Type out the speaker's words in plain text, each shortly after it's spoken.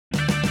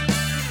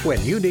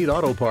When you need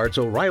auto parts,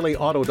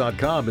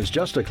 O'ReillyAuto.com is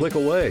just a click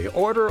away.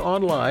 Order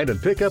online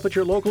and pick up at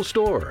your local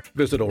store.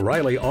 Visit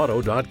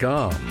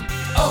O'ReillyAuto.com.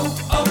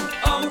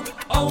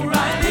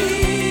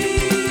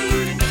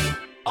 O'Reilly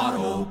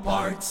Auto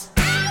Parts.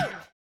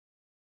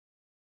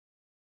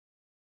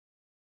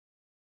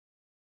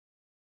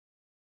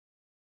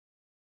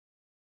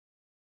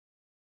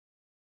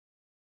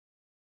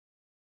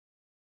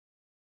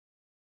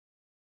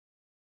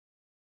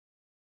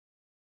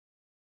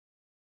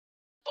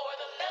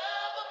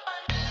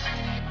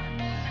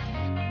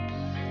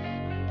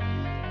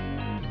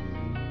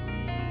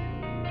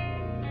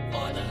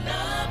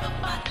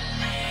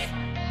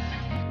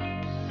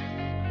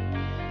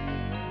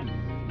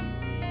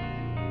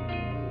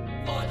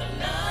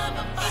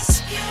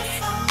 It's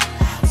beautiful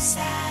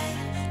outside.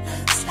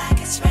 Looks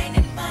like it's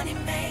raining money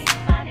made.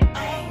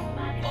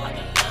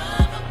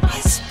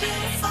 It's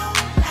beautiful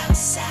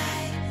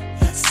outside.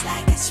 Looks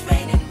like it's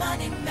raining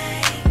money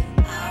made.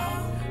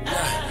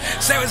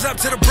 Say what's up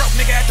to the broke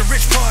nigga at the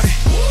rich party.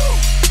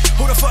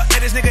 Who the fuck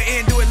let this nigga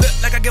in? Do it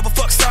look like I give a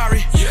fuck?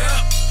 Sorry.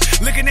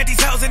 Looking at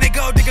these hoes and they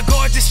go, nigga,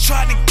 gorgeous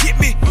trying to get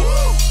me.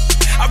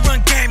 I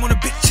run game on a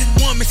bitch in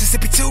 1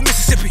 Mississippi, 2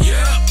 Mississippi.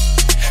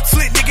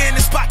 Flit nigga in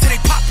the spot till they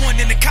pop one,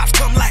 then the cops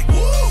come like,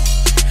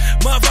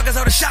 motherfuckers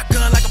hold a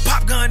shotgun like a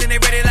pop gun, then they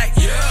ready like,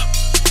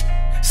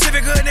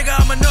 Civic hood nigga,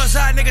 I'm a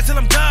northside nigga till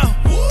I'm gone.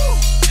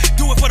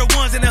 Do it for the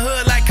ones in the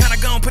hood, like kinda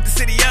gon' put the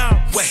city on.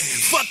 Wait,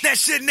 fuck that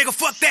shit, nigga,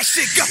 fuck that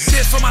shit. Go.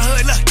 This for my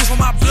hood, look, this for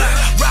my block.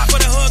 Ride for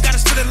the hood, gotta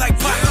spit it like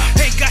pop.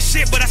 Ain't got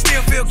shit, but I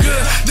still feel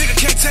good. Nigga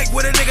can't take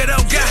what a nigga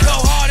don't got. Go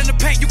hard in the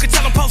paint, you can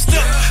tell them post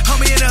up.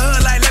 Homie in the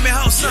hood, like, let me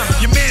hold some.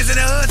 Your mans in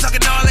the hood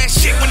talking all that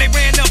shit. When they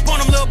ran up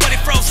on them, little buddy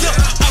froze up.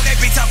 Oh, they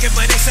be talking,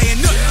 but they saying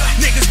nothing.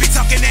 Niggas be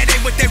talking, that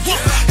ain't what they want.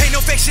 Ain't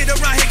no fake shit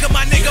around here, cause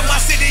my nigga, my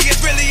city is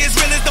really as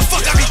real as the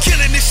fuck. I be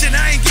killing this shit,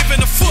 I ain't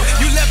giving a fuck.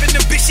 You loving the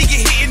bitch, she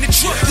get hit in the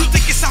truck. You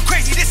think it sound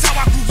crazy, this how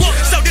I grew up.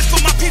 So this for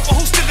my people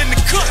who still in the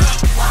cup.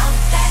 Want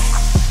that,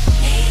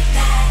 need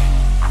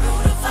that,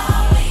 root of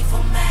all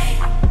evil made.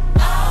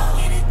 Oh,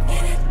 get it,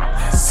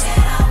 I said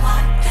I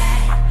want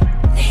that,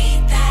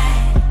 need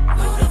that,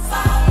 root of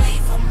all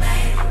evil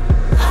made.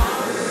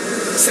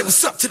 Oh. Say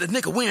what's up to the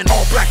nigga wearing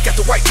all black at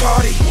the white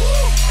party.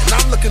 And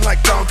I'm looking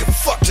like I don't give a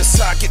fuck, just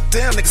how I get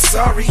down, nigga,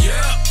 sorry.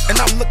 And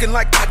I'm looking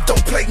like I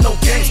don't play no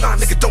games, nah,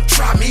 nigga, don't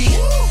try me.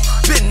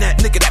 Been that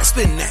nigga that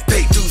spin that,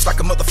 pay dues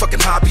like a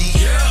motherfucking hobby.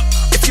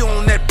 If you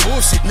on that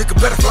bullshit, nigga,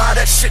 better fly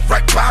that shit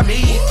right by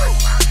me.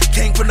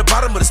 Came from the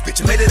bottom of this bitch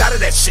and made it out of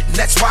that shit, and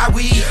that's why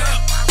we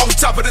on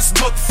top of this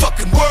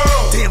motherfucking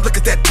world. Damn, look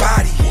at that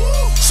body.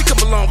 She come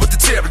along with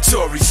the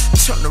territories.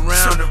 Turn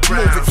around,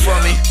 move it for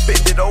me,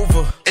 bend it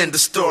over, end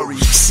the story.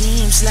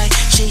 Seems like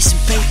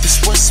chasing papers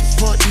what's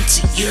important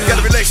to you.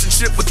 Got a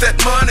relationship with that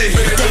money,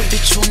 but that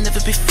bitch will never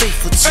be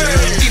faithful to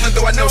you. Even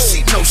though I know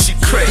she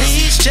crazy.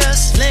 Please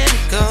just let it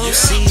go.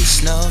 See,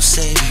 it's no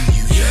saving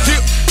you. Yeah.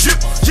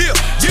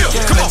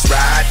 Come on,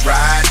 ride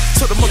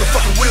till the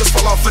motherfucking wheels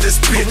fall off of this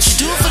bitch. What you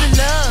do for the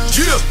love?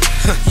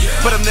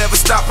 But I'm never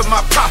stopping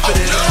my profit.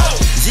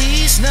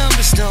 These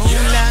numbers don't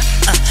lie,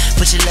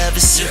 but your love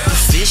is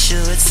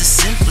superficial. It's the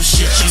simple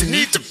shit you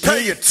need to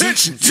pay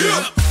attention to.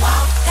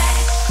 Want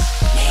that,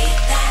 need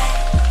that,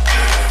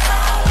 root of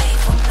all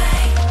evil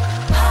made.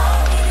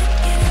 Oh,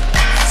 get it,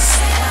 I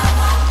said I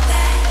want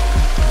that,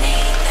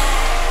 need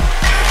that,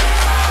 root of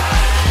all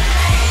evil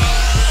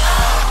made.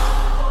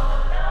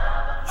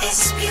 Oh,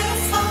 it's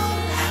beautiful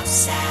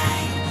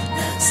outside.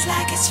 Looks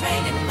like it's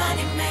raining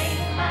money made.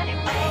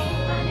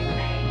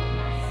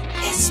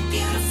 It's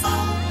beautiful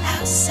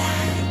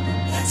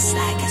outside. Looks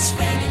like it's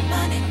raining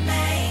money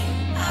made.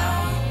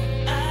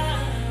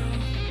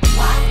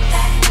 Want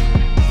that,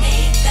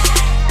 need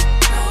that,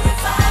 root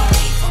of all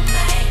evil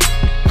made.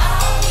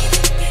 Oh,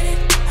 get it,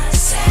 I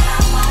said I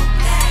want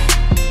that,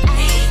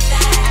 need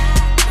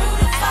that,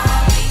 root of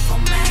all evil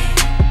made.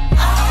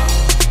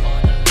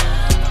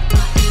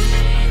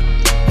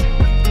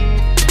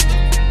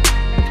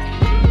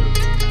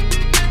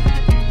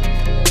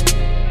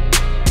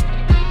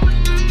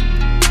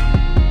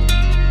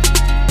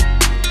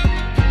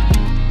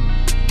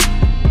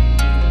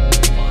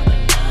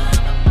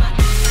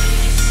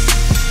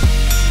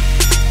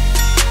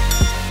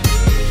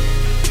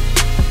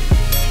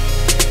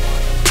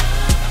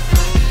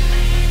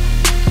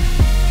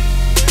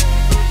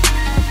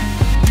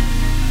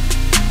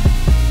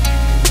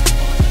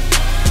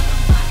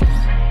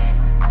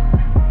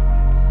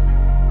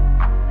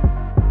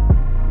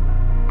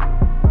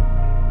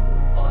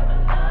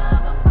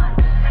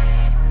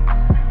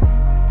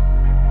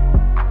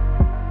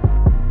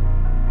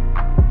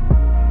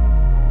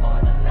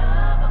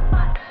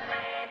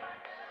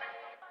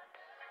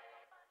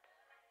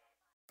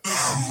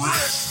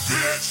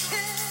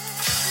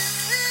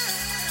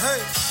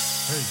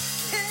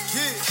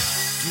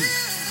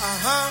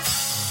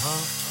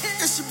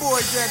 It's your boy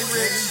Daddy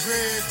Rich.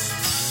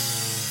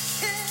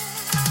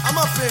 I'm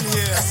up in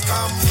here.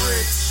 I'm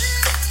rich.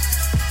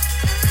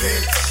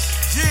 Bitch.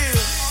 Yeah.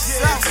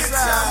 Southside.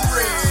 I'm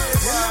rich.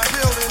 In the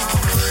building.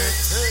 I'm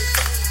rich.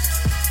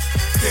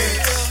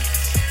 Bitch.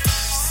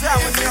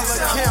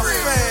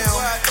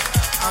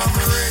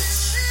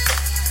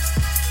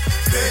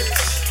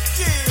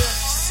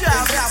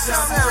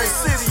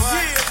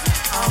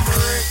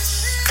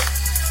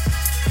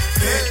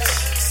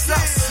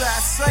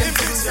 same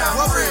bitch,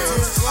 I'm real.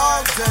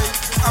 All day,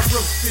 I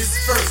wrote this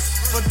verse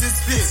for this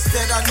bitch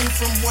that I knew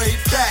from way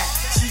back.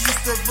 She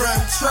used to run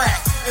track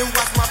and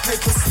watch my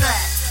paper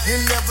stack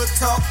and never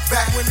talk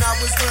back when I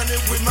was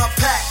running with my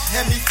pack.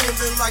 Had me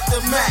feeling like the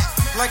Mac,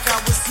 like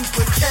I was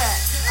super cat.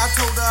 I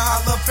told her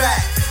holla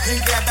back and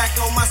got back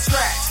on my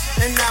scratch.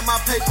 And now my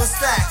paper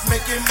stack,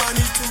 making money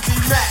to be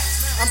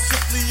maxed. I'm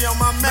strictly on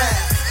my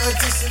math,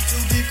 addition to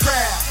the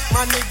craft.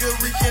 My nigga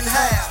reeking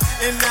half,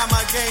 and now my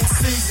game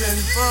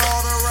seasoned for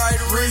all the right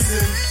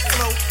reasons.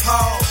 Float,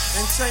 pause,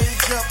 and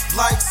change up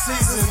like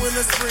seasons.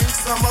 Winter, spring,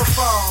 summer,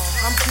 fall.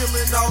 I'm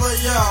killing all of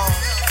y'all.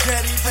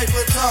 Daddy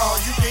paper tall,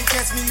 you can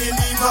catch me in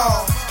the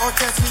mall or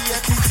catch me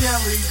at the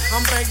telly.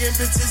 I'm banging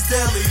bitches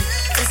deli.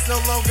 It's no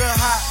longer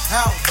hot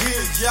out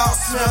here, y'all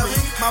smell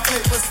me. My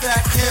paper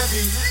stack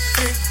heavy,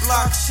 big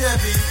block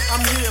Chevy.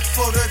 I'm here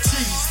for the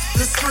cheese,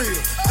 the skrill,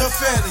 the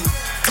fatty,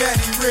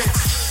 daddy rich.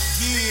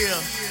 Yeah,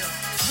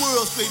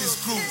 world's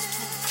greatest group.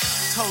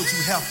 Told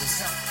you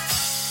helpers.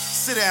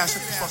 Sit down,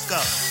 shut the fuck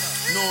up.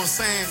 You know what I'm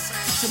saying?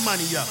 Get your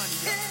money up.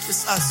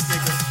 It's us,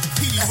 nigga.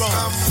 Petey Rose.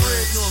 I'm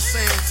rich. You know what I'm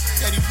saying?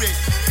 Daddy Rich.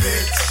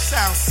 Bitch.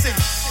 Sound City.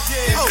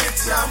 Yeah, oh,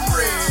 bitch, I'm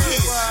rich.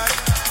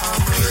 Yeah.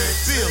 I'm rich.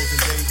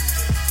 Building, baby.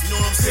 You know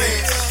what I'm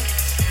saying?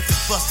 Put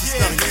this Buster's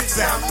Yeah, in your bitch,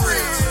 back. I'm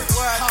rich.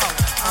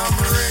 I'm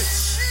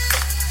rich.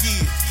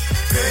 Yeah.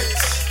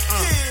 Bitch.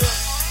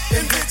 Yeah.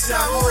 And bitch,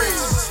 I'm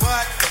rich.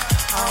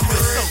 I'm Feel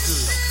so rich.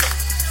 good.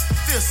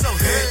 Feel so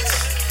good.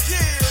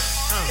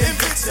 Yeah. And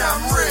bitch,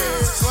 I'm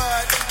rich.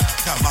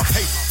 Count my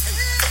paper.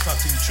 Talk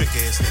to you trick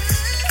ass niggas.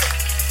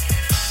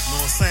 You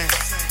know what I'm saying?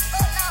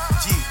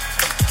 G.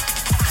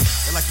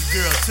 They like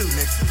your girl too,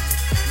 nigga.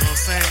 You know what I'm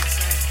saying?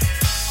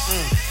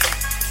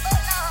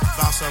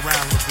 Bounce her around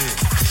a little bit.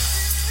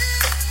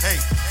 Hey.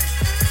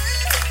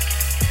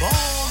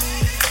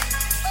 Ballin'.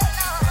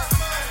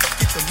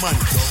 Get the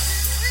money, bro. You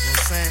know what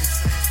I'm saying?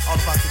 All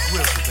about the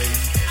grizzle, baby.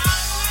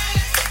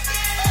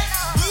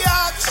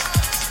 Yacht.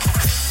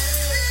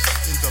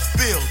 In the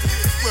building.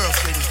 World's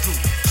greatest group.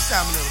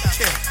 Stamina of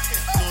King.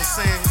 You know what I'm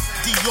saying?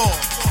 Dior.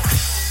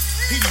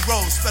 Petey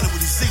Rose, spell it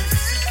with a Z.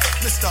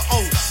 Mr. O,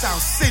 Sound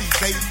City,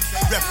 baby.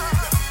 Rep.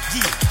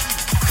 Yeah.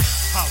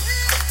 Holla.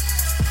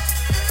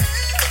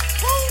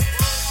 Woo.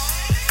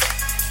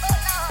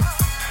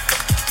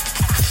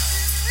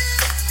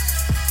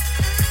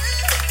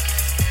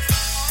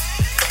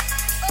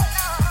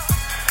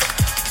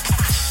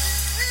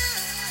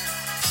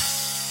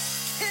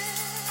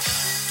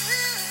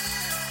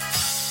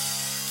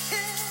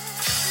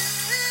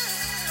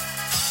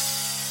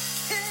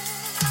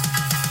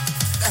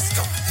 Let's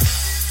go.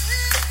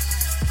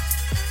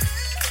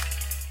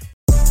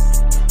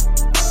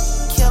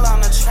 Kill on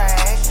the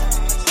track,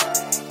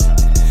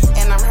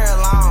 and I'm here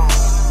alone.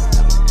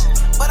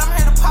 But I'm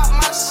here to pop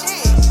my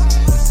shit.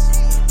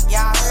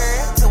 Y'all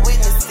heard to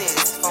witness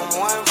this from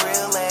one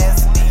real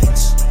ass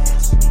bitch.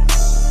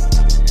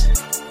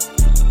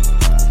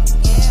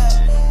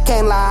 Yeah.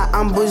 Can't lie,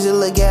 I'm bougie,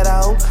 look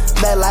ghetto.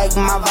 They like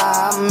my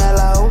vibe,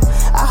 mellow.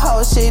 I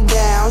hold shit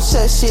down,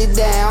 shut shit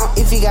down.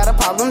 If you got a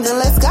problem, then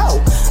let's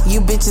go. You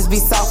bitches be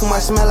soft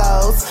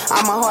marshmallows.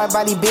 I'm a hard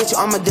body bitch,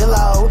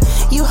 armadillo.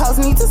 You hoes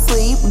need to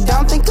sleep,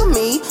 don't think of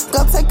me.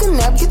 Go take a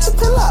nap, get your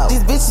pillow.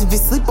 These bitches be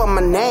sleep on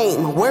my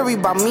name. Worry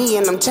about me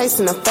and I'm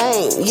chasing the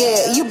fame.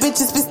 Yeah, you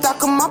bitches be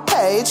stuck on my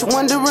page.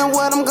 Wondering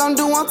what I'm gonna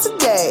do on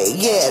today.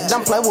 Yeah,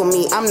 don't play with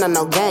me, I'm not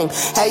no game.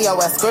 Hey, yo,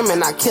 ass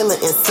screaming, I kill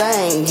it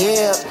insane.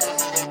 Yeah.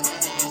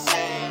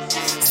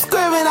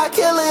 Screaming, I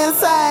kill it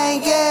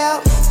insane,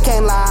 yeah.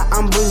 Can't lie,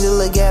 I'm bougie,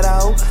 look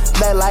ghetto.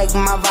 They like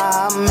my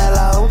vibe,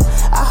 mellow.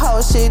 I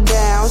hold shit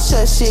down,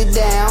 shut shit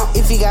down.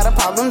 If you got a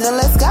problem, then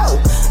let's go.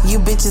 You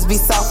bitches be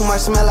soft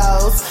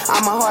marshmallows.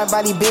 I'm a hard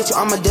body bitch,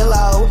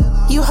 armadillo.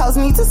 You hoes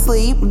need to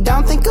sleep,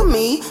 don't think of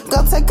me.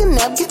 Go take a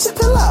nap, get your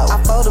pillow.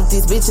 I fold up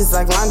these bitches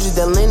like laundry,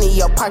 the linen in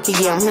your pocket,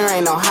 yeah, I'm here,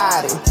 ain't no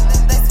hiding.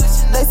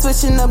 They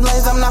switching up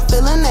lanes, I'm not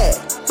feeling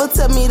that. But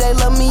tell me they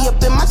love me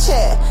up in my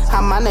chat.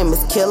 Hi, my name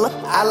is Killer,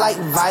 I like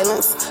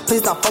violence.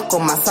 Please don't fuck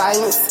with my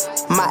silence.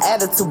 My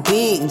attitude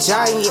big,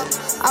 giant.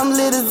 I'm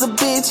lit as a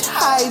bitch,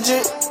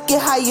 hydrant.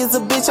 Get high as a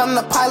bitch, I'm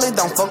the pilot.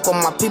 Don't fuck with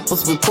my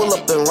peoples, we pull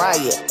up and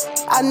riot.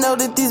 I know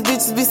that these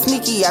bitches be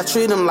sneaky, I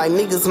treat them like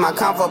niggas, my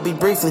convo be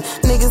briefly.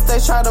 Niggas, they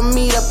try to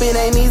meet up, it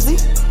ain't easy.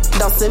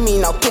 Don't send me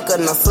no pick or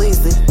no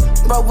sleazy.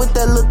 Bro, with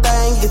that little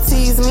thing, you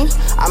tease me.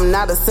 I'm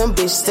not a sim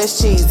bitch,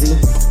 that's cheesy.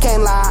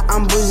 Can't lie,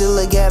 I'm bougie,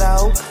 look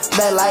ghetto.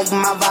 They like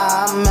my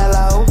vibe,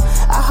 mellow.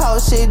 I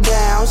hold shit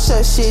down,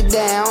 shut shit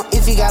down.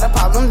 If you got a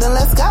problem, then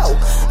let's go.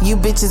 You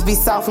bitches be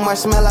soft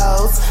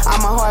marshmallows.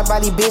 I'm a hard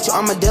body bitch,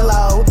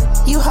 armadillo.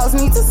 You hoes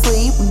need to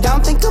sleep,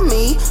 don't think of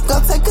me.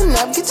 Go take a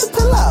nap, get your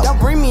pillow. Don't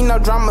bring me no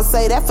drama,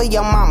 say that for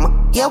your mama.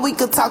 Yeah, we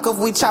could talk if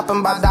we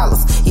chopping by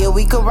dollars. Yeah,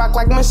 we could rock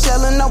like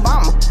Michelle and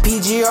Obama.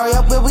 PGR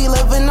up where we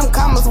live in them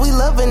commas. We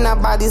loving our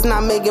bodies,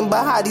 not making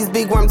but how these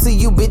big worm to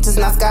you bitches,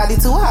 not Scotty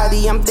too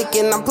hotty. I'm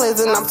thinking I'm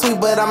pleasant, I'm sweet,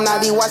 but I'm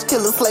naughty. Watch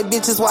killers slay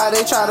bitches while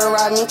they try to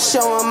ride me.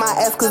 Showing my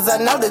ass cause I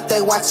know that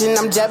they watching.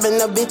 I'm jabbing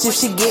a bitch if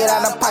she get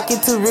out of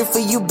pocket. Too real for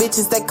you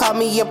bitches, they call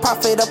me a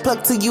prophet. A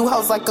plug to you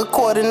hoes like a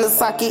cord in the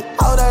socket.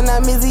 Hold on, now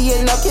Mizzy,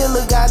 yeah, no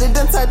killer got it.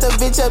 Done turned the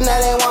bitch up, now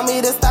they want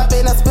me to stop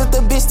it. I spilled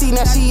the bitch tea,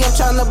 now she up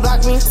trying to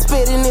block me.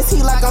 Spitting this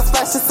heat like I'm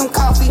splashing some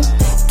coffee.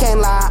 Can't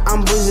lie,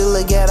 I'm bougie,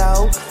 look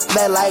ghetto.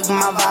 They like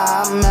my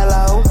vibe,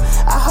 mellow.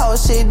 I hold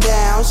shit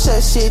down,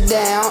 shut shit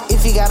down.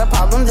 If you got a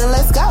problem, then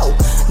let's go.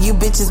 You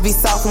bitches be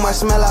soft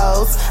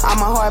marshmallows. I'm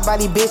a hard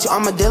body bitch,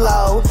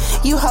 armadillo.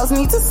 You hoes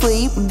need to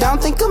sleep,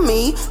 don't think of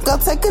me. Go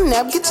take a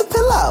nap, get your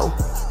pillow.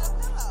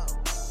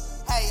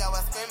 Hey yo,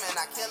 I screaming,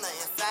 I kill her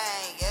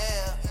insane,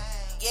 yeah,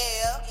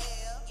 yeah.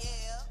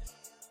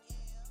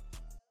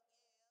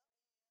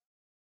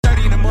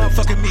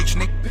 Motherfucking Mitch,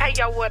 nigga. Hey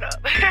yo, what up?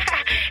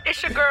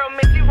 It's your girl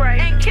Missy Ray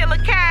and Killer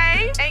K.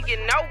 And you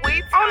know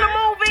we on the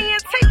move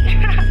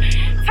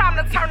ENT. Time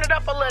to turn it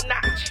up a little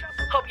notch.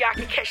 Hope y'all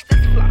can catch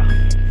this flow.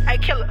 Hey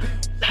Killer,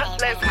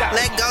 let's go.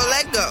 Let go,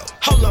 let go.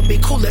 Hold up, be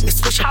cool, let me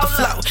switch up the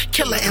flow.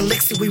 Killer and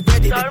Lexi, we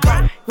ready to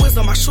go. Wheels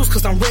on my shoes,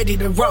 cause I'm ready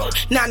to roll.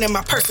 9 in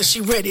my purse, and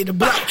she ready to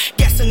blow.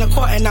 Gas in the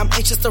car, and I'm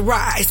anxious to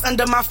rise.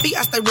 Under my feet,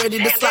 I stay ready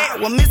to slide.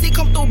 When Missy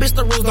come through, bitch,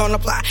 the rules don't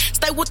apply.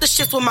 Stay with the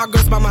shits with my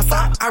girls by my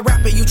side. I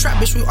rap it, you trap,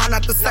 bitch, we are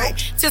not the same.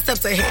 10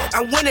 steps ahead,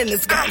 I'm winning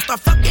this game. Start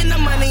fucking the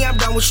money, I'm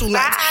done with you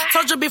lanes.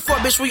 Told you before,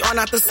 bitch, we are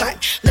not the same.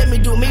 Let me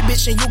do me,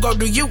 bitch, and you go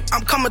do you.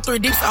 I'm coming 3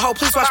 deep, so ho,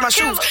 please watch my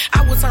shoes.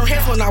 I will turn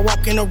heads when I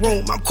walk in the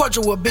room. I'm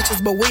cordial with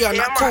bitches, but we are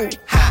not cool.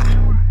 Ha.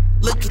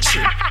 Look at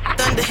you.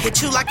 Thunder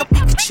hit you like a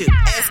Pikachu.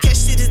 Ass catch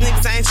shit, these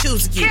niggas ain't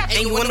choosing you. And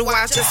you wonder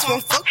why I just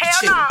won't fuck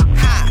with you.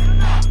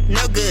 Ha.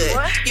 No good.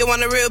 You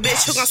want a real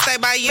bitch who gon' stay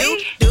by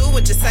you? Do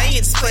what you say and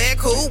just play it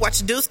cool.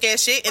 Watch you do scare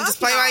shit and just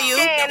play by you.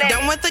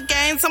 Done with the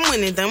games, I'm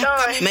winning them.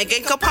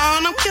 Making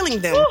Capone, I'm killing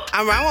them.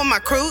 I ride with my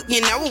crew, you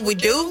know what we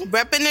do.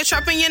 Reppin' and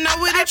trappin', you know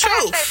we the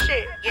truth.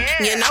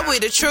 You know we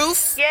the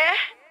truth. Yeah.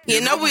 You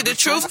know we the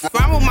truth.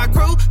 Ride with my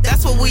crew,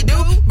 that's what we do.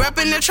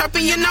 Rapping and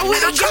trapping, you know we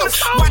the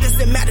truth. Why does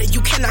it matter? You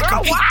cannot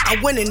compete. I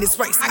win in this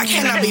race, I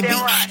cannot be beat.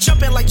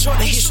 Jumping like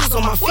Jordan, his shoes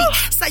on my feet.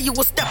 Say you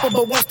a stepper,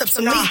 but 1 step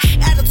to me.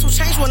 Attitude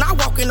change when I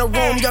walk in the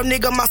room. Yo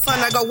nigga, my son,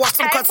 I go watch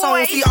some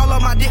cartoons. See all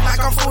of my dick like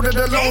I'm fruit of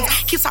the loom.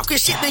 Keep talking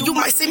shit, then you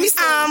might see me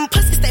soon.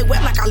 Pussy stay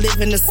wet like I live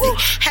in the sea.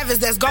 Heavens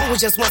that's gone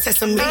with just one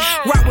test of me.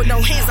 Right with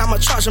no hands, I'ma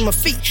charge him a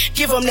feet.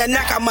 Give him that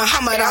knock out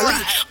Muhammad Ali.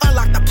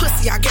 Unlock the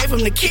pussy, I gave him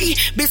the key.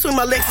 Between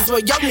my legs is where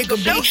yo nigga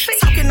be.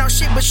 Talking no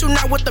shit, but you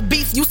not with the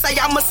beef. You say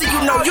I'ma see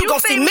you, know you gon'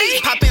 see me.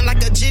 Poppin'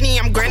 like a genie,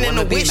 I'm granting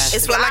a wish.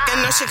 It's wet like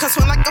an ocean, cause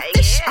swim like a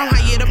fish. I'm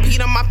higher than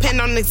Peter, my pen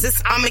don't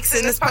exist. I'm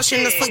mixing this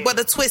potion to sleep with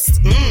a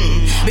twist.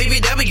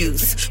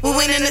 BBWs, we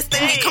winning this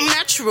thing, it come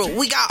natural.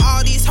 We got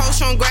all these hoes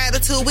showing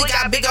gratitude. We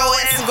got big ol'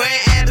 ass and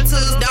grand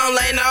attitudes. Don't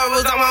lay no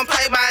rules, I won't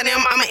play by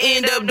them. I'ma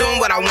end up doing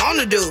what I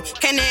wanna do.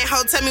 Can't that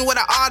hoe tell me what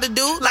I ought to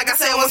do? Like I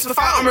said once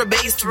before, I'm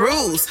based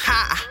rules.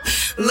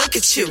 Ha, look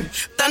at you.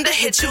 Thunder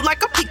hit you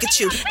like a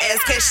Pikachu.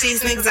 Ass catch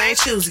these niggas ain't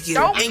choosing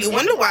you. And you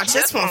wonder why I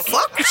just won't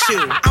fuck with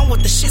you. I'm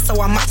with the shit, so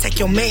I might take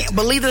your man.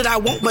 Believe that I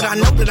won't, but I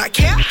know that I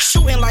can.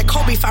 Shooting like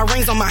Kobe, 5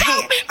 rings on my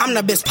hand. I'm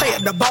the best player,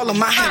 the ball in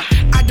my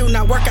hand. I do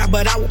not work out,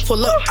 but I will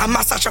pull up. I'm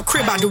outside your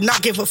crib, I do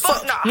not give a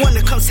fuck.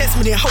 Wanna come test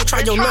me, then ho, try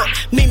your luck.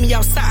 Meet me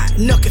outside,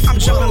 nook if I'm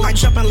jumping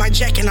like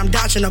Jack and I'm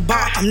dodging the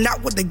ball. I'm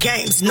not with the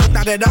games, no,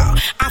 not at all.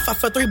 I'm 5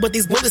 for 3, but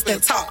these bullets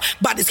that talk.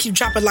 Bodies keep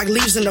dropping like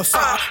leaves in the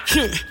fall.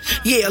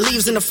 Yeah,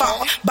 leaves in the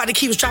fall. Body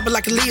keeps dropping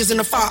like leaves in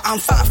the fall. I'm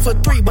 5 for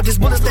 3, but these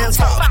bullets stand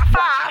tall.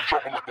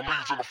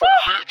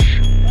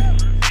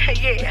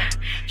 Yeah,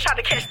 try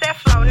to catch that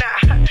flow now.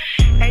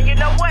 And you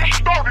know what?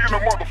 Stop in the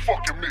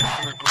motherfucking mix,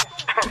 nigga.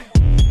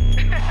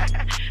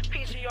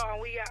 PGR,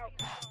 we out.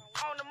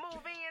 On the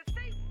move, ENT.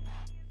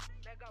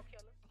 Let go,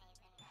 Killer.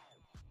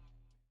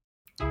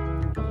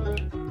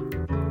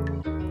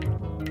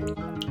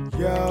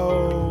 Yo,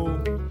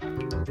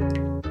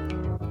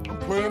 I'm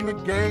playing the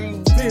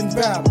game. Been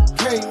battle,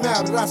 came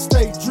out it, I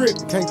stay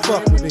drippin'. Can't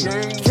fuck with me.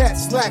 Cat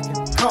slacking,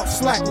 caught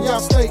slacking, y'all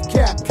stay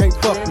capped. Can't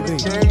fuck with me.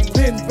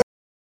 Been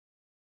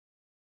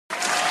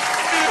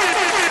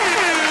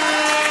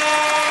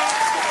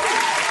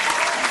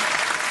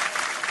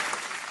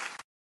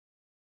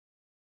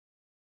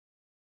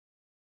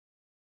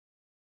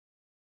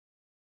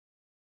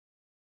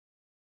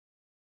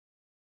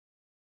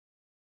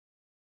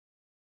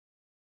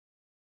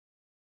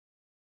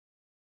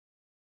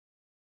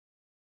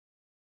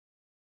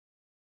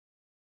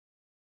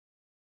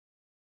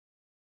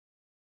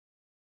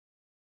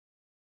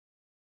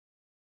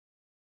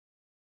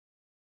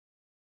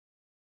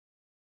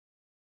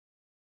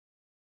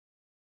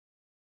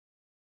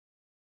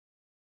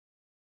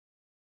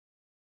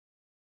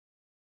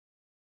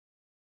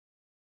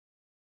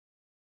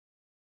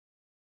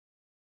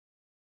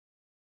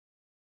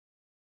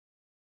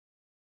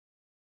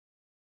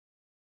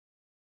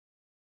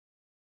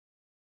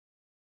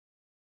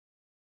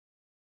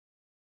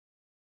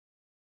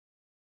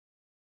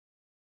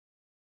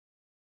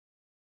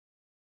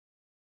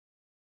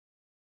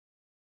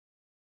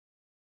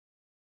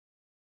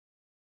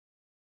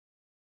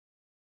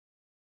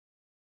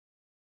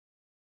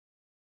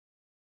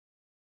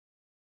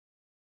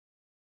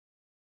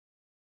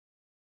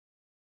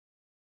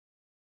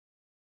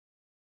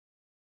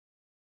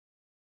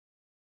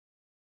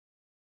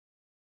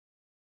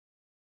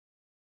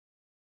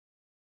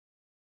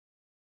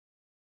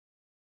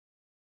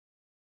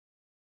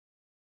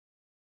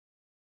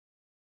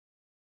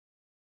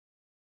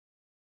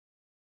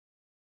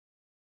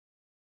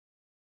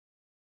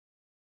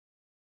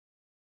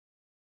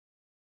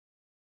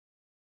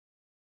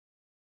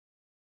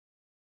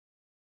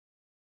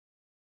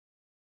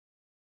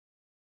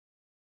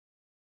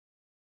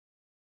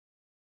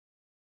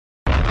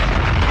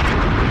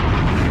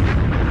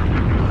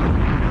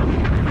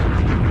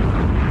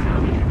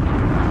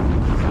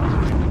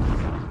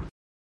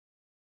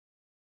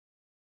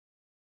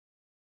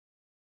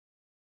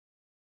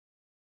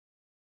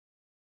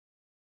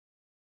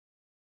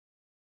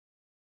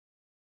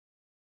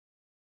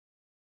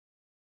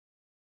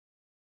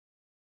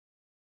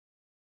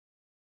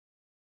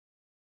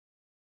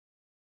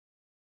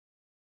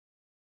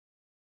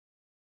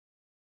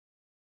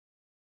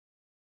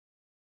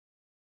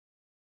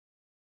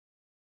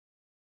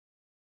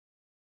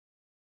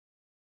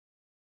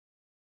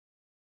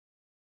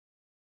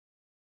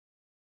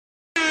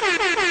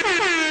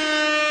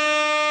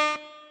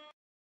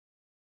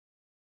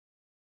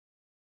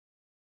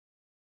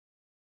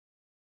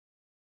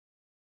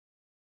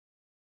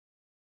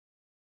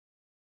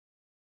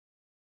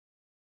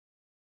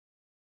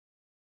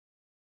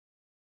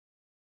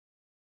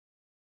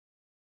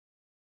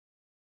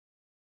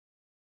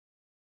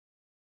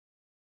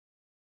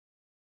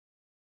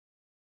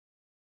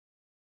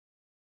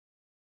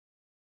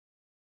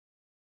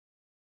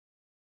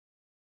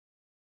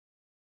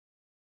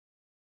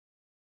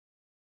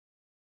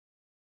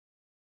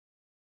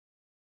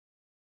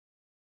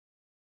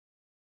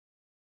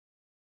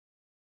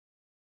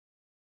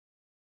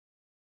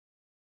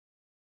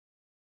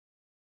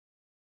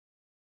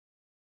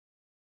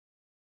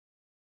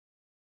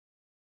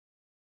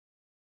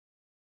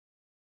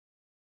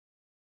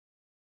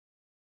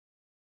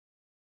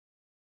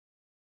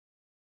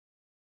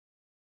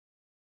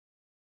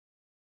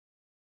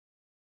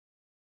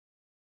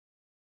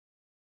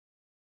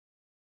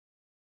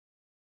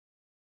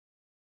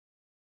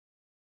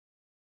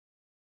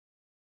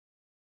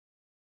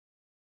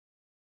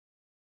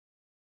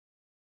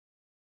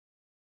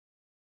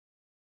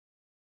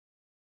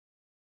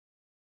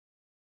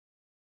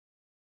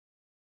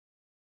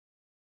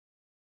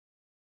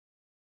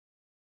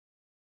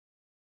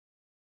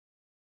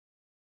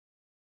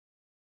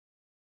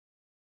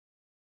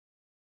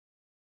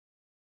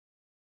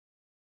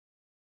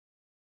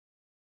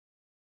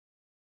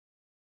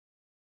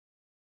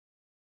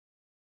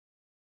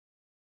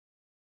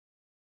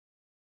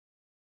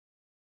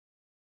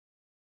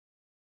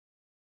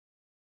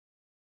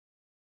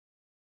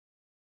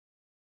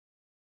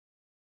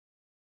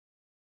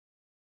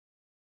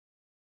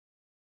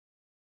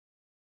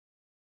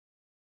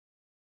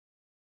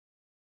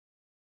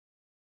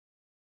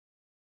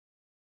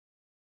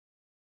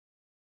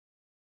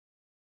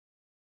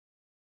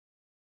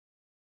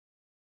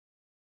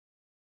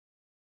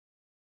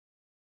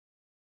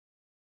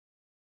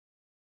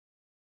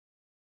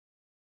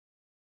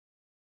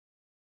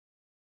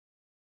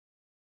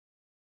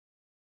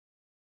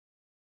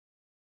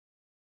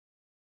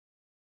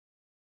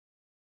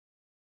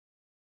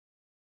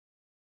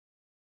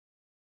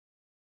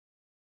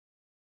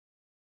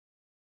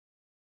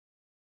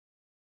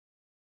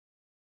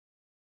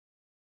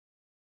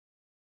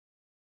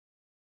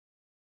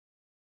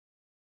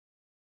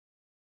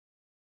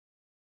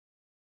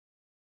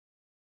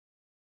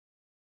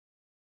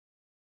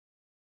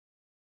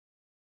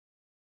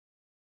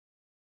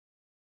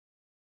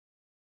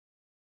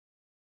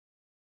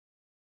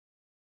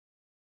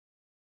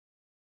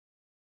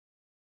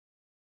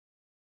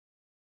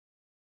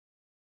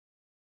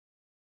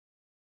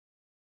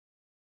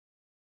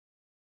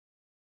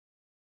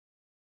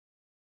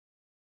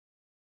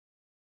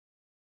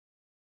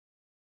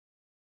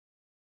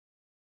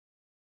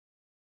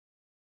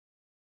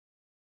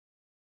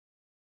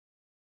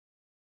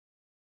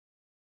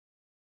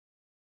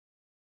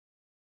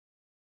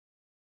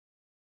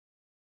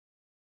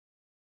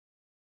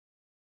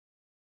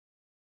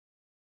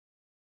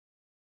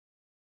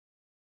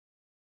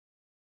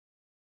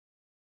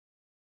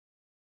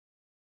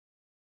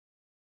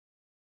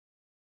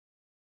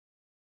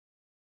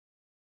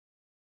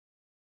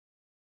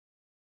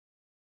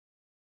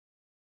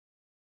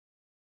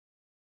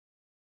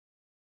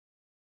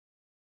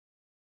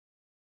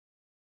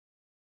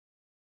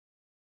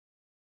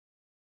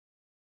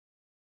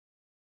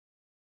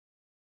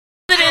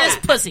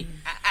pussy.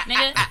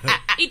 Nigga,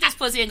 eat this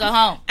pussy and go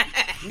home.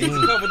 Need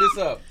to cover this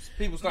up.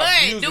 People start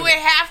But using do it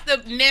have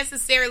to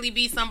necessarily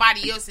be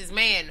somebody else's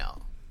man,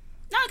 though?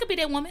 No, it could be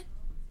that woman.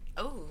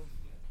 Oh.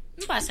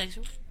 I'm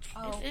bisexual.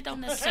 It don't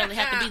necessarily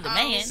have to be the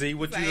man. See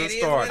what you done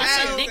started. I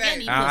said dick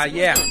and eat Ah, pussy.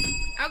 yeah.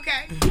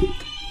 Okay.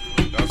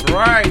 That's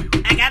right.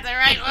 I got the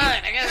right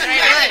one.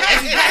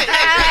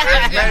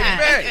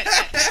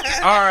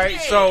 All right,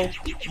 so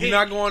you're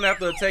not going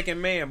after a taken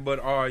man, but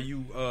are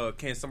you?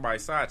 Can somebody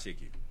side chick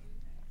you?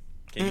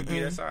 Can you be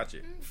that side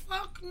chick?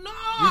 Fuck no.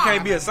 You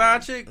can't be a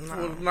side chick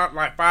for not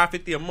like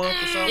 $550 a month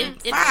or something.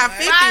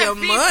 $550 a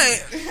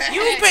month.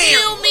 You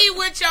kill me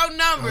with your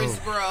numbers,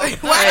 bro. Hey,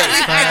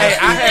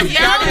 I have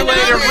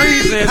calculated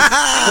reasons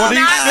for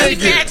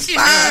these figures.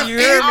 You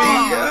hear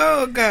me?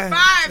 Oh God.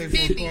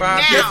 $550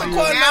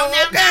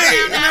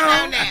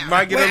 now.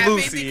 Might get a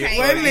Lucy. Wait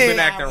a minute. Been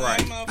acting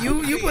right.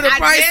 You put a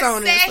price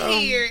on it. I just So. sat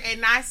here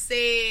and I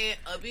said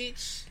a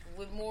bitch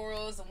with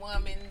morals, a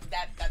woman.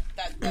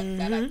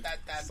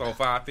 So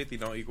 $550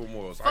 don't equal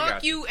morals. I Fuck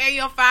got you and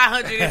your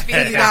 $550.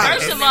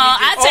 First of all,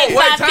 I take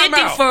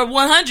 $550 for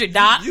 $100,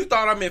 Doc. You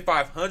thought I meant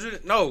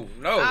 $500? No.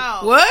 Oh.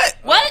 What?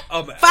 What?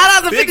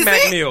 Big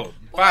Mac meal.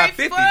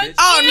 $550, bitch.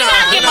 Oh You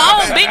gotta get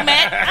my own Big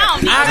Mac. I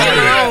don't need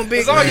that.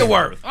 It's all you're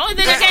worth. Only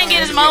thing I can't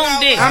get is my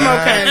own dick. I'm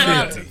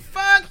okay.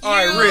 Fuck you. All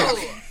right,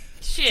 Rick.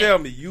 Shit. Tell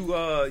me,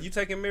 you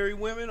taking married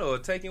women or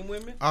taking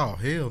women? Oh,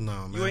 hell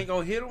no, man. You ain't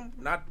gonna hit them?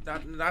 Not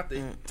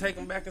to take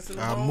them back and send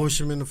them I'll home? mush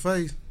him in the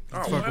face.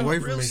 Fuck away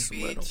from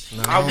me.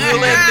 I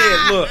will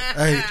admit, look.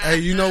 Hey,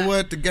 you know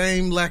what? The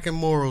game lacking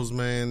morals,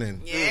 man,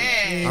 and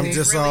I'm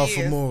just really all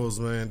for morals,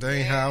 man. That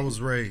ain't how I was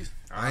raised.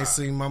 I ain't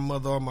seen my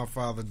mother or my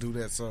father do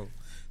that, so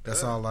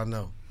that's all I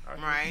know.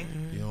 Right.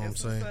 You know what I'm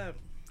saying?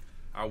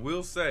 I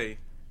will say,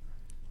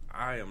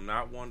 I am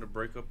not one to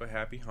break up a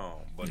happy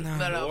home, but if the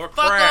Better door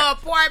fuck crack, her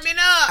apartment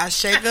up. I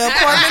shake the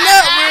apartment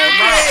up real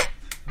quick.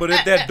 but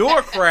if that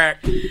door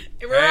crack, Right.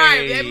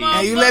 hey, That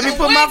And you let me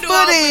put my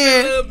foot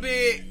in. A little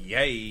bit.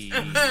 yay!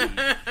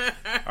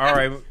 All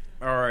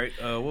right.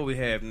 What we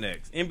have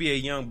next?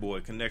 NBA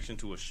YoungBoy connection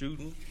to a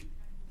shooting.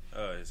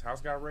 His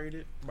house got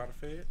raided by the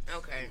Fed.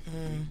 Okay.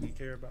 We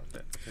care about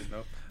that? Okay,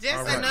 no. Just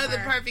All right. another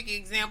perfect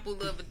example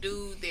of a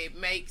dude that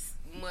makes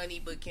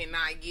money but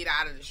cannot get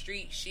out of the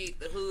street shit,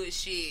 the hood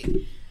shit.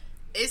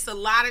 It's a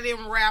lot of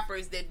them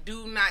rappers that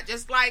do not,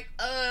 just like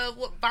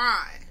what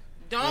Vine,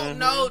 don't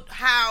know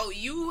how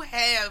you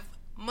have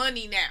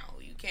money now.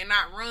 You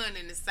cannot run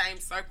in the same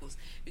circles.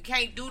 You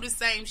can't do the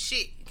same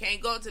shit. You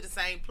can't go to the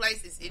same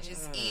places. It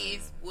just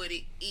is what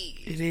it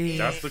is. It is.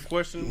 That's the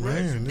question,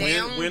 Rex.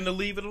 When to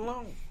leave it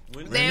alone?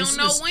 They don't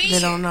know when. They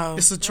don't know.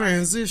 It's a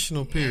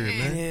transitional period,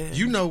 man. Yeah.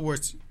 You know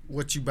what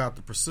you about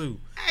to pursue.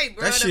 Hey,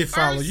 bro, that shit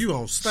follow first you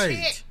on stage.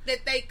 check that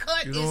they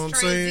cut You know is what I'm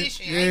saying?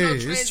 transition. Yeah, Ain't no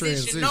it's transition.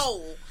 transition.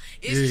 No,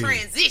 it's Yeah.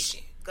 transition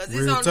because it's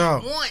Real only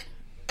talk. one.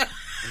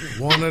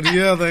 One or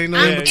the other, ain't no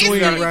I'm in between,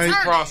 instantly right? turning.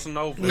 Crossing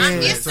over. Yeah.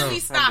 I'm instantly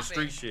From the stopping.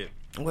 street shit.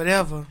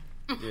 Whatever.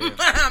 Yeah.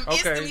 I'm Okay.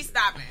 instantly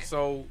stopping.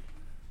 So,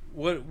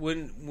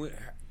 when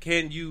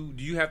can you?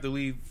 Do you have to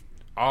leave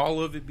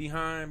all of it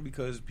behind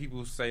because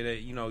people say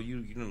that you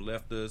done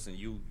left us and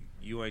you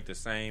ain't the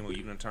same, or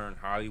you done turned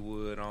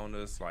Hollywood on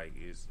us? Like,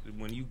 is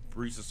when you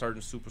reach a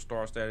certain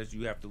superstar status,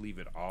 you have to leave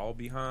it all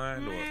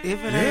behind, or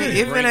If it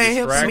ain't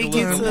helping me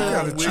get to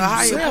a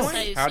higher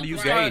point. How do you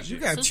gauge You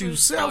it? got to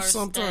choose self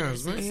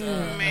sometimes, man. It's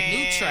a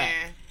new trap.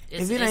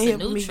 If it ain't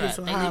helping me get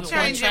to a They higher leave point.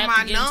 one Changing trap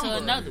my to get into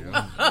number. another one. You know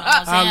what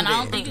I'm saying? I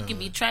don't think you can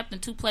be trapped in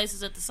two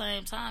places at the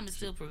same time and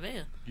still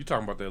prevail. You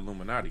talking about the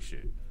Illuminati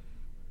shit?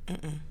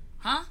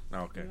 Huh?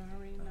 Okay.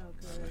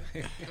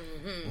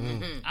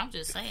 I'm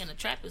just saying a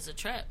trap is a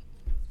trap.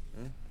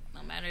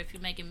 No matter if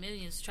you're making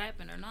millions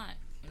trapping or not.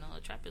 You know, a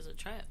trap is a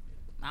trap.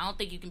 I don't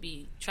think you can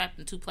be trapped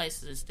in two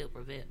places and still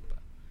prevail, bro.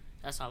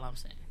 That's all I'm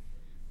saying.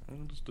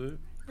 Understood.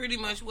 Pretty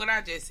much what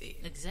I just said.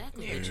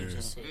 Exactly what you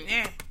just said.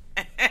 Yeah.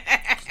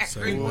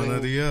 Say one or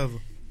the other.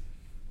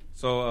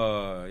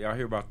 So, y'all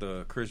hear about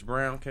the Chris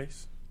Brown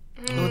case?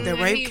 With the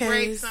rape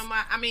case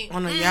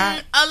on a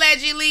yacht.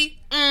 Allegedly.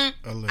 I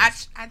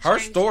Her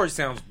story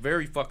sounds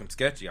very fucking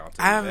sketchy. I'll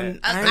tell you that.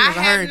 I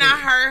have not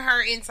heard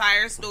her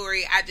entire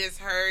story. I just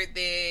heard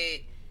that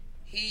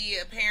he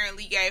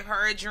apparently gave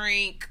her a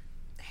drink,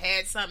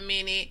 had something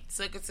in it,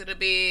 took her to the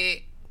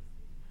bed.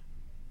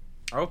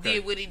 Okay.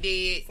 Did what he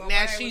did. So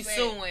now she's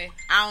suing.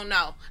 I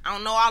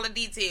don't know all the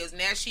details.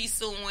 Now she's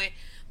suing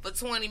for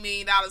 $20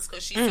 million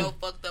because she's so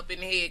fucked up in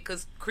the head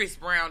because Chris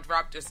Brown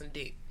dropped her some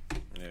dick.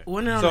 Yeah.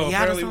 Wasn't it on a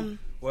yacht or something?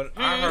 What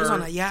I heard, it was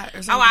on a yacht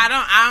or something. Oh,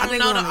 I don't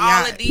know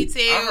all the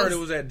details. I heard it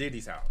was at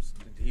Diddy's house.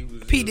 He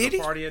was P. Diddy?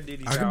 a party at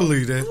Diddy's I house. can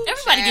believe that.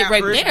 Everybody get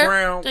raped Chris there.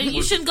 Brown So you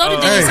was, shouldn't go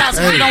to Diddy's house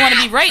if you don't want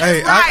to be raped.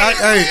 Hey,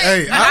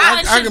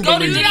 I can go to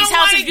believe Diddy's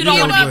house if you don't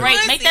want to be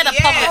raped. Make that a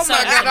public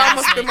service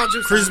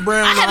announcement. Chris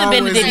Brown. I haven't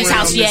been to Diddy's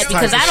house yet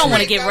because I don't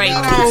want to get raped.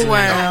 Oh,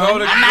 wow.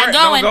 I'm not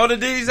going. Don't go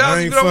to Diddy's house. I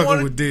ain't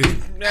fucking with Diddy.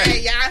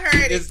 Hey, y'all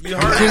heard it. You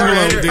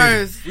heard it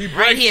First. We break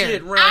Right here.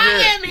 shit right I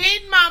here. am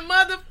hitting my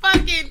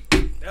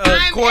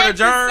motherfucking Quarter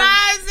germ.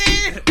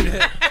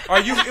 exercising.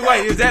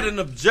 Wait, is that an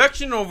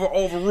objection or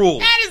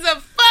overruled? That is a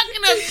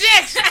fucking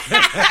objection.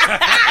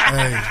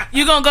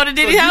 You gonna go to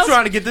Diddy house? You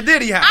trying to get the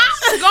Diddy house?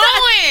 I'm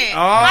going.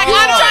 Like,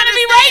 I'm trying to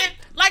be right.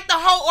 Like the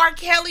whole R.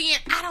 Kelly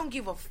and I don't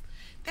give a.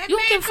 You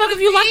don't give a fuck if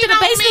you locked in the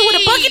basement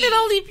with a bucket and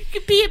only you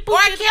can pee and poop.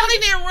 R. Kelly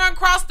didn't run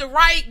across the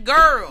right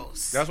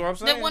girls. That's what I'm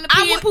saying. That want to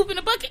pee and poop in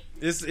the bucket.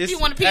 You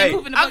want to pee and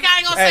poop in the bucket? Okay, I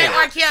ain't gonna say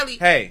R. Kelly.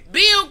 Hey,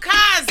 Bill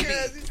Cosby.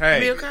 Hey,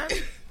 Bill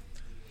Cosby.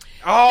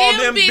 All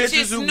them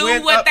bitches who knew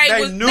went what up, they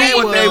they was. knew They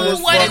what they knew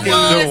was what it fucking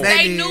was. doing.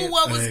 They knew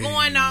what was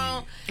going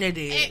on. They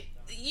did. And,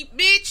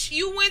 bitch,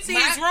 you went to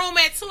his room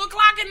at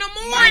 2:00 in the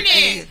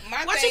morning.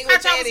 What you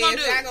thought y'all was gonna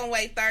do? Y'all gonna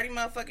wait 30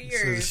 motherfucking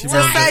years. She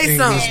just say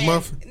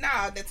something.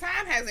 No, the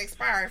time has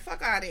expired.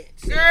 Fuck all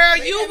that.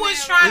 Girl, you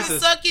was trying to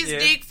suck his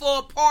dick for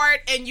a part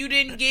and you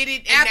didn't get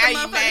it. And After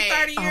now you motherfucking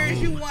mad. 30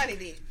 years, you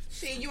wanted it.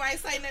 Shit, you ain't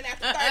say nothing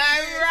after 30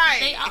 years. Right.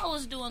 They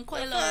always doing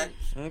Quaalude.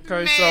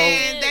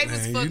 Okay, they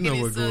was Man, fucking you know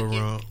and what going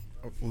sucking. wrong.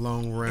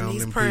 Long round. And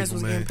these them parents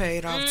people, was man. getting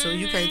paid off too.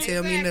 You can't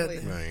tell me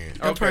nothing. Man.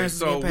 Them Okay, parents was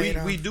so getting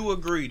paid we off. do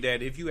agree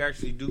that if you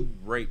actually do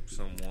rape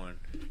someone,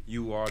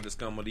 you are the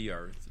scum of the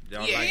earth.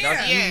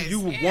 You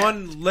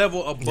one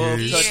level above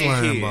Yeah, touching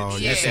slime kids ball,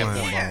 at yeah, that slime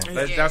point.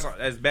 ball. That's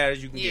as bad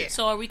as you can get.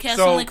 So are we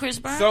canceling Chris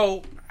Brown?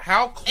 So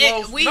how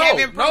close? We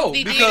haven't no, proved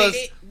he did because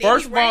it. Did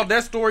first he of all, rape?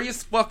 that story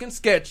is fucking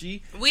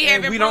sketchy. We and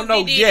haven't we don't proved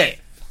know he did yet. it.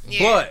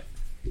 Yeah.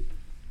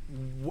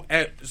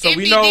 But so If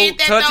we he know did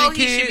that, touching though,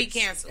 he should be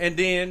kids canceled. and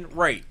then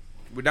rape.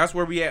 But that's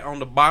where we at on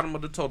the bottom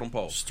of the totem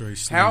pole.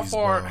 Straight How sleaze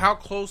far? ball. How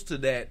close to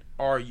that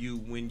are you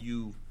when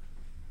you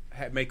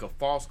make a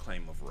false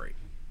claim of rape?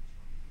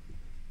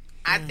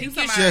 I think you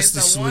Somebody should. Just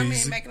is the a woman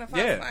sleazy. making a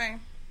false Yeah. claim.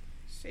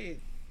 Shit.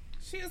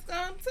 She a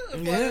scum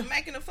too. Yeah. For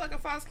making a fucking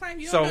false claim.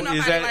 You So don't do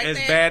is nobody that like as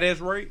that. bad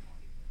as rape?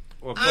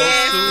 Or close to it?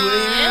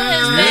 Yeah,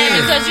 it's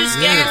bad because you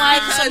scared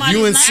like somebody's You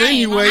name.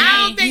 insinuate. I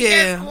don't think Yeah.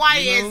 that's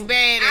quite as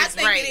bad I as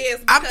think rape. it is.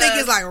 I think because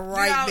it's like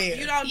right you don't, there.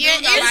 You don't Yeah,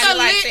 do nobody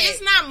like that.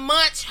 it's not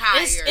much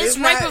higher. It's It's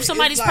rape not- of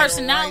somebody's it's like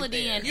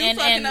personality right and, You and,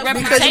 fucking and up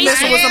reputation. Because you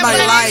messing with somebody's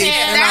but life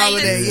yeah, and all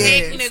of that, is yeah.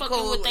 Fucking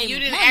technical. with they You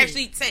didn't money.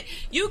 actually take.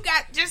 You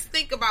got just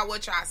think about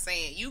what y'all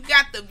saying. You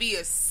got to be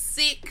a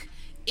sick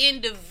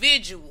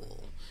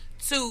individual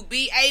to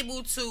be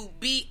able to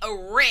be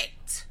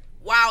erect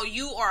while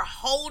you are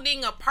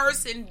holding a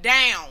person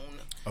down.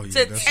 Oh,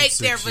 yeah, to that's take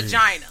some their sick shit.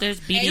 vagina. There's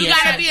And BDSM. you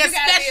gotta be a You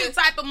gotta special be a-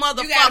 type of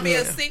motherfucker. You gotta be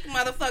a sick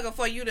motherfucker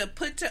for you to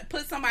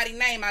put somebody's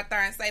name out there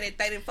and say that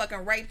they didn't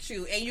fucking raped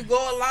you, and you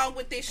go along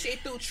with this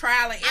shit through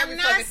trial and every I'm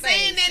not fucking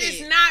saying thing. that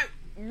Shit. it's not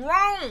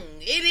wrong.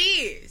 It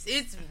is.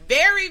 It's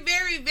very,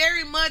 very,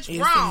 very much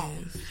Yes, wrong.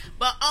 it is.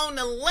 But on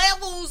the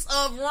levels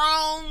of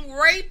wrong,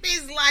 rape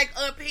is like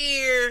up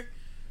here.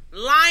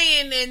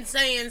 Lying and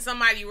saying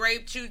somebody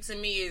raped you to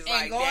me is And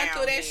like going down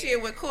through that here.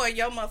 shit with Corey,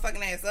 your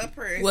motherfucking ass up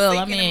here. Well,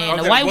 I sticking mean, them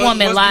the up. white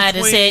woman lied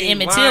and said between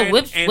Emmett Till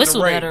lying and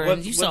whistled the rape? at her,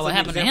 and you saw what an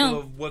happened to example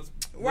him. of what's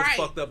Right.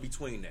 fucked up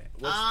between that?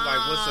 What's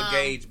a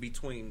gauge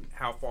between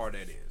how far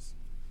that is?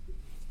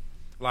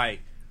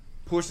 Like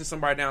pushing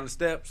somebody down the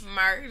steps.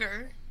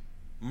 Murder.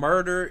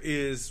 Murder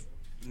is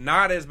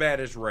not as bad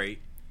as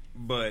rape,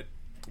 but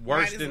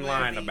worse Might as than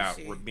well lying be about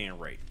shit. being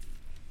raped.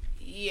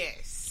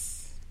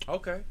 Yes.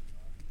 Okay.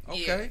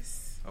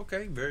 Yes.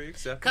 Okay, very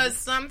acceptable. Because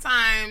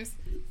sometimes,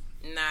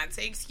 not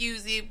to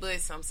excuse it,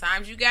 but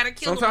sometimes you gotta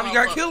kill. Sometimes you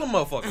gotta kill a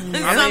motherfucker.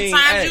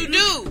 Sometimes you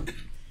do.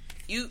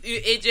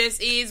 It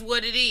just is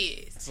what it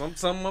is. Some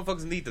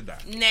motherfuckers need to die.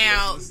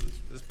 Now,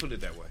 let's put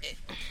it that way.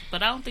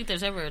 But I don't think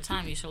there's ever a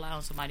time you should lie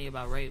on somebody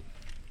about rape.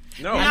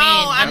 No,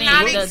 I'm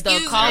not the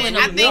excusing calling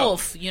it. a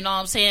wolf, you know what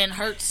I'm saying,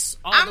 hurts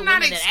all the I'm not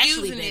women that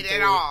actually excusing been it through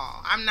at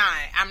all. I'm not.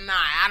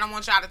 I don't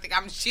want y'all to think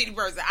I'm a shitty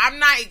person. I'm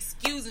not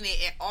excusing it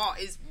at all.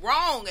 It's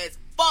wrong as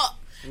fuck.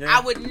 Yeah.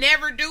 I would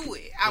never do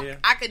it. Yeah.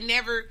 I could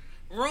never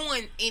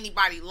ruin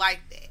anybody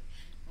like that.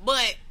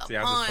 But See,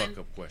 I just fuck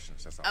up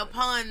questions. That's all.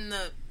 upon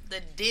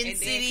the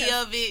density And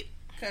then of it,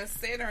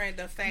 considering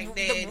the fact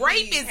that the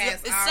rape he is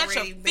has such a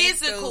already been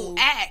physical through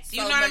act.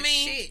 You so know what I much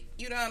mean? Shit,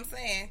 you know what I'm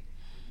saying?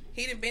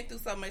 He done been through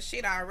so much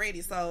shit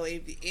already. So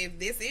if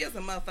this is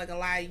a motherfucking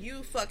lie,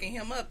 you fucking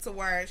him up to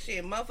where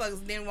shit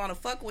motherfuckers didn't want to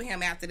fuck with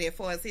him after that,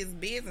 for as his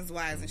business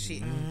wise and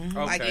shit.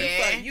 Like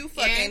Okay. you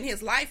fucking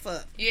his life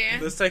up. Yeah.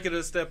 Let's take it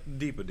a step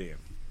deeper then,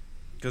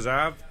 because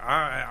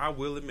I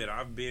will admit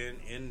I've been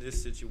in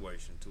this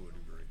situation to a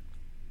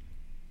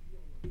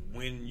degree.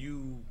 When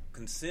you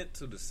consent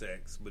to the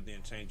sex, but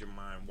then change your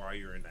mind while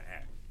you're in the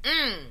act.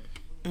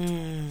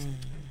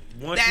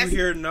 Once you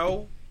hear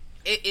no.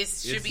 It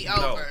should be no.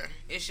 over.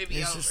 It should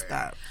be over. should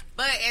stop.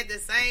 But at the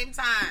same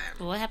time,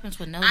 But what happens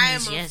with no I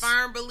am means a yes?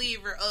 firm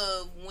believer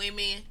of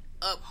women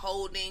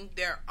upholding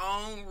their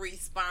own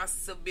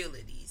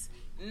responsibilities.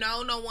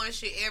 No one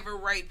should ever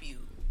rape you.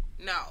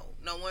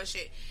 No one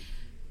should.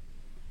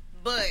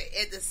 But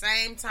at the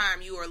same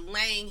time, you are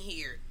laying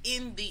here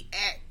in the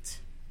act.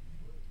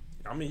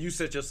 I mean, you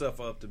set yourself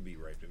up to be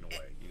raped in a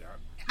way.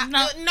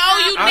 No,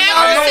 you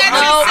never set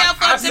yourself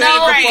up to be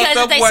raped. Because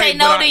if they say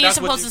no, then you're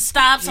supposed to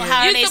stop. So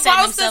how are they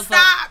setting themselves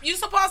up? You're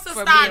supposed to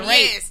for stop, being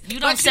raped? yes. You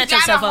don't but set you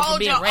yourself gotta up for hold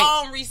being your raped.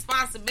 own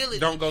responsibility.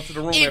 Don't go to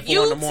the room if at 4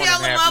 in the morning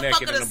tell a half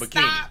naked motherfucker in a to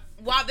bikini. stop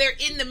while they're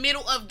in the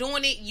middle of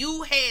doing it,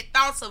 you had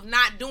thoughts of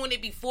not doing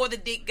it before the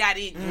dick got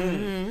in you.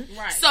 Mm-hmm.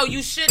 Right. So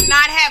you should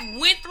not have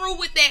went through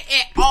with that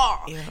at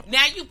all. Yeah.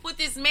 Now you put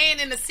this man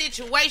in a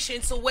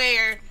situation to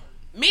where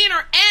men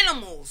are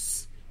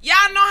animals.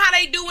 Y'all know how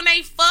they do when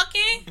they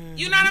fucking. Mm-hmm.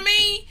 You know what I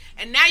mean?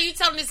 And now you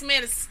telling this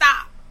man to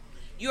stop.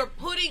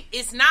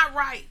 It's not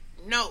right.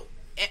 No,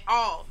 at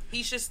all.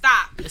 He should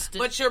stop.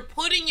 But you're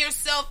putting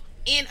yourself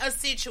in a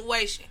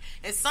situation.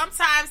 And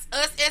sometimes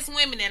us as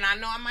women, and I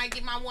know I might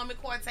get my woman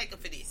card taken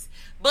for this,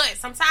 but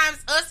sometimes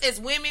us as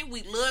women,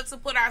 we love to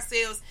put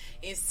ourselves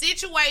in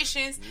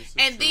situations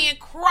and then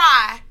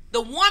cry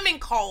the woman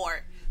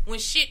card when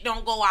shit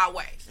don't go our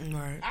way.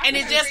 Right. And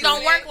it just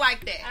don't work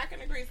like that. I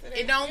can agree to that.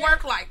 It don't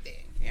work like that.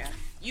 Yeah.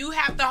 You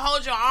have to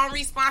hold your own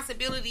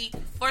responsibility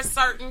for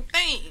certain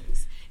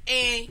things.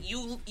 And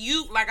you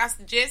like I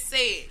just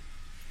said,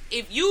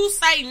 if you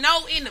say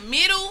no in the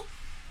middle,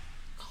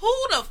 who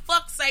the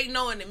fuck say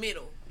no in the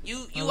middle?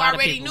 You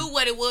already knew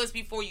what it was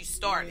before you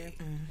started.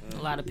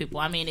 A lot of people.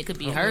 I mean, it could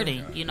be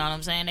hurting. You know what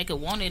I'm saying? They could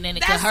want it, and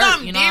it That's could hurt.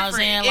 something You know what I'm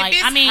saying? different. Like, If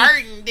it's I mean,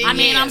 hurting,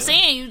 then I'm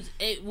saying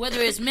whether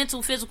it's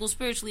mental, physical,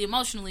 spiritually,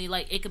 emotionally,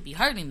 like it could be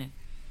hurting them.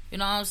 You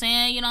know what I'm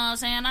saying? You know what I'm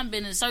saying? I've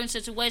been in certain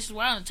situations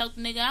where I done choked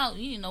the nigga out.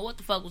 You didn't know what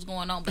the fuck was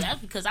going on, but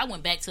that's because I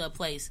went back to a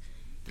place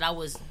that I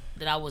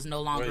was no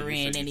longer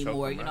in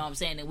anymore. You know what I'm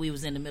saying? That we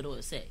was in the middle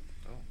of sex.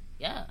 Oh.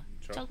 Yeah.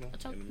 I choked the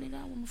nigga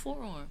out with my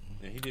forearm.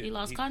 Yeah, he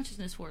lost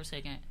consciousness for a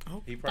second.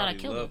 He Thought I probably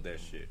killed loved him. that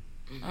shit.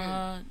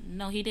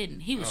 No, he didn't.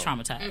 He was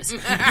traumatized.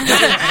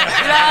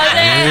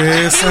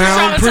 Yeah,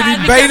 sound pretty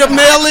beta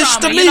male-ish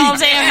to me. You know what I'm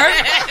saying?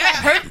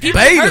 Hurt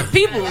people. Beta. Hurt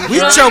people. We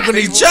choking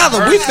each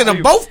other. We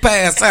finna both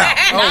pass out.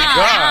 Oh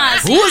God!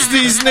 Who is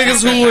these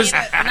niggas who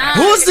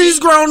is these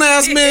grown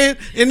ass men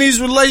in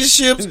these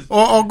relationships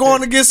or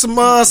going to get some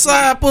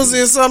side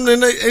pussy or something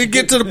and they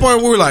get to the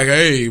point where we're like,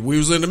 hey, we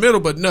was in the middle,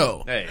 but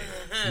no. Hey.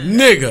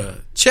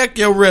 Nigga, check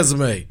your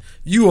resume.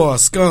 You are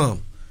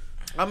scum.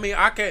 I mean,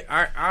 I can't.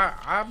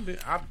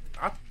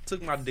 I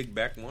took my dick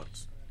back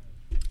once.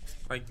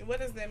 Like, what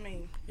does that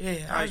mean?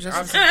 Yeah, I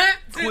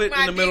quit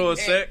in the middle of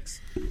sex.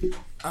 You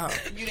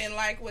didn't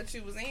like what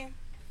you was in?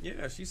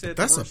 Yeah, she said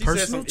that's a she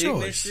personal said some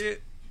ignorant choice.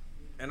 shit,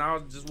 and I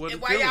just wasn't.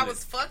 And while feeling y'all it.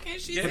 was fucking,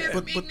 she Yeah. said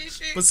some ignorant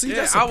shit. But see,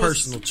 that's a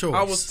personal choice.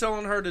 I was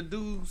telling her to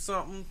do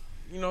something,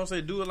 you know,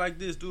 say do it like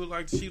this, do it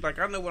like she like.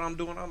 I know what I'm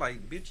doing. I'm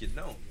like, bitch, you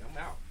don't. I'm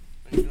out.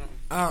 You know?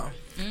 Oh.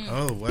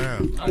 Oh wow.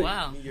 Oh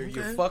wow.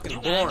 You're fucking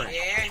boring.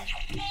 Yeah.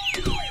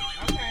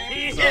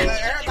 Okay. So,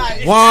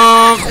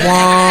 Wonk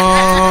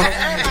wonk.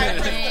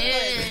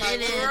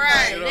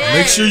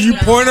 Make sure you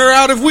point her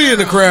out if we in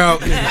the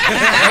crowd.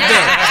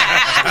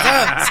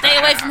 Stay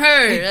away from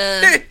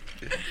her.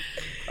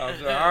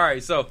 all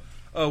right, so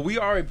we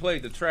already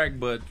played the track,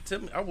 but tell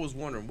me, I was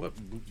wondering what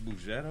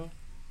Bughetto?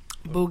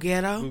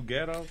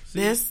 Bughetto. See,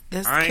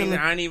 That's I Killer.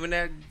 ain't even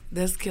that.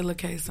 That's Killer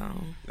K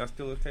song. That's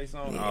Killer K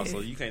song. Yeah. Oh, so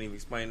you can't even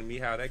explain to me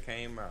how that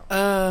came out.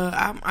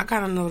 I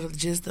kind of know the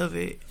gist of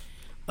it.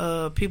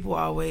 People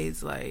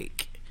always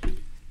like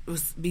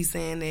be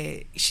saying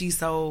that she's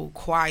so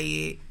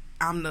quiet.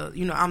 I'm the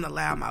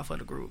loudmouth of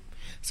the group,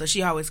 so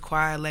she always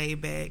quiet,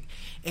 laid back,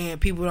 and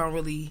people don't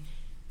really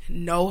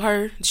know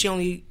her. She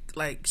only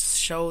like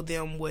show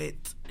them what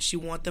she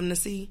want them to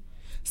see.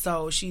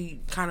 So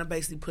she kind of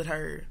basically put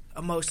her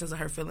emotions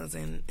and her feelings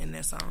in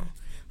that song.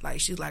 Like,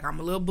 she's like, I'm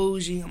a little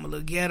bougie, I'm a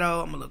little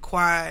ghetto, I'm a little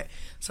quiet.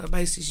 So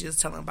basically she's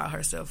just telling about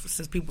herself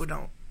since people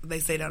they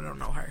say they don't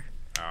know her.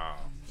 Oh,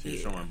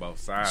 she's showing both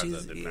sides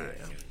of the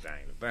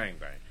thing.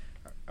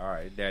 All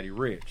right, Daddy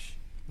Rich.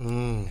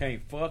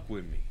 Can't fuck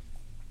with me.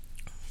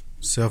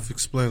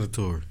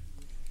 Self-explanatory.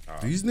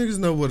 These niggas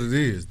know what it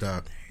is,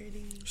 Doc.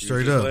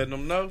 Straight just up. letting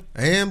them know?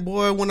 And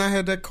boy, when I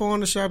had that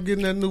corner shop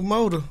getting that new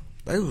motor,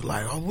 they was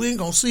like, oh, we ain't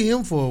gonna see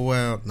him for a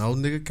while. No,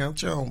 nigga,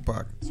 count your own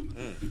pockets.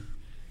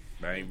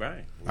 Bang,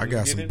 bang. I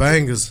got some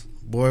bangers.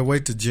 Boy,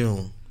 wait till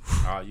June.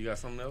 Oh, you got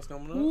something else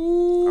coming up?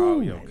 Ooh.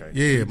 Oh, yeah, okay.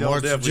 Yeah, we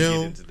March, definitely June.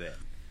 Get into that.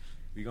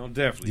 We gonna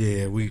definitely.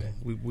 Yeah,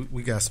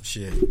 we got some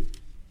shit.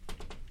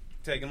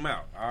 Take them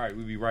out. All right,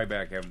 we'll be right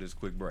back after this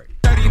quick break.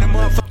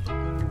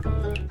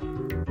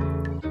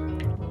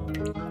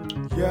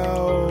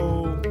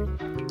 Yo,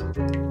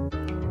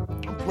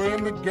 I'm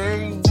playing the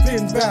game.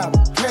 Been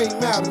battle,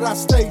 came out and I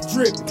stay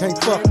drippin'. Can't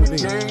fuck with me.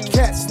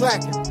 Cat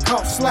slacking,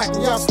 caught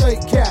slacking, y'all stay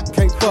capped.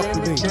 Can't fuck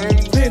with me.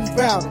 Been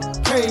battle,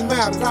 came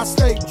out and I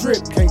stay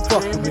drippin'. Can't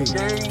fuck with me.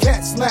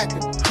 Cat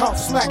slacking, caught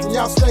slacking,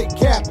 y'all stay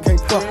capped.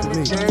 Can't fuck with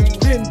me.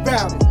 Been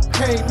battle,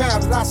 came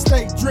out and I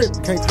stay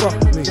drippin'. Can't fuck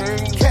with me.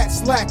 Cat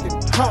slacking,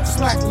 caught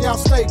slacking, y'all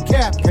stay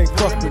capped. Can't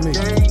fuck with me.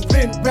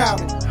 Been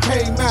battle,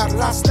 came out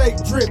and I stay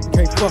drippin'.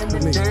 Can't fuck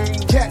with me.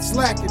 Cat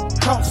slacking,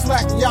 caught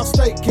slacking, y'all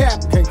stay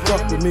capped. Can't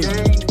fuck with me.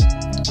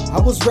 I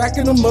was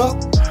racking them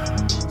up,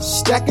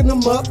 stacking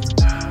them up.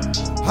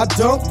 I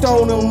dunked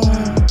on them.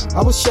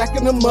 I was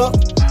shacking them up,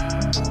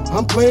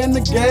 I'm playing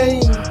the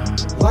game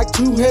like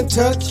two-hand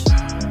touch.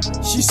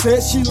 She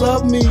said she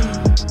loved me,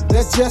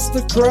 that's just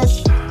a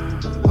crush.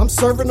 I'm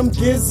serving them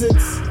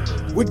gizzards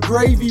with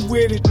gravy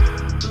with it.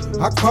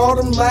 I caught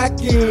him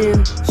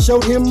lacking,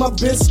 showed him my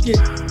biscuit.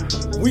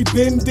 We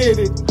been did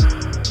it,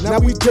 now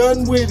we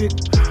done with it.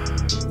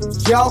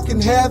 Y'all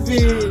can have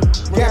it,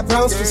 got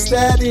pounds for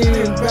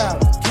statin.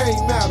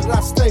 Came out and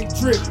I stay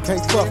dripped,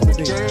 can't fuck with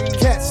it.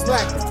 Cat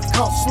slacking,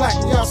 caught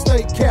slacking, y'all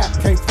stay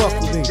capped, can't fuck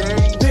with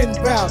it. Been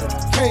bout it,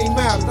 came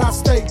out and I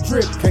stay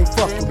dripped, can't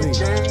fuck with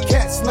it.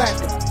 Cat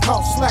slacking,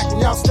 caught slacking,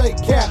 y'all stay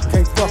capped,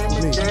 can't fuck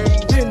with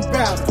it. Been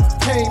bout it,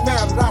 came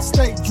out and I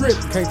stay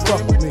dripped, can't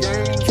fuck with me.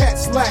 Cat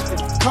slacking,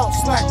 caught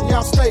slacking,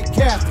 y'all stay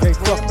capped, can't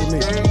fuck with me.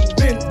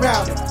 Been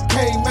bout it,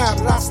 came out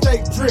and I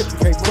stay dripped,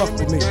 can't fuck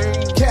with me.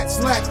 Cat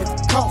slacking,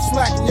 caught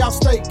slacking, y'all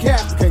stay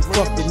capped, can't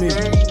fuck with me.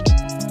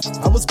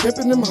 I was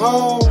pimping them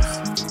halls,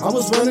 I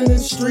was running in the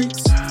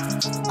streets.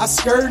 I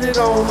skirted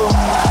on them,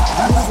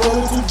 I was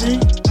rolling too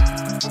deep.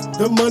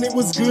 The money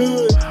was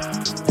good,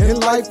 and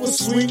life was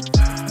sweet.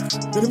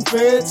 Then them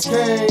feds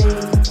came,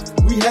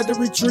 we had to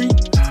retreat.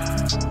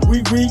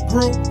 We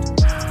regrouped,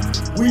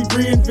 we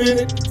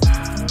reinvented,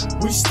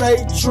 we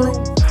stayed true.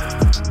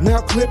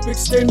 Now clip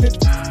extended,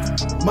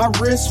 my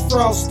wrist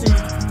frosty,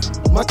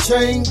 my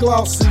chain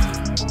glossy,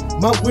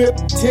 my whip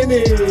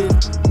tinted.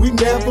 We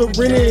never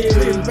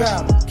rented.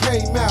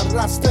 Came out and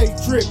I stay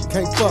dripped,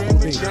 can't fuck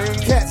with me.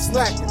 Cat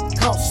slacking,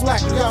 caught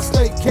slacking, y'all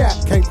stay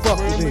capped, can't fuck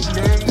with me.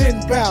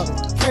 Been bout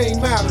it,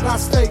 came out and I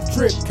stay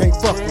dripped, can't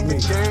fuck with me.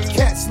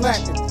 Cat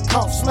slacking,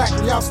 caught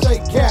slacking, y'all stay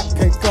capped,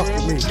 can't fuck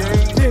with me.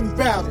 Been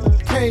bout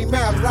it, came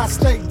out and I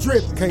stay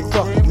dripped, can't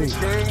fuck with me.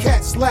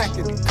 Cat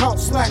slacking, caught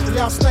slacking,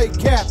 y'all stay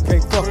capped,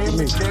 can't fuck with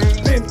me.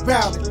 Been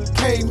bout it,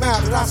 came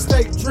out and I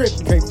stay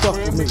dripped, can't fuck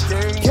with me.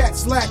 Cat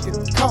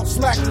slacking, caught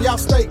slacking, y'all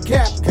stay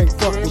capped, can't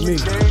fuck with me.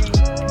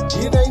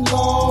 It ain't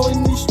law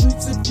in these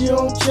streets if you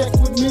don't check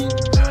with me.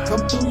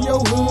 Come through your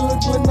hood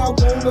when I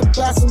wanna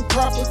buy some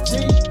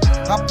property.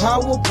 I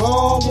power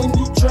ball when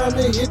you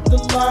tryna hit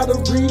the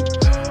lottery.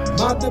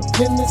 My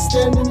dependent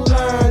stand in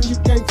line, you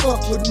can't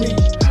fuck with me.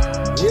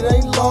 It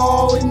ain't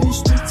law in these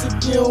streets if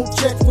you don't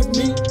check with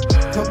me.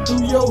 Come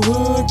through your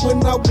hood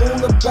when I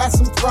wanna buy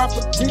some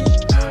property.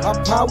 I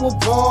power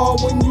ball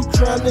when you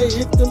tryna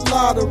hit the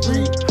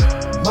lottery.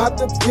 My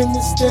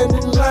dependent stand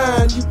in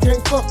line, you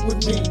can't fuck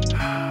with me.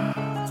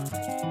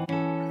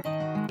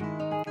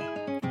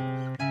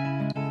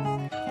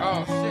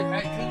 Oh shit!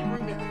 Hey, can you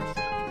bring that?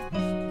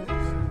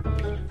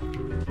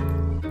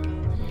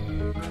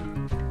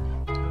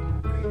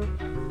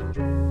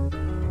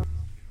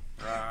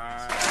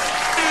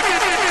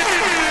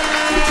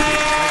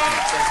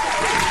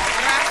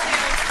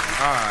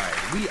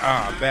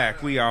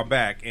 Alright, we are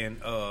back,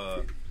 and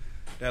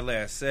that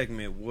last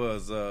segment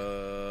was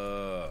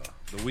the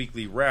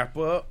weekly wrap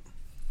up,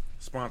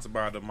 sponsored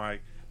by the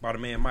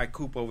man Mike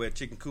Coop over at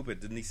Chicken Coop at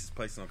Denise's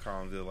place on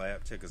Collinsville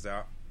Lab. Check us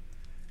out.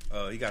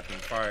 He got them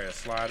fire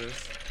sliders.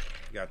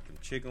 He got them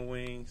chicken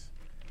wings.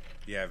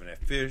 You having that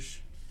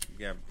fish.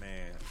 You got,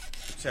 man,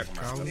 check them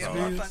out. That's all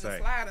I can say.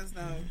 Sliders,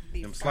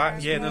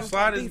 them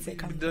sliders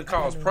done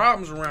cause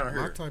problems around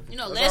here. You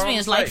know,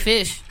 lesbians like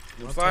fish.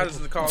 Them sliders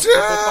done cause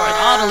people fight.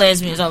 All the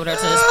lesbians over there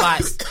to the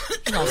spots.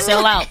 You know,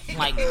 sell out in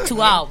like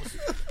 2 hours.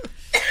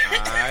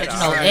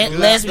 Alright,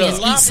 lesbians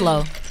eat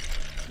slow.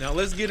 Now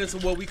let's get into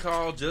what we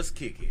call Just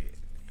Kick It.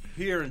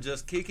 Here in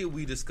Just Kick It,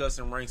 we discuss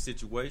and rank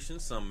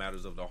situations, some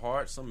matters of the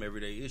heart, some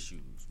everyday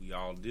issues. We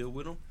all deal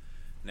with them.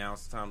 Now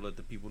it's time to let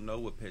the people know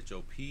what pet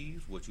your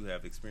peeves, what you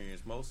have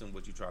experienced most, and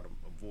what you try to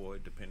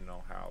avoid depending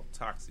on how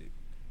toxic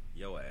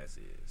your ass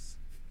is.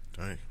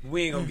 Dang.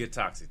 We ain't gonna get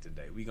toxic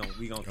today. We gonna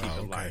keep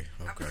it light.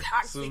 Okay.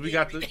 So we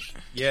got the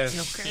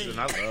and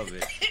I love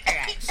it.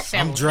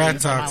 I'm dry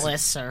toxic.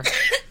 List, sir.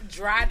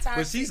 Dry toxic.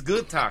 But she's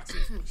good toxic.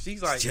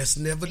 She's like just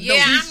never know.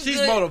 Yeah, she's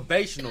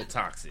motivational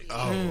toxic.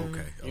 Oh,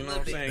 okay. You know what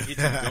I'm saying? Get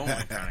you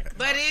going, kind of.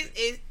 But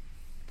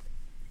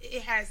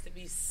it has to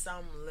be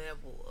some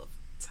level of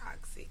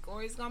toxic,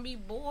 or it's gonna be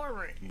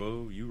boring.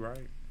 Boo, you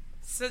right.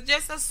 So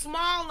just a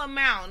small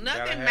amount,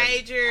 nothing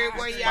major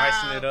where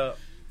spicing it y'all up.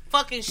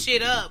 fucking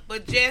shit up,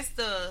 but just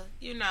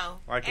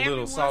like a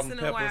little salt and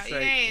pepper shake.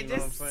 Yeah, you know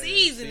just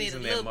season it a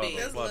little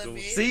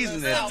bit.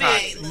 Season that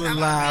toxic. A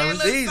little Irish.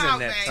 Season that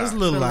toxic. Just a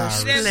little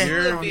Irish. Just a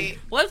little bit.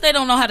 What if they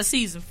don't know how to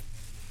season?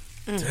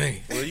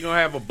 Dang. Well, you're gonna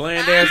have a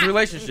bland ass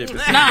relationship.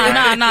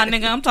 Nah,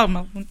 nigga. I'm talking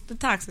about the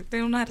toxic. They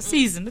don't know how to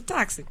season the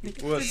toxic.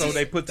 Well, so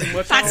they put too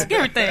much toxic on?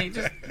 Everything.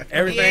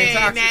 Everything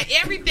toxic. Now,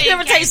 everything you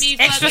ever taste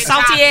extra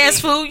salty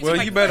ass food?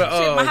 Well, you better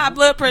my high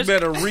blood pressure. You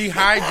better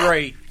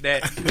rehydrate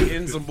that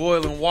in some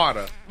boiling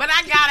water. But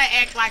I gotta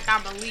act like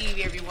I'm a lead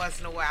every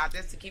once in a while,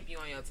 just to keep you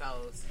on your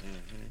toes.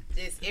 Mm-hmm.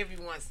 Just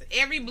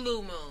every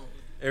blue moon.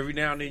 Every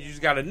now and then you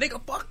just got a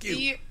nigga, fuck you.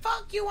 Yeah,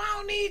 fuck you, I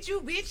don't need you,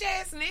 bitch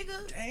ass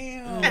nigga.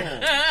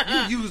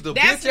 Damn. You use the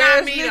That's bitch not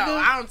ass me, nigga? though.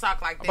 I don't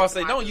talk like that. I'm about to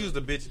say, don't use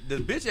the bitch. The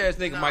bitch ass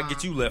nigga might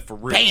get you left for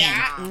real.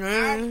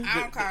 I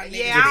don't call it.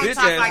 Yeah, I don't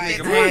talk like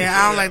that. Yeah,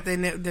 I don't like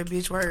that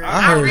bitch word.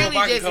 I heard, really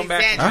just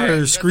exaggerate. I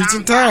heard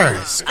screeching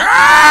tires. Skirt!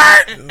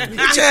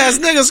 Bitch ass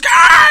nigga,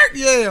 skirt!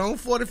 Yeah, on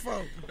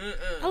 44.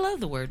 I love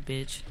the word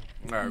bitch.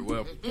 All right,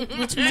 well,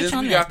 What's since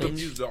on we that got the bitch?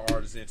 music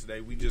artists in today,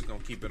 we just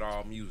gonna keep it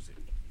all music.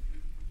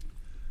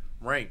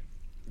 Rank.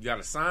 You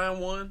gotta sign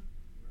one.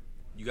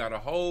 You gotta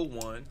hold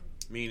one,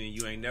 meaning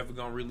you ain't never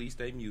gonna release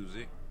their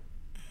music,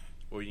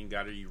 or you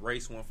gotta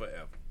erase one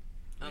forever.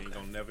 You ain't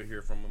gonna never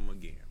hear from them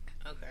again.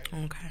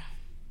 Okay.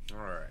 All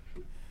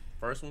right.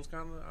 First one's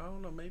kind of, I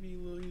don't know, maybe a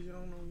little easy. I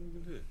don't know what you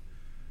can do.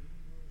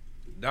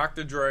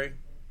 Dr. Dre,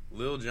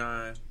 Lil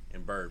Jon,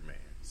 and Birdman.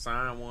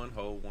 Sign one,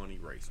 hold one,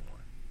 erase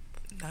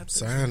one.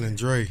 Signing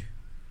Dre.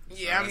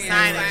 Yeah, I'm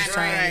signing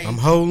Dre. I'm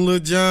holding Lil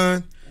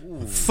Jon.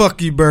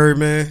 Fuck you,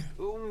 Birdman.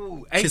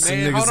 Hey, Kissing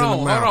man, niggas hold in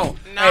the mouth. on.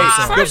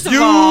 Hey, First the of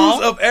views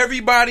all- of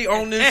everybody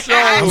on this show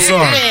I'm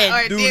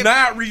sorry. do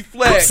not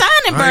reflect. I'm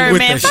signing I ain't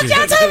with Birdman. that Fuck shit.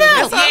 y'all talking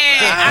about.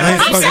 I ain't I'm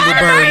fucking with signing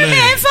Birdman.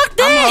 Birdman. Fuck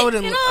that. I'm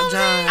holding You know what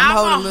John. I mean? I'm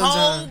holding I'm Lil a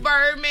Jon. whole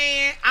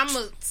Birdman. I'm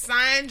a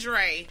sign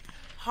Dre,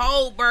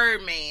 whole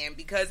Birdman,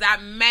 because I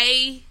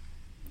may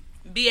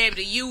be able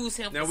to use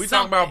him. Now for we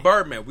talking something. about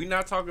Birdman. We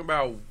not talking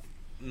about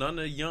none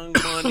of Young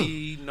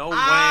Money, no Wayne.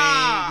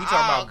 We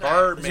talking about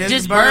Birdman.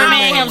 Just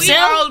Birdman We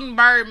himself? holding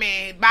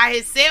Birdman by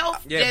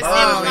himself. Yeah, just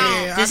Birdman. him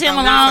alone. Yeah, Just I him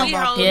thought alone? we We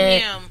was holding Yeah.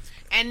 him,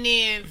 and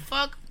then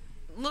fuck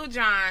Lil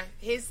Jon.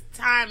 His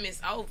time is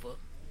over.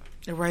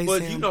 Erase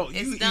But him. you know,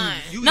 It's done.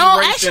 you No,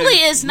 erasing actually,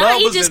 it's not.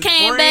 He Lovers just and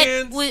came back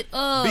Friends, with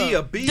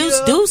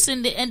Bia. Deuce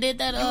and did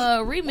that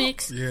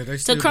remix. Yeah, they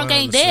So still Crunk behind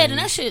ain't the dead, scenes. and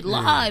that shit Yeah.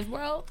 live,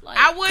 bro. Like,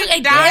 I Crunk wouldn't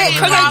ain't die dead. if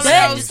Crunk all ain't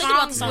dead. those Just think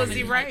about songs something. was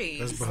erased.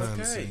 That's behind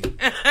the Okay.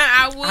 scenes.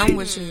 I wouldn't. I'm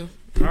with you.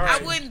 All I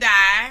right. wouldn't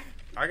die.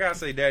 I gotta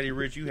say, Daddy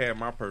Rich, you had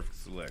my perfect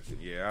selection.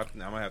 Yeah, I'm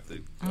gonna have to.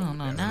 I don't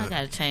know. Now I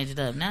gotta change it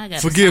up. Now I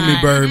gotta Forgive me,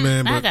 sign,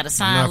 Birdman, Now I but gotta I'm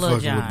sign not Lil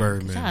fucking Jon. with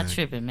Birdman, Y'all man.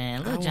 tripping,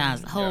 man. Lil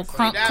Jon's the whole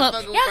crunk not cut.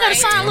 fucking Y'all gotta with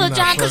sign Birdman. Lil I'm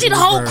Jon not because he the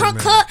fucking whole with crunk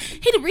Birdman. cut.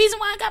 He the reason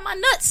why I got my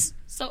nuts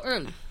so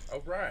early.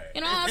 All right.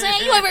 You know what I'm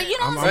saying? You ever, you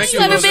know what I'm I'm saying? You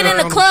ever been in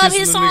I'm the club? kissing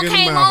His the song nigga in the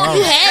came mouth. on.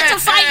 You had to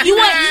fight. You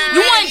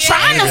wasn't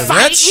trying to Yeah, fight.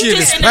 that You shit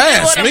just is in the middle of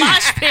past the me.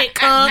 mosh pit,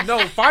 cuz.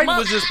 No, fighting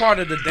was just part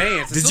of the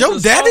dance. As Did soon your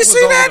as the daddy song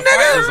see was that, over, the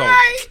fight was nigga?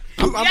 over.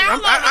 Tell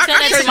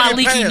that to my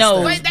leaky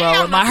nose, Wait, they bro.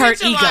 have My a hurt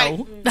picture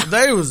ego.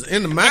 They was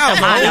in the mouth,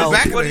 I know. on the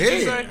back of What the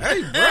did you head.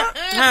 say? Hey,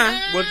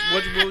 bro.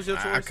 What was your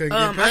choice? I couldn't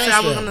get past I said I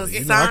was that. gonna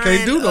You know, I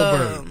can't do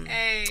no bird.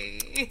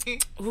 Hey.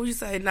 Who you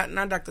say?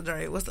 Not Dr.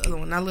 Dre. What's the other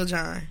one? Not Lil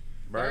Jon.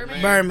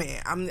 Birdman.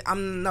 Birdman.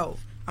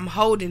 I'm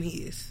holding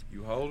his.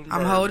 You holding?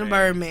 I'm holding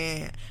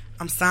Birdman.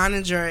 I'm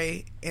signing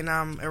Dre, and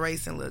I'm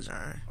erasing Lil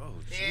Jon. Oh,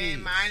 Yeah,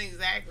 mine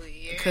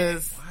exactly. Yeah.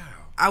 Because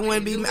I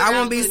wouldn't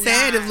be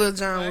sad if Lil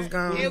Jon was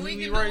gone. Yeah, we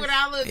can do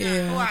without Lil Jon.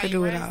 Yeah, Who I I could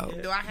do erase?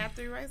 without. Do I have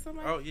to erase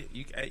somebody? Oh, yeah,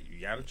 you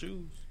gotta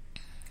choose.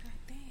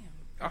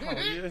 Oh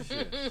yeah,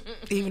 shit.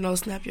 Even though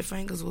Snap Your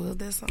Fingers was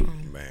that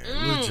song. Man,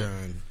 Lil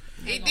Jon.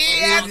 He did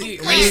have to Lil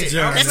erase.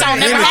 Jon. That song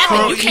never And the happened.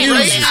 crunk You can't leave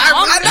music. that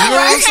song. You know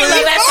what I'm You can't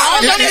leave that song.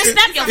 saying? Don't even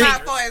snap your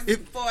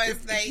If-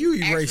 fingers. if you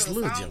erase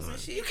Lil Jon,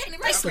 You can't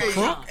erase the Lil crunk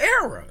Jon.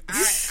 era. I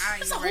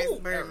It's a erase whole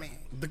Birdman.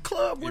 The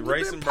club would have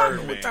Erasing been popping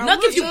Birdman. without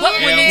Nuck if you Lil buck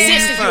Jon. with Yeah, who you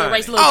existence, you sign?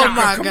 erase Lil Oh Jon.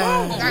 my Come God.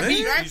 on, Got man. beat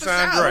You right for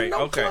signed sure. Dre. No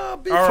Okay.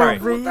 club be All for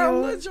right. real without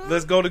Lil Jon.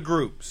 Let's go to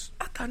groups.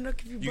 I thought Nuck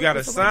if you You buck gotta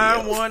with somebody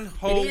sign else. one, It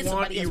hold is one,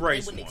 somebody else, but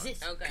erase they wouldn't one.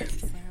 exist. Okay.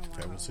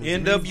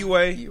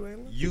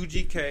 NWA,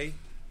 UGK,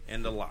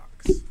 and the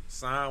Locks.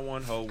 Sign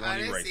one, hold one,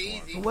 that's erase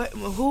easy. one. What?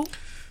 Who?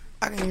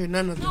 I can hear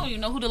none of I them. don't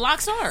even know who the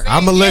locks are.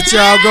 I'm gonna let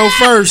y'all go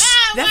first.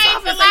 That's Wait,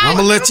 all the I'm I'm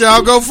gonna let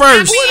y'all go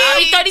first. I'll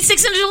be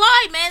 36 in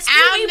July, man. School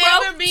I'll me,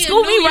 never bro. be a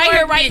School me New right York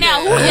here, right nigga.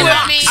 now. Who Who the would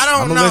locks? be- I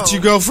don't I'm know. gonna let you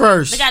go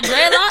first. They got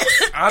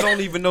dreadlocks? I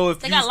don't even know if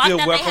They you got locked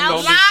still out welcome they on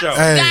house? this show. Locks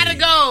Hey. gotta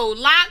go.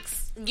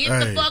 Locks, get Hey.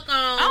 the fuck on.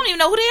 I don't even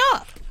know who they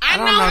are. I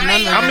don't know know who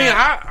they none are. of I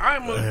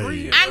mean, I'm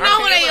agreeing. I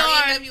know who they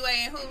are.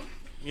 NWA and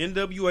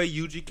who? NWA,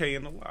 UGK,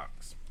 and the Locks.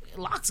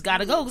 Locks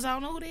gotta go because I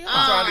don't know who they are.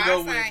 I'm trying to I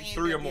go with signed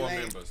 3 or more NWA.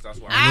 members. That's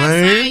why. I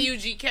Man. signed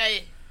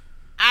UGK.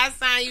 I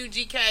signed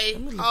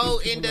UGK, whole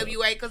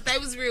NWA, because they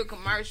was real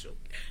commercial.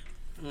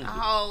 The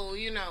whole,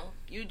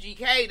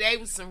 UGK, they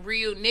was some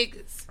real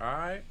niggas. All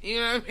right. You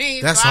know what I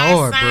mean? That's so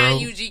hard, I signed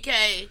bro.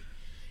 UGK.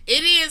 It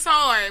is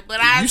hard, but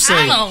I You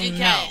signed say- don't UGK.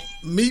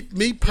 know.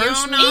 Me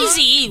personally, know?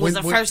 Eazy-E was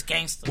When- the first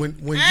gangster. when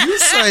you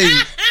say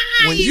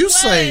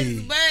He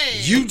was, but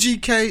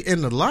UGK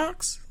and the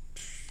Locks,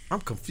 I'm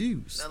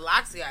confused. the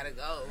Locks gotta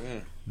go.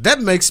 That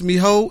makes me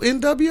hold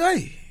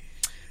NWA,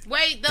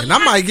 Wait, the and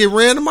Locks, I might get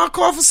ran in my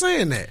car for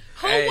saying that.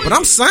 Hey. But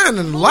I'm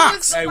signing the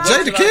Locks. Hey, what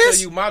Jada did I tell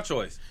Kiss, you? My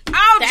choice.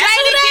 Oh, That's Jada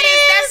who that Kiss.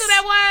 is? That's who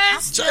that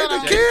was. Still Jada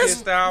don't Kiss.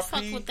 Style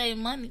fuck P. with their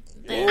money.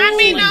 I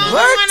mean, the only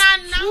What? one I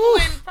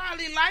know and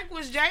probably like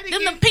was Jada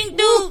Them Kiss. the pink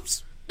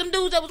dudes. Them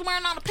dudes that was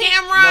wearing on the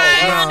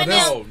Cameron.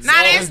 No,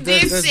 that's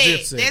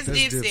Dipset. That's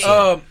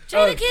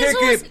Dipset. Kick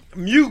it.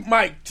 Mute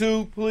Mike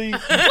 2, please.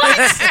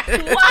 What?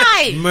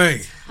 Why? Man.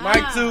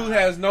 Mike 2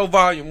 has no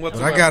volume But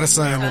whatsoever. I gotta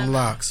sign them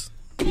locks.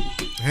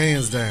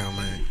 Hands down,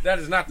 man. That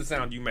is not the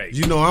sound you make.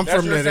 You know I'm That's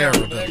from your that sound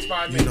era, for the though. next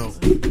 5 You know,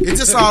 minutes. it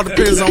just all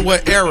depends on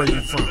what era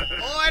you from.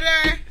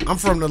 Order. I'm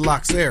from the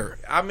locks era.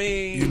 I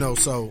mean, You know,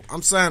 so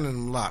I'm signing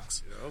them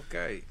locks.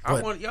 okay.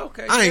 But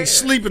Okay. I ain't yeah.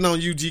 sleeping on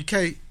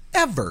UGK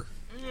ever.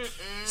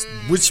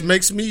 Which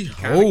makes me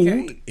hold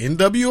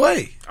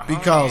NWA.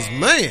 Because,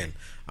 man,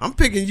 I'm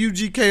picking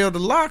UGK or the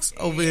locks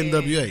over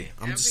NWA.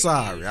 I'm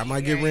sorry. I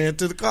might get ran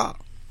to the car.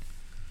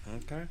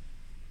 Okay.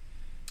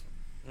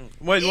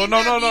 Wait, well,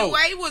 no.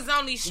 NWA was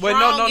only strong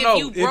no. if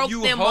you broke if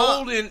you them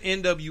hold up. in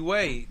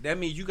NWA, that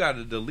means you got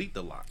to delete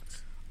the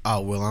locks. Oh,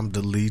 well, I'm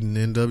deleting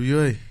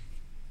NWA.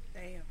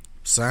 Damn.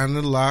 Signing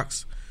the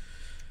locks.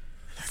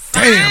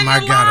 Damn,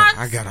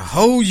 I got a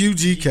whole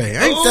UGK.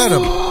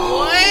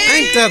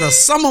 Ain't that a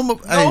summer?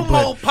 No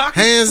more pocket.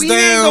 Hands we down,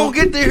 ain't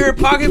gonna get to here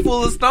pocket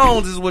full of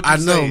stones. Is what you I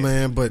know, saying.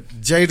 man. But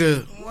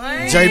Jada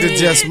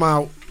just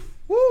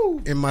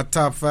in my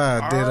top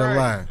 5, dead or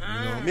alive.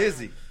 You know?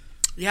 Mizzy.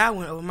 Yeah, I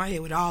went over my head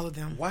with all of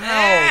them. Wow. So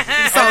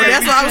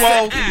that's what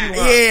I was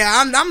saying.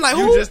 Yeah, I'm like,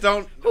 You who? just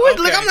don't. Who is?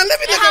 Look, I'm like, let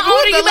me look How at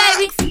old are you, the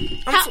locks.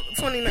 baby? I'm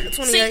 29,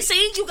 28.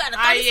 See, you got a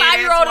Oh, yeah,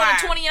 35-year-old and a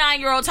that's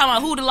 29-year-old talking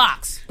about who the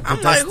locks.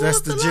 But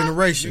that's the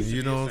generation.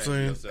 You know what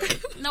I'm saying?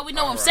 No, we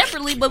know them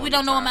separately, but we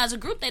don't know them as a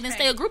group. They didn't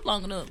stay a group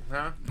long enough.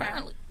 Huh?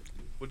 Apparently.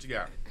 What you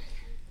got?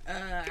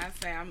 I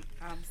say I'm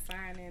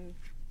signing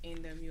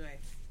NWA,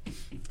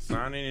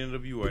 Signing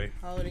NWA.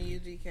 holding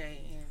UGK,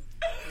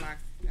 and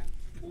locks.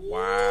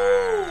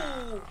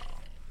 Wow.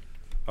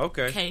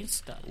 Okay. Can't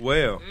stop.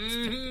 Well,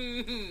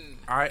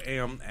 I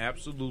am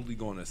absolutely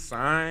going to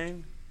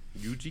sign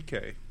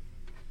UGK.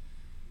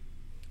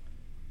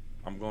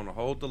 I'm going to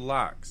hold the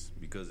locks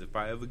because if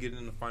I ever get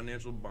in a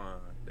financial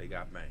bond, they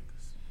got bankers.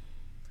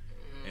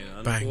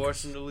 And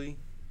unfortunately,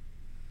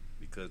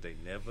 because they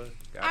never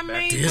got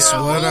back. This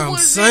what I'm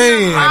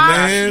saying,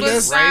 man.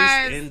 That's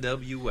That's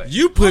NWA.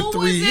 You put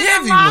 3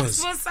 heavy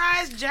ones.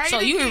 Besides Jada So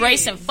you Kidd?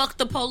 erasing fuck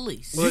the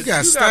police. You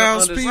got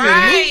Styles P and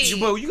Right.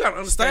 Well, you got to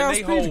understand Styles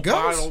they P the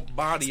whole Ghost.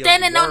 body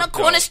Standing of on the work,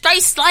 corner though.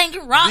 straight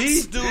slanging rocks.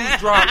 These dudes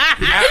drop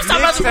He's talking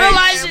about some real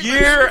life shit.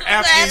 year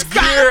after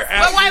year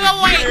after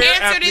Wait. year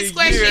Answer after this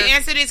question. year.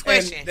 Answer this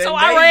question. And So they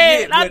I read,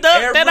 hit I with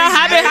ducked, then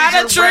I every hid behind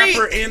a major tree.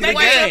 rapper in the They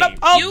went to game.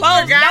 the You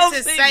post, forgot no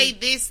to see. say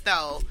this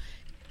though.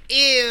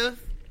 If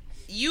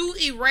you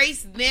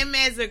erase them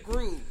as a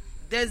group,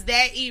 does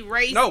that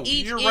erase No,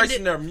 each you're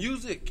erasing their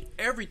music,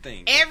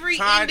 everything. every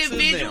tied to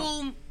individual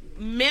them.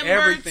 member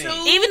Everything.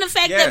 too? Even the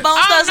fact Yes. that Bones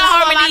Thugs and I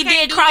Harmony can't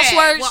did do that.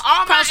 crosswords, Well, all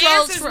my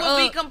crossroads answers for would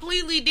be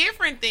completely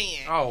different then.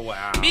 Oh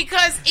wow!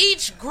 Because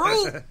each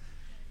group,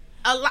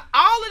 all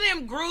of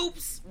them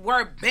groups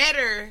were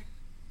better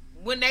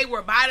when they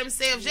were by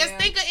themselves. Just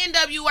think of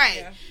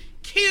NWA,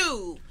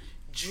 Q,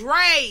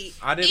 Dre.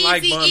 I didn't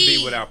like Bun B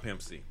Eazy-E. without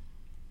Pimp C.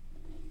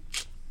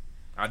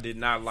 I did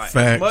not like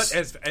Facts.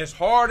 as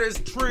hard as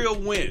Trill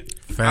went.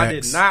 I Facts.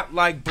 did not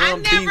like I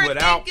Bun B never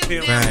without think of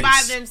Pimp them C.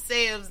 by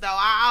themselves though.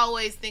 I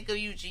always think of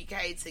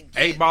UGK together.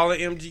 8 Ball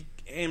and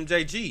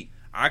MJG.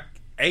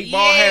 8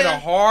 Ball had a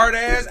hard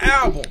ass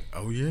album.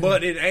 Oh yeah.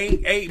 But it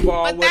ain't 8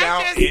 Ball But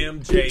that's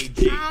without just-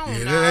 MJG.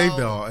 Yeah, that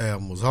 8-Ball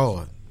album was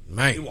hard.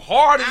 Man. It was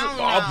hard as I don't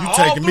all, know. You all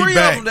taking me 3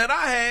 back. of them that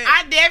I had. I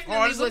hard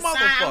definitely as a would sign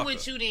motherfucker.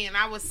 with you then.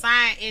 I would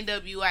sign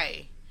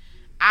NWA.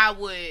 I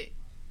would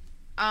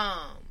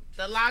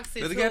the Locks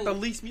is They who? got the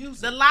least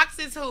music. The Locks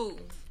is who?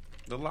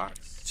 The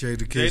Locks.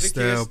 Jada Kidd,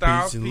 Styles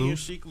Styles P, P, and and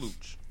Luch. Chic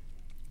Luch.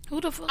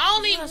 Who the fuck?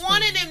 Only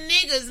one of them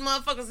niggas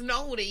motherfuckers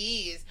know who they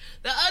is.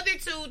 The other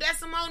two, that's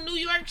some old New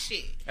York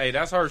shit. Hey,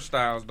 that's her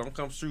Styles. Don't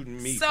come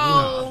shooting me.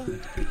 So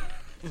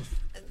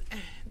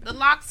the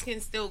Locks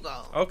can still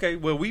go. Okay,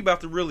 well, we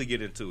about to really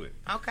get into it.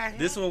 Okay.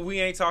 This one, we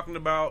ain't talking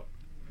about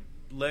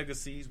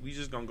legacies. We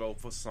just gonna go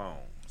for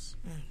songs.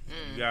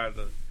 You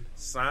gotta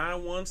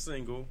sign one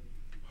single,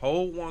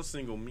 hold one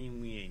single,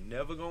 meaning we ain't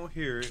never gonna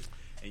hear it,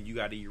 and you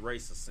gotta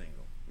erase a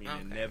single, meaning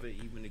it never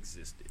even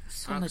existed.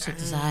 So much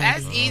anxiety.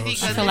 That's easy I because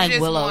feel it's like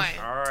just Willow. one.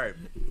 All right,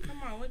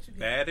 Come on, what you got?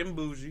 Bad and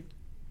Bougie,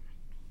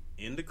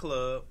 In the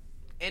Club,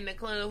 In the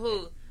club,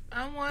 who?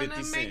 I wanna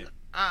 50 make. Cent.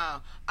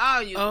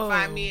 You can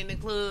find me in the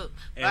club.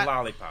 and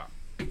Lollipop.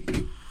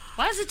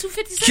 Why is it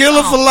 250 cents?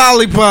 Killer for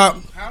Lollipop.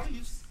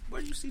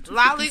 Where you see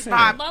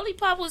Lollipop.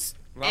 Lollipop was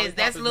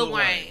That's Lil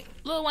Wayne.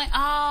 Lil Wayne.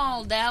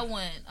 Oh, that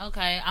one.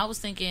 Okay, I was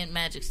thinking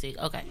Magic Stick.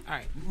 Okay, all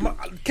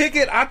right. Kick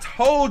it! I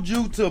told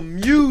you to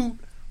mute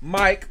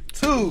Mike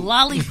too.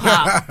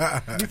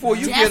 Lollipop. Before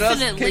you get us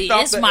Definitely, kicked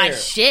off it's the my air.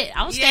 shit.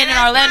 I was Yeah, staying in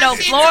that's Orlando, my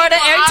shit Florida.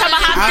 too. Every time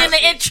I hopped in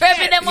the I-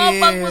 Intrepid, that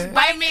motherfucker was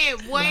Wait a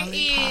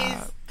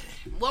minute.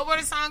 What were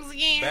the songs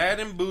again? Bad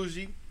and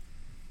Bougie,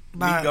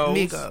 By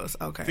Migos, Migos.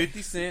 Okay.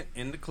 50 Cent,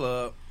 In the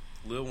Club,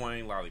 Lil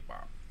Wayne,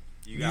 Lollipop.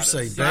 You gotta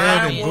say sign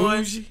Bad and one,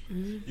 Bougie?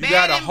 You Bad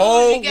gotta and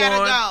hold Bougie gotta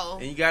one, go.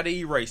 and you gotta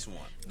erase one.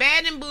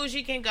 Bad and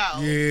Bougie can go.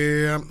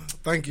 Yeah,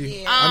 thank you.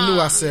 Yeah. I knew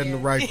I said in the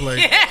right place.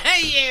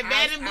 Yeah,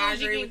 Bad and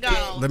Bougie can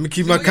go. Let me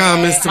keep my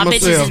comments to My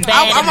bitches myself. is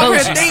bad I'm and over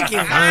here bougie. thinking.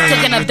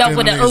 Cooking up dope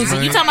with a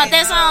Uzi. You talking about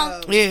that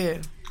song? Yeah.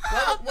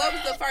 What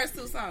was the first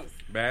two songs?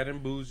 Bad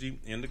and Bougie,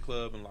 In the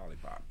Club, and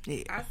Lollipop.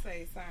 Yeah. I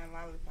say Sign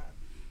Lollipop.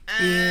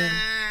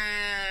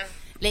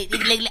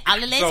 All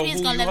the So lesbians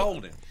who gonna you let it.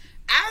 holding?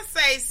 I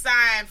say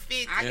Sign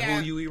 50. And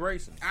who you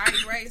erasing? I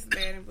erased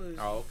Bad and Bougie.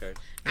 Oh, okay.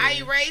 I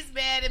erased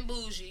Bad and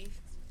Bougie.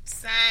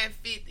 Sign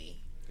 50.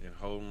 And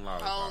holding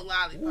Lollipop. Hold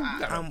Lollipop. Ooh, you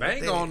got a I'm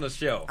bang with on it. the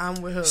shelf.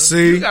 I'm with her.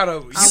 See,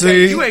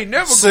 You ain't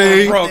never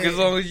going broke as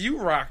long as you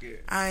rock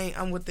it.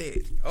 I'm with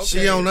it. Okay.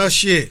 She on her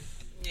shit.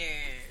 Yeah.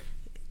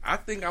 I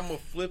think I'm gonna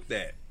flip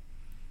that.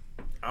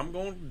 I'm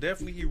gonna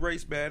definitely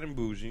erase Bad and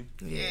Bougie.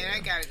 Yeah,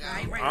 that gotta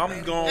go.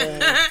 I'm going.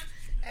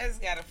 That's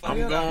gotta fuck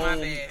I'm up my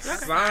going bad.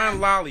 sign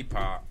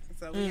Lollipop,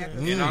 So we got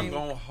the and I'm same-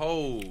 gonna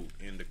hold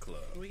In the Club.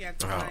 We got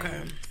the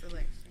same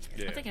selection.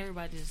 Yeah. I think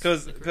everybody just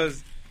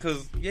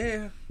Cause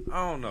yeah,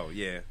 I don't know.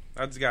 Yeah,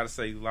 I just gotta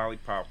say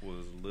Lollipop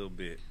was a little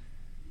bit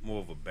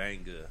more of a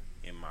banger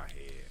in my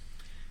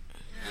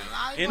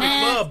head. In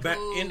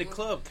the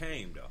club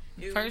came though.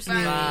 First of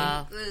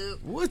all,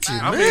 What you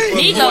I mean?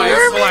 mean,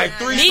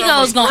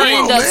 Migos gonna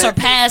end up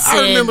surpassing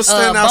I remember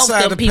standing both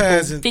outside them the people,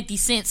 pageant. 50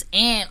 Cents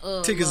and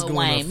Tickets Lil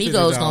going Wayne. up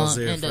Migos $50 gonna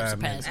every end up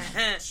 5 minutes.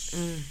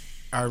 surpassing.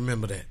 I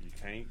remember that. You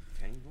can't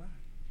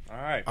lie.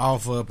 All right.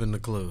 Offer up in the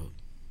club.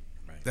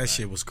 That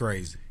shit was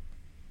crazy.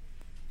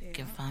 You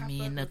can find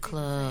me in the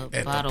club. At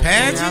the bottle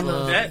pageant, full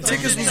of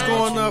tickets was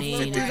going up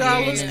 $50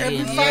 every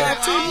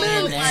 5-10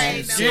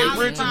 minutes. Get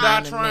Rich or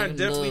Die Trying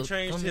definitely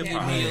changed hip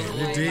hop.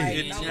 It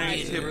did. It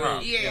changed hip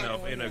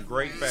hop in a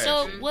great fashion.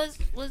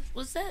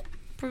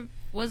 So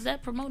was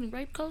that promoting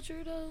rape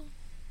culture though?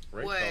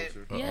 Rape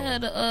culture. Yeah,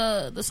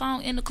 the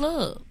song In the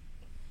Club.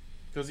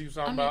 Because he was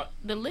talking about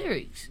the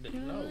lyrics. No. You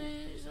know what I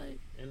mean? It's like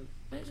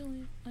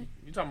basically like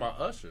you talking about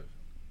Usher.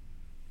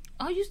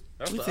 oh you.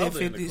 That's We the said other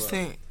In the 50 Club.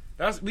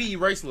 Cent. We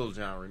erased Lil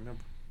Jon.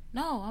 Remember?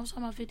 No, I was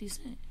talking about 50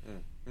 Cent.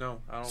 No,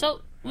 I don't. So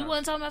we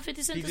wasn't talking about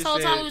 50 Cent He this just whole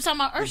time. said We was talking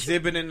about Usher.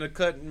 Exhibit in the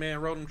cut,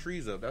 man, rolled them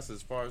trees up. That's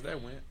as far as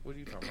that went. What are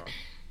you talking about?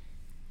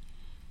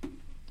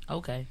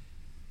 Okay.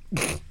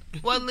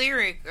 What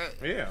lyric?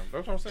 Yeah,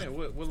 that's what I'm saying.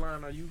 What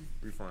line are you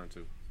referring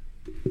to?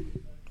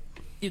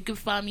 You can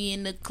find me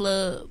in the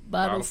club,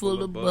 bottle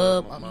full of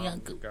bub. I'm young.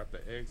 Got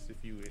the X if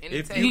you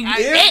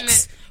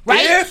X,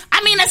 right?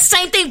 I mean, that's the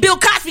same thing Bill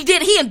Cosby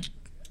did.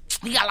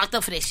 He got locked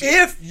up for that shit.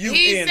 If you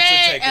He into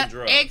said taking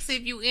drugs, X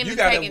if you into you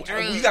gotta, taking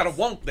drugs. You gotta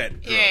want that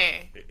drug. Yeah.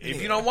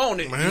 If you don't want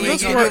it, Man, you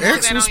that's ain't where gonna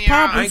X get was that on your own.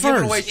 I popping ain't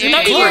giving away first. shit.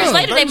 30 years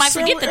later, they might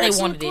selling forget that they X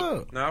in wanted the it.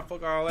 club. Nah,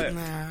 fuck all that.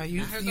 Nah, you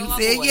go my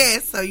said boy.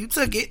 yes, so you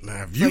took it.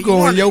 Now, if So you go in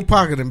wanted your it.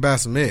 pocket and buy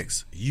some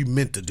X, you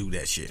meant to do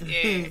that shit. Yeah,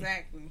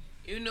 Exactly.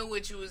 you knew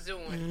what you was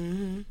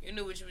doing. You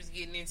knew what you was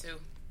getting into.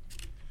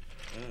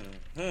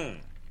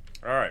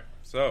 All right,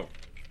 so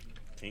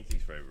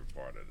Kinky's favorite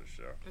part of the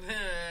show.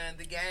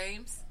 The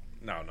games.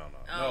 No,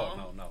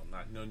 Oh.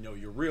 no.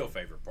 Your real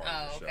favorite part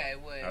of the show. Okay,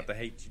 what? Not to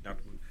hate you, not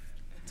to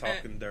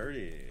talking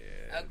dirty.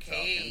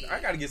 Okay.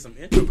 I gotta get some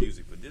intro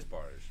music for this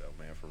part of the show,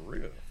 man. For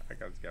real, I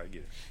gotta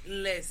get it.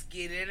 Let's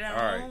get it on. All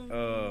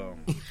right.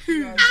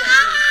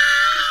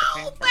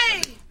 Oh,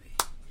 baby.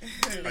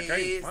 I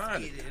can't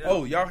find it.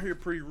 Oh, y'all hear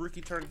Pretty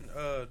Ricky turning?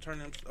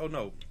 Oh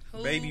no,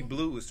 Who? Baby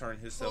Blue is turning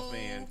himself Who?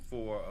 in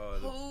for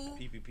the Who?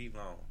 PPP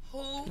loan.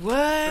 Who? Pretty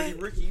What?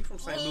 Ricky, you from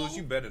St. Louis?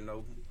 You better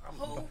know.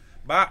 Who?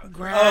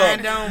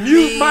 Grind on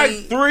Mute me.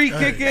 Mike 3,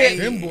 kick it.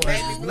 Them boys be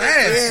Yeah,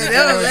 nasty.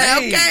 that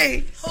was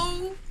okay.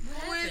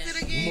 Who is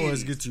it again? Them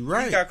boys get you He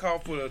right. got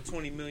called for the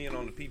 $20 million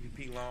on the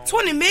PPP loan.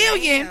 20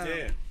 million.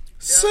 Yeah,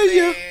 See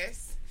ya.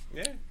 Dumbass.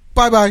 yeah,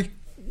 Bye bye.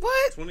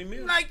 What? 20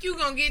 million. Like you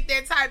gonna get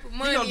that type of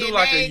money? gonna do and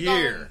like they a ain't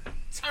year. gonna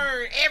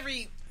turn every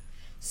He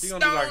stone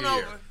gonna do like a year.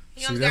 over.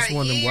 He See, only that's got a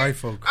one of them year. white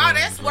folk Oh, cars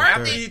that's right worth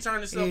After it. he turned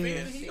himself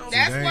in, he gonna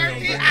That's Damn,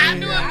 worth it. damn. I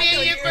knew $1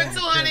 million for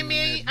 200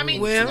 million. I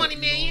mean, Well, 20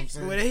 million.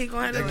 Whether he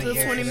gonna have that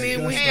little 20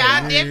 million when he Hey, get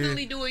I out.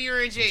 definitely do a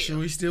year in jail.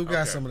 Sure, he still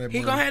got some of that He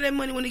money. gonna have that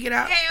money when he get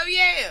out. Hell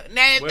yeah.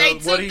 Now if Well, they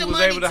what took he the was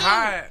money able to too,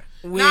 hide,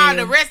 nah,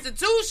 the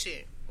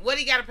restitution. What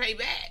he got to pay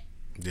back?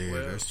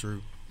 Yeah, that's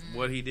true.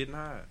 what he didn't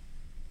hide.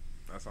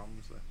 That's all I'm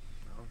gonna say.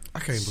 I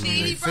can't Shit, believe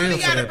he they probably fell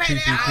for gotta that pay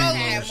that PPP whole loan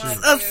damn shit. money.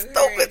 A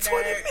stupid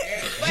 20 million.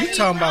 But You he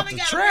talking about probably the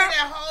gotta trap? pay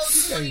that whole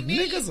He 20 gave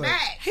million niggas a-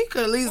 back. He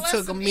could at least Plus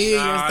took some $1 million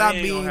and Nah, stop he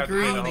ain't being gonna have to pay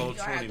the greedy. whole You're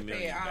gonna have 20 to pay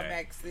million it all back.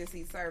 back since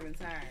he's serving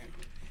time.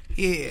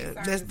 Yeah,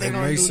 that's They they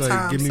gonna may do say,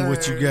 time "Give me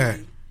what you got."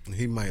 served.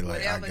 He might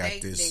like, "I Whatever got they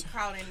this. been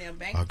caught in their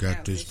bank I got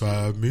accounts this and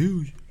shit, $5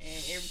 million."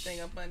 and everything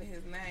up under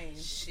his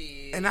name.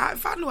 Shit. And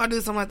if I knew I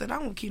did something like that, I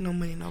wouldn't keep no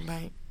money in no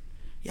bank.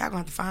 Y'all gonna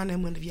have to find that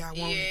money if y'all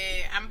want it.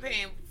 Yeah, I'm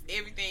paying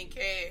everything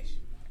cash.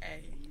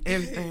 Hey,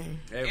 Everything.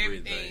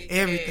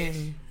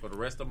 Everything. For the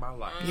rest of my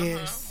life.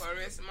 Yes. For the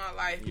rest of my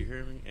life. You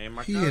hear me? And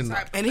my He cousin. in-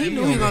 And he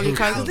knew he gonna get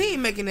caught because he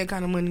ain't making that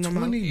kind of money no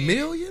more. 20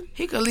 million?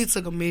 He could at least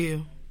took $1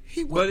 million.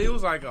 He But it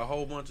was like a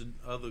whole bunch of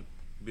other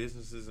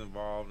businesses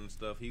involved and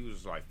stuff. He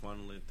was like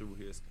funneling through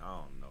his. I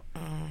don't know.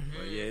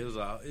 But yeah, it was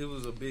a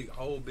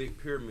whole big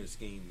pyramid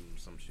scheme,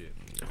 some shit.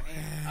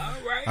 All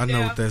right, I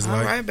know what that's All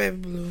like. right, baby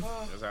blue.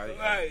 That's how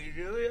you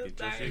get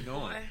your shit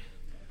going.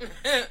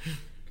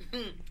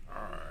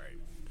 All right,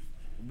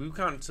 we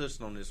kind of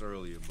touched on this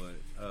earlier,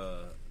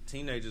 but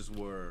teenagers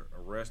were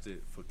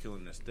arrested for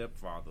killing their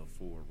stepfather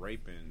for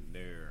raping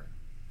their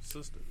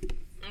sister.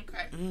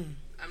 Okay,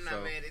 I'm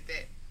not mad at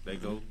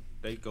that.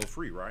 They go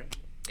free, right?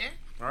 Yeah.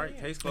 All right,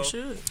 case closed.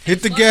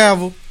 Hit the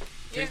gavel.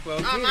 Case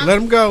closed. Let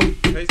them go.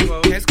 Case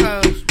closed. Case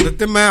closed. Let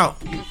them out.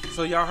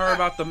 So y'all heard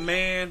about the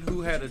man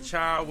who had a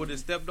child with his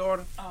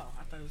stepdaughter? Oh,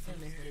 I thought it was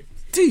something there.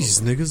 These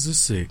niggas are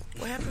sick.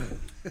 What happened?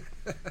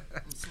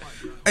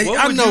 Hey, What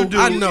I would know. you do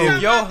I know.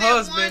 if your That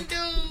husband. one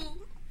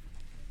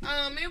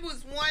dude, it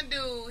was one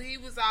dude. He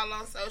was all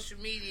on social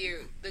media.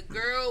 The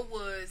girl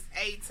was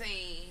 18.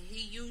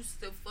 He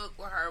used to fuck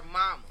with her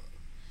mama.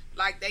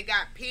 Like they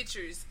got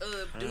pictures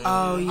of dude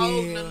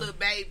holding a little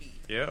baby.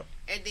 Yep.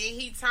 And then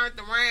he turned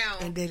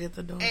around And dated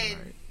the daughter.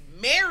 and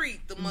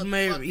married the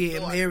motherfucking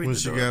daughter. Married When the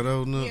she daughter. got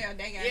old enough. Yeah,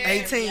 they got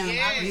 18.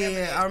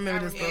 Yeah. I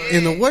remember this story.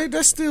 In a way,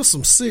 that's still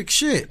some sick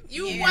shit.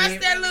 You watch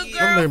that little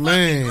girl. I'm like,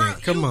 man, girl,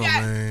 come on,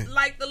 man.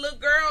 Like the little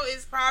girl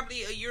is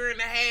probably a year and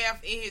a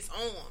half in his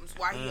arms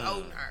while he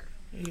holding her.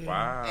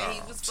 Wow. And he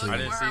was I fucking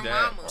didn't with see her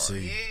that. mama.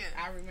 See. Yeah.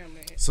 I remember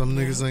it. Some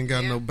niggas ain't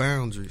got no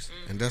boundaries,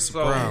 and that's a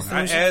So,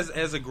 problem.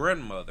 as a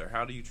grandmother,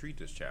 how do you treat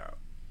this child?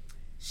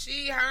 Her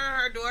and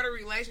her daughter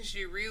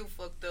relationship real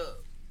fucked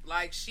up.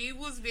 Like she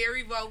was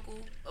very vocal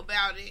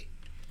about it.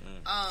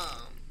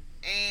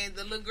 And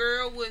the little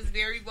girl was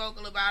very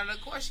vocal about it.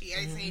 Of course she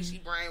 18, she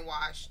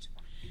brainwashed.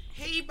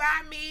 He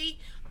buy me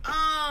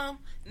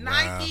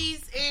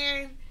Nikes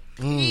and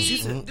he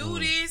do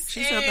this.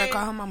 She said that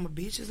call her mama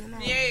bitches and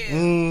all.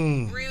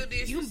 Yeah. Real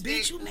disrespect. You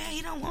bitch, you mad?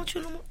 He don't want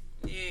you no more.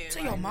 Yeah.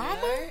 To your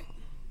mama?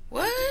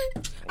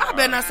 What? I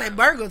better not say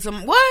burger to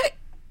me. What?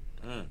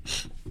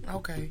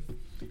 Okay.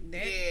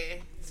 Yeah.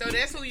 So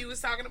that's who you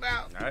was talking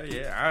about? I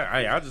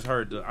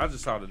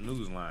just saw the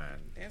news line.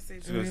 That's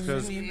it.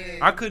 Because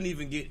I couldn't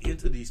even get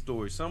into these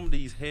stories. Some of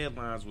these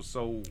headlines were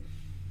so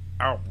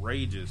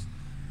outrageous.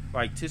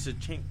 Like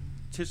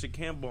Tisha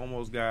Campbell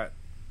almost got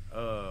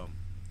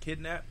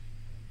kidnapped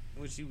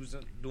when she was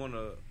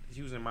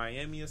she was in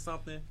Miami or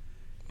something,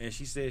 and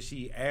she said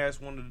she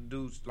asked one of the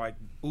dudes, like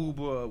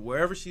Uber or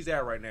wherever she's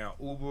at right now,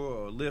 Uber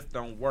or Lyft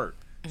don't work,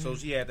 so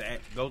she had to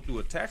go through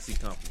a taxi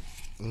company.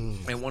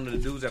 And one of the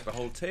dudes at the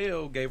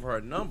hotel gave her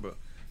a number.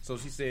 So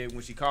she said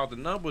when she called the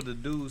number, the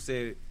dude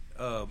said,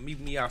 meet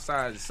me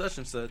outside at such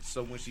and such.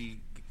 So when she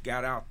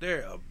got out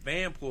there, a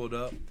van pulled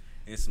up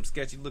and some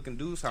sketchy looking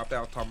dudes hopped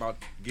out talking about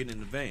getting in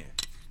the van.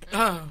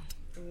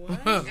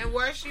 What? And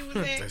where she was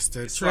at? That's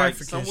that It's like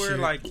trafficking somewhere shit.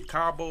 like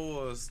Cabo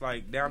or it's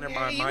like down there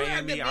by you have to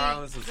Miami be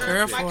Islands or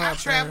careful. something. Like I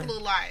travel a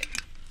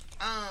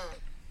lot.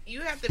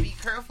 You have to be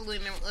careful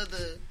in them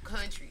other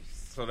countries.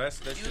 So that's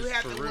You just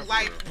have for to real,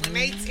 like for real. when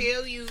they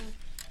tell you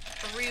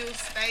for real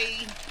stay.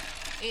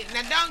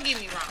 Now don't get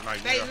me wrong.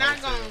 Like They your not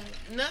hotel.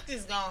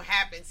 nothing's gonna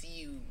happen to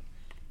you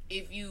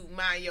if you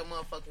mind your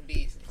motherfucking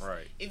business.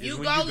 Right. If It's you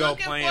when go you go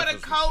looking playing for the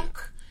for some shit.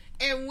 coke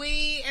and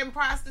weed and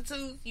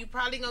prostitutes, you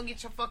probably gonna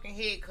get your fucking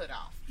head cut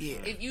off. Yeah.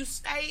 If you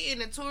stay in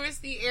the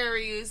touristy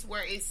areas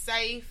where it's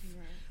safe,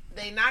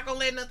 they not gonna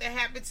let nothing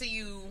happen to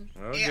you.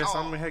 Well, I at guess all.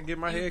 I'm gonna have to get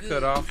my You head good.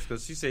 cut off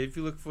because she said if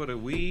you look for the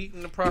weed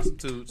and the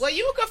prostitutes, Well,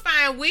 you can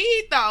find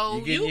weed though.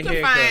 you get You your can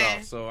head find. cut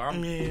off. So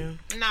I'm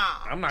Nah.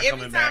 I'm not Every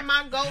coming time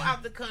back. I go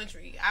out the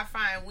country, I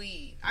find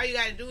weed. All you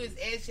gotta do is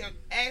ask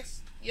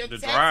your the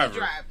taxi driver.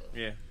 driver.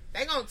 Yeah,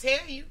 They gonna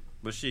tell you.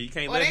 but shit, you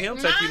can't Or let they- him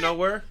take you mine-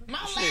 nowhere.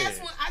 My Shit.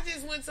 last one, I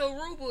just went to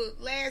Aruba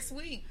last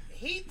week.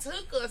 He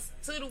took us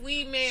to the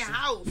weed man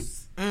house.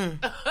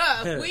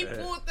 We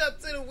pulled up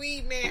to the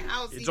weed man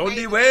house. It's He on made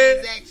the the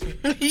way.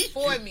 transaction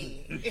for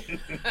me.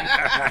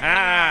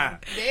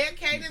 They'll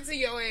cater to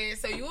your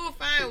ass, so you will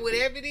find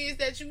whatever it is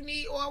that you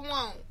need or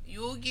want.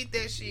 You'll get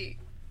that shit.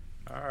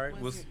 All right,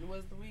 Was the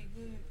weed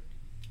good?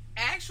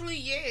 Actually,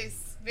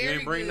 yes. You Very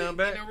ain't bring good none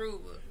back? in Aruba.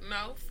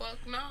 No, fuck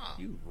no.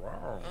 You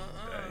wrong.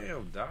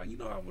 Damn, dog. You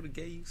know I would have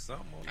gave you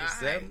something on the All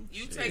right, 7th.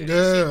 you Shit. take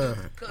that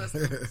shit to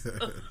customs.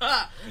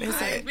 I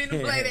say- ain't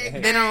finna play that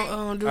game. They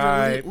don't do All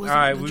right, the all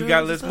right. the We drugs got.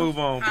 and Let's stuff? move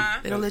on.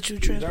 They don't let you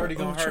It's transfer. already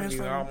gonna hurt me.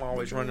 transfer I'm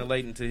always running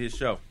late into his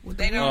show.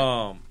 They don't.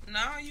 Um,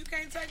 No, you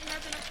can't take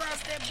nothing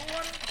across that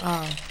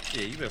border.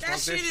 yeah, you better That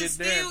smoke shit that is shit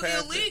there and still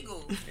pass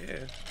illegal. it.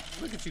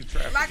 Yeah, look at you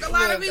trafficking. Like a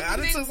lot of Look, I people done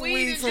think took some weed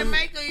weed in from-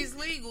 Jamaica is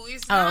legal.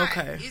 It's Oh, not.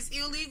 okay. It's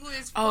illegal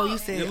as fuck. Oh, you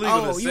said,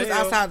 Illegal to you was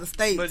sell, outside the but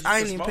states. you I can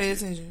ain't even smoke pay it.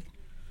 attention.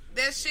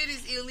 That shit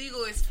is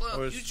illegal as fuck.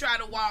 Or it's- You try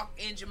to walk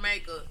in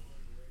Jamaica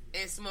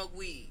and smoke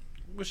weed.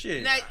 Well,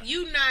 shit. Now,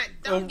 you not.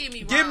 Don't get me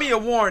wrong. Give me a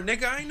warrant,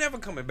 nigga. I ain't never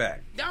coming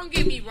back. Don't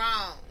get me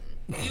wrong.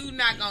 You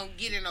not gonna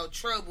get in no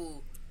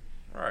trouble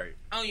Right.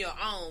 on your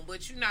own,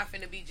 but you not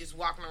finna be just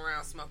walking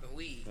around smoking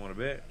weed. Want to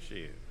bet?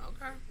 Shit.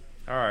 Okay.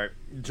 All right.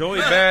 Joey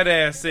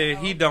Badass said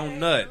he don't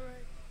nut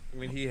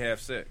when he have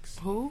sex.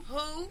 Who?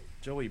 Who?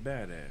 Joey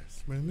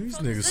Badass. Man, these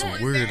niggas some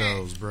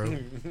weirdos, bro.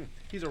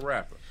 He's a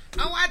rapper.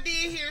 Oh, I did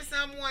hear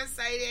someone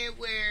say that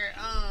where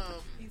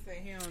He said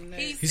he don't know.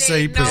 He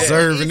say he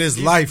preserving his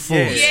life force.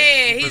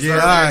 Yeah, he's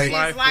preserving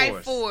his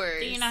life force.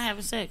 Then you're not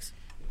having sex.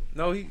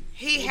 No, he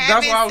having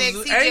that's what I sex,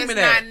 was he just aiming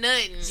not at.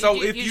 nothing.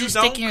 So if You you just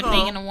don't sticking your come,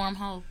 thing in a warm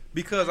hole.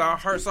 because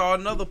I saw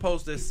another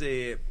post that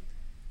said,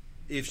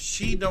 if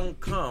she don't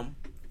come,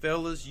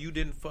 fellas, you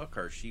didn't fuck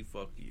her, she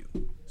fucked you.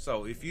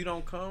 So if you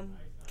don't come,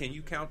 can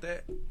you count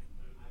that?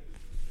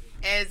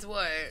 As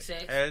what?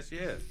 Sex? As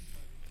yeah.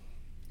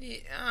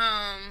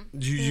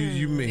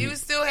 You mean You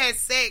still had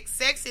sex.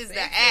 Sex is the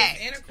act.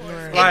 It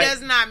Right.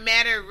 does not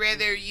matter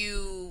whether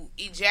you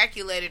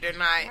ejaculated or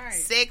not. Right.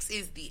 Sex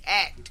is the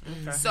act.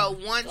 Okay. So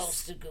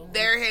once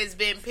there has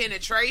been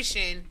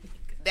penetration,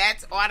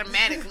 that's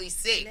automatically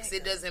sex.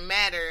 It doesn't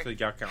matter So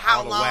y'all count how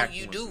all the long whack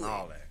you ones do and it.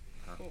 all that.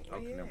 Huh?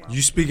 Okay, never mind.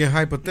 you speaking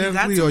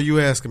hypothetically or you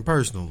asking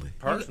personally?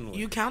 Personally.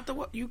 You count the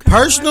what? You count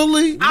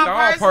Personally, We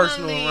all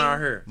personal around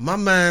here. my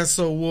mind's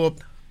so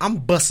warped. I'm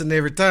busting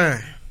every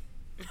time.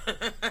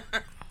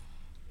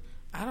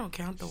 I don't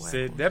count the wet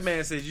Said, that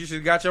man said you should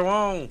have got your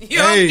own. You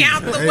don't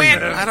count the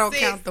wet ones. I don't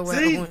count the wet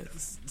See,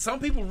 ones. some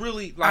people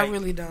really like. I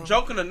really don't.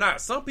 Joking or not,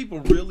 some people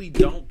really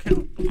don't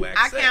count the whack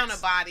I sex. count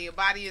a body. A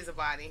body is a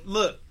body.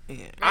 Look,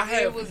 Whether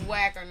it was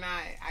whack or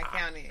not, I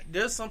count it.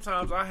 There's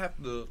sometimes I have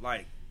to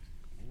like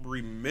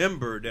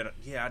remember that.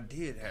 Yeah, I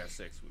did have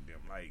sex with them.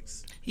 Like,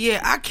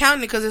 Yeah, I count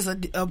it because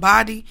it's a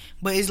body,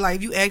 but it's like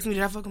if you ask me,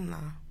 did I fuck him? Nah.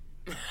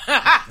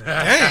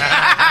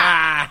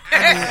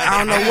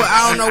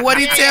 I don't know what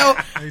he tell.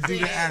 They do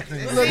the acting.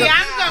 See,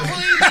 I'm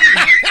completely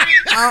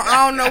different.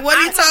 I don't know what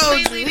he I'm told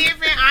completely you.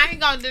 different. I ain't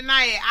gonna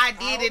deny it. I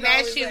did, and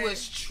that shit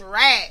was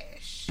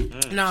trash.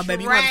 Nah,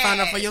 baby, you got to find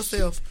out for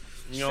yourself.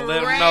 you know,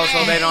 let them know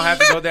so they don't have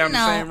to go down the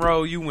No. same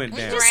road you went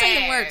When you down. just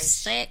say the word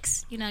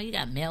sex, you know, you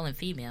got male and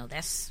female.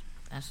 That's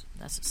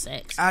a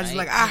sex. I was right?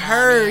 like, You I know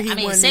heard what I mean? he I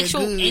mean, wasn't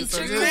sexual good,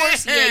 so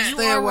intercourse. Yeah, you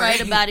stay are away.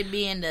 right about it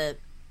being the,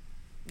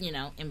 you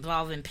know,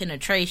 involving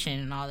penetration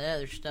and all the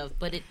other stuff,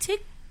 but it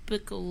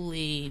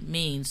typically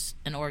means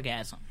an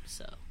orgasm.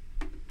 So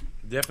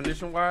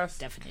Definition wise,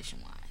 but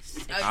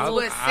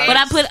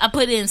I I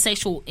put in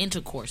sexual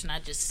intercourse,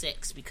 not just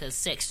sex, because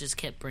sex just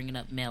kept bringing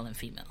up male and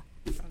female.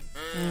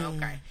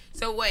 Okay.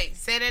 So wait,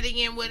 say that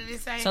again. What did it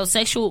say? So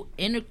sexual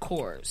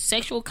intercourse,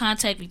 sexual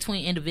contact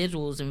between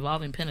individuals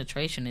involving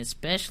penetration,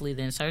 especially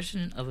the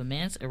insertion of a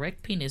man's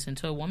erect penis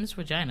into a woman's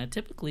vagina,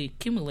 typically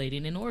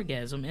accumulating an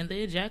orgasm and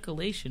the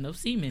ejaculation of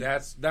semen.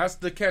 that's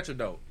the catcher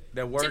though.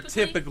 That word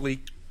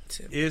typically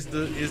is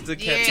the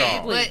catch yeah,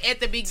 all. but at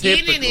the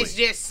beginning, Typically. it's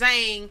just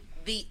saying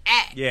the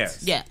act.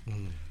 Yes. Yeah.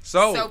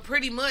 So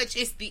pretty much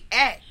it's the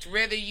act,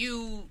 whether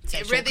it's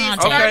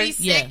contact. 30 Okay.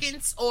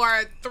 seconds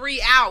or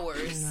 3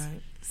 hours.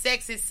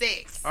 Sex is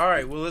sex. All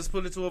right, well let's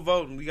put it to a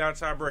vote, and we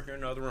got a tiebreaker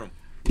in the other room.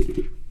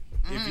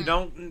 If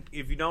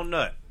you don't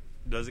nut,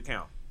 does it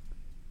count?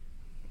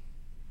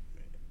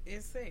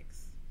 It's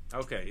sex.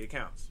 Okay, it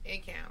counts.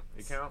 It counts.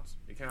 It counts.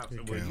 It counts.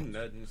 It Well, you counts.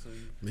 nutting, so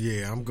you...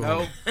 Yeah, I'm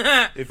going.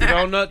 No. If you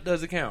don't nut,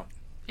 does it count?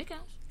 It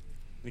counts.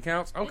 It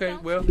counts. Okay,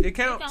 counts. well it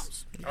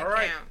counts. All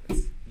right,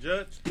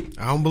 Judge.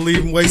 I don't believe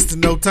in wasting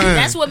no time.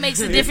 That's what makes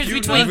the difference you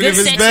between know- good Even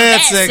if sex it's and bad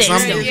bad sex, sex.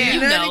 I'm- though. Yeah, You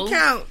that know,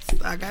 counts.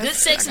 I got good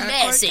sex and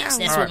bad sex.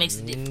 That's what makes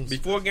the difference.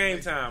 Before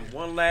game time,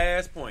 one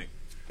last point.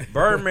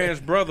 Birdman's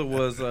brother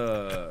was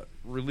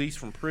released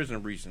from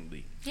prison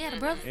recently. Yeah, the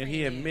brother. And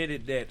he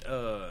admitted that he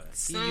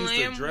used to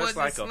Slim, dress was it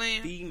like Slim? a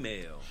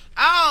female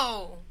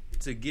Oh.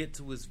 to get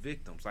to his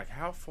victims. Like,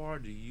 how far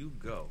do you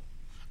go?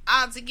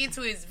 To get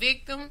to his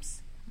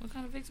victims. What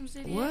kind of victims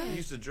did he What? He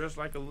used to dress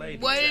like a lady.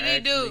 What to did he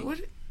do?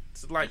 actually-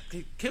 To like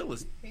kill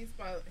us.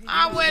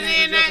 I wasn't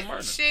in Murder.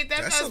 that shit.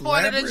 That's That's just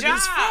part of the elaborate as job.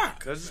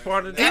 fuck. That's just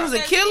part of the He job. was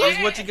a killer?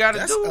 That's what you got to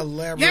That's do.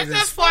 elaborate That's as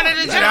just part of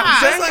the fuck.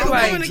 job. That's like a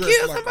woman to dress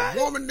kill like somebody.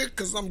 a woman,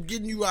 because I'm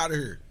getting you out of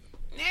here.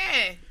 Yeah.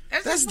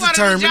 That's That's just part of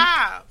the determined.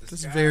 job.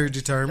 That's very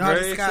determined. Y'all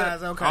Very disguise,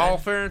 accept- okay. All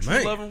fair and true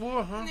Man. love and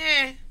war, huh?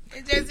 Yeah.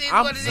 It just is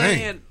I'm what it is.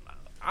 saying,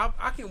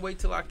 I can wait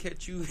till I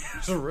catch you in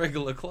some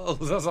regular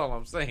clothes. That's all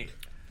I'm saying.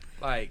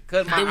 Like,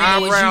 cut my Then we know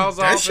it's you. eyebrows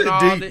That off shit and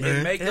all deep, that, man.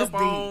 and makeup That's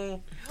deep.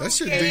 on. That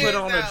shit Okay. deep. Put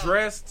on a though.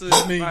 dress to.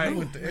 I mean, like, you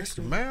went the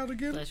extra mile to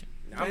get it. Pleasure.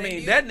 I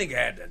mean, that nigga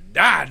had to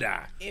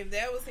die. If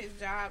that was his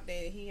job,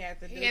 then he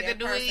had to do He had that to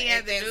do what person he had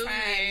at to that do, time.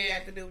 man. You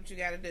have to do what you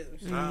got to do.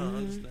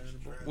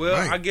 Understandable. Well,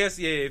 Right. I guess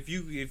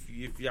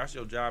if that's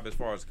your job as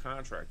far as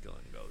contract killing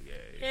go,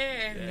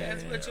 Yeah,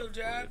 that's what your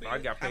job If I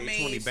got paid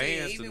 20 shit,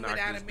 bands to even knock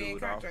without this it being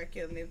dude off. contract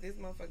killing, if this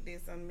motherfucker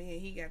did something to me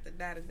and he got to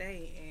die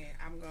today, and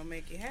I'm gonna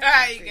make it happen.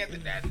 Ah, you got to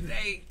die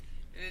today.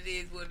 It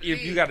is what it is.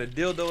 If you got to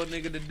dildo a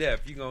nigga to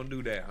death, you gonna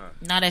do that, huh?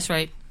 No, that's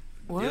right.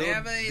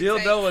 Whatever it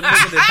Dildo takes. a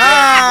nigga to death, you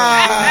gonna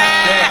do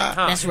that,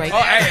 huh? That's right.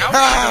 Oh, hey, I'm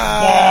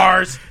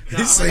bars.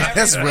 He say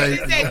that's right. He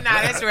said,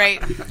 nah, that's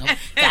right. No,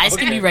 guys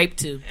can be raped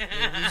too.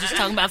 We're just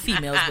talking about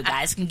females, but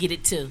guys can get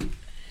it too.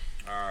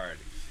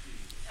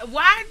 Alrighty.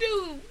 Why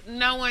do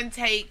no one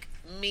take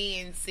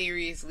men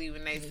seriously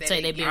when they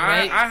say they been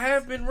I raped?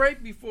 have been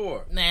raped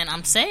before. Man,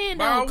 I'm saying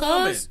By though, a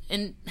woman. cuz.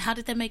 And how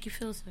did that make you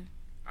feel, sir?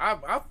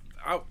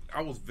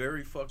 I was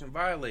very fucking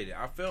violated.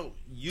 I felt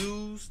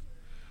used.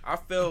 I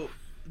felt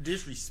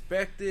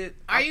disrespected.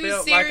 Are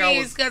you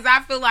serious? Because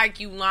I feel like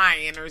you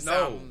lying or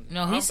something.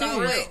 No, he's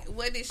serious.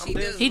 What did she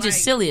do? He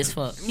just silly as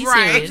fuck. He's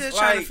right. serious. I'm just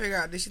trying to figure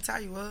out, did she tie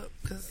you up?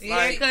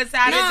 Yeah, because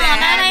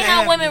that ain't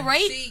how women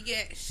rape.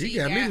 She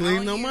got me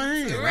leaning on my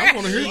hand. Right. I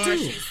want to hear too.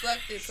 She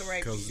sucked it to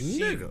rape. Cause she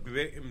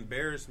nigga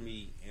embarrassed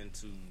me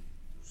into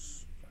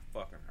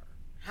fucking her.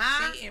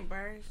 Huh? She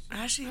embarrassed.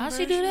 How she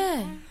do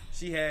that?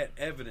 She had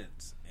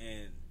evidence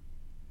and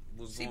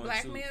was she going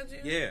blackmailed to,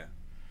 you? Yeah.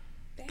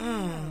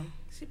 Damn.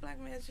 She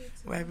blackmailed you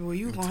too. Baby, well,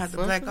 you gonna have to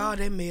black all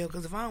that mail,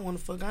 because if I don't want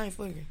to fuck, I ain't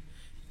fucking.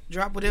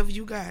 Drop whatever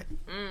you got.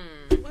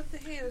 What the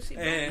hell? She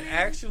and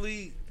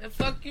actually, the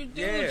fuck you do?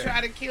 Yeah,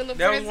 Try to kill a That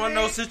president? was one of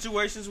those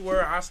situations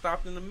where I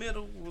stopped in the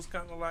middle. It was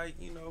kind of like,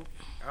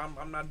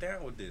 I'm not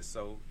down with this.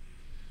 So,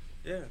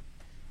 yeah.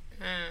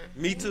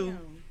 Me too.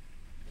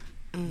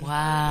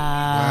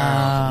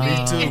 Wow.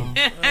 Me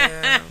too.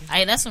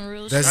 Hey, that's some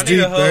real That's shit. deep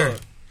there.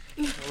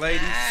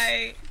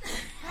 Ladies.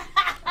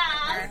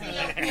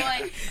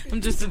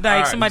 I'm just a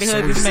dyke. Somebody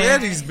hug this man.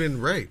 Said he's been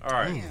raped. All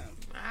right.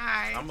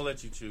 I'm going to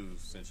let you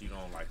choose since you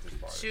don't like this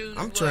part.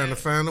 I'm trying to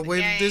find a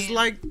way to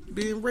dislike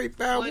being raped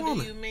by a woman. What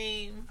do you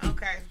mean?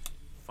 Okay.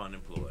 Fun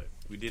employed.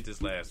 We did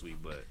this last week,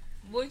 but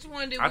which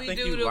one did I we think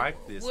do? You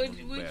like this which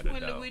better,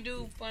 one though. did we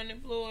do? Fun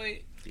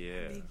employed.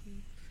 Yeah.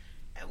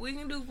 We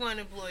can do fun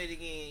employed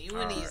again. You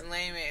and these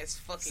lame ass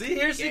fucking. See,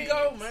 here games. she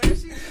go, man.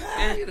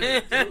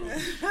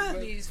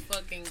 These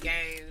fucking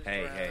games.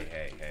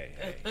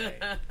 Hey. bro.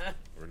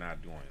 We're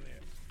not doing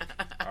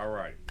that. All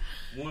right.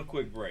 One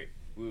quick break.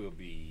 We'll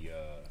be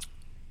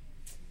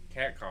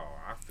cat call.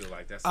 I feel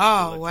like that's.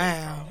 Oh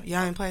wow,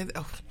 y'all ain't played.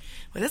 Oh,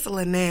 well, that's a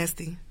little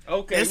nasty.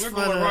 Okay, that's we're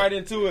going right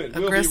into it.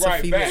 We'll be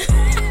right female. back.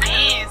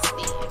 Nasty.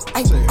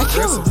 Hey,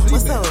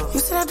 what's up? You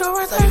see that door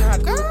right there?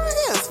 Girl,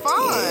 yeah, it's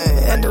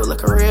fine. That dude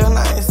looking real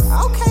nice.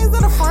 Okay, is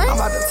that a friend? I'm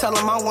about to tell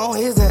him I want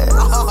his ass.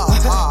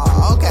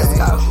 Okay, let's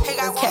go. He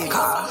got cat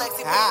call.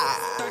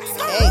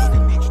 Hey.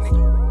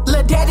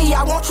 Lil' daddy,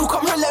 I want you,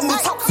 come here, let me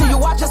talk to you.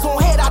 I just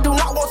want head, I do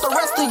not want the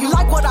rest of you.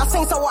 Like what I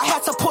seen, so I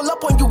had to pull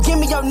up on you. Give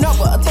me your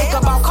number, think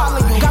about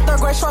calling you. Got the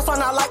gray shorts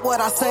on, I like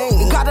what I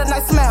seen. Got a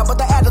nice smile, but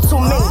the attitude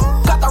mean.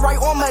 Got the right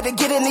armor to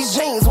get in these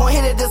jeans. One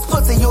hit of this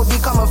pussy, you'll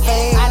become a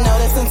fiend. I know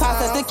that sometimes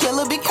that the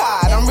killer be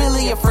caught. I'm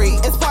really a freak,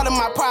 it's part of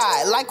my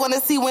pride. Like when I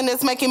see when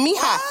it's making me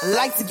hot.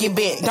 Like to get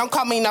bent, don't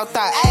call me no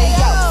thought. Hey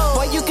yo,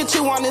 boy, you can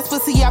chew on this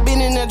pussy. I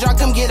been in the jar,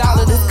 come get all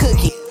of this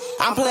cookie.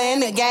 I'm playing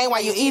the game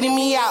while you eating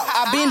me out.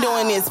 I been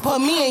doing this, put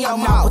me in your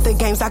mouth. With the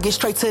games, I get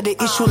straight to the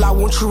issue. I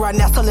want you right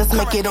now, so let's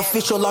make it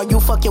official. Are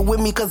you fucking with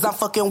me, cause I'm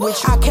fucking with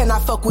you? I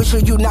cannot fuck with you,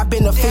 you not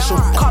beneficial.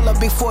 Call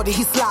up Big 40,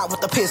 he slide with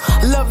the piss.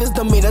 Love is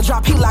the meter,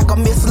 drop he like a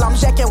missile. I'm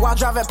jacking while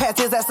driving past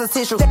his ass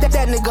essential. That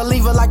nigga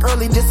leave it like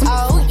early dismissal.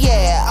 Oh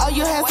yeah, oh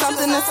you had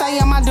something to say,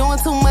 am I doing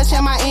too much,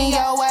 am I in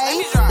your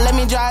way? Let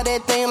me drive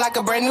that thing like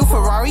a brand new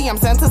Ferrari. I'm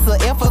Santa to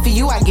F for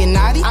you, I get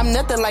naughty. I'm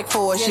nothing like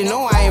Forrest, you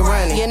know I ain't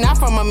running. You're not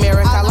from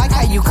America, I like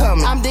how you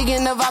coming. I'm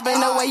digging the vibe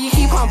and the way you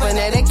keep pumping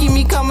that. That keep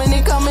me coming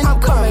and coming. I'm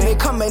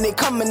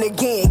coming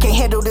again. Can't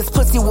handle this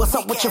pussy, what's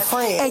up with your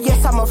friend? And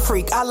yes, I'm a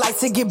freak, I like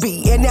to get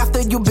beat. And after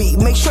you beat,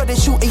 make sure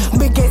that you eat.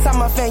 Big Gates,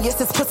 I'm a fan, yes,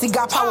 this pussy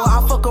got power.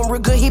 I fuck him real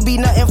good, he be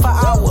nothing for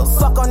hours.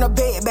 Fuck on the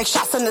bed, back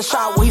shots in the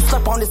shower. He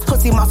slept on this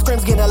pussy, my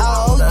screams get louder.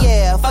 Oh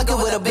yeah, fuck it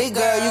with a big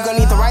girl, you gon'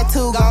 need the right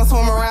tool. Gon'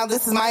 swim around,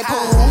 this is my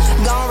pool.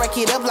 Gon' wreck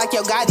it up like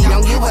your Gotti.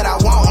 Don't get what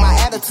I want, my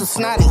attitude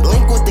snotty.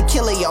 Link with the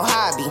killer, your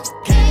hobby.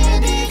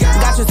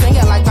 Got you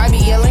singing like Bobby,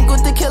 yeah, link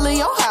with the killer,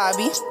 your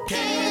hobby.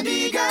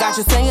 Got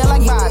you singing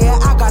like Bobby. Yeah,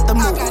 I got the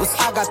moves,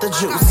 I got the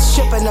juice.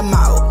 Shipping them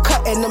out,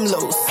 cutting them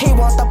loose. He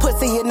want the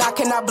pussy and I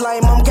cannot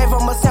blame him. Gave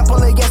him a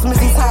sample and yes,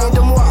 Missy tired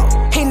them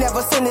walk. He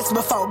never seen this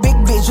before. Big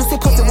bitch, you see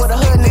pussy with a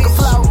hood nigga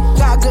flow.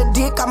 Got good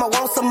dick, I'ma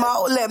want some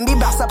more. Let me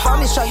bounce up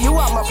on it, show you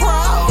I'm a pro.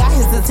 Got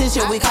his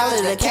attention, we call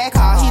it a cat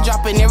call. He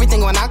dropping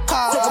everything when I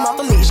call. Took him off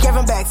the leash, gave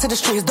him back to the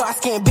streets. Dark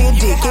skin, big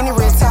dick, any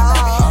red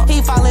towel.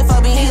 He falling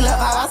for me, he love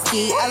how I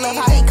ski. I love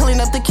how he clean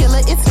up the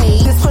killer, it's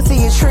me. This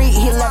pussy a treat,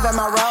 he loving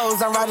my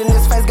rose. I'm riding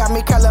his face, got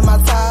me curling my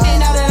toes. And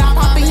now that I'm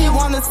popping, he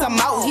wanted some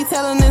more. He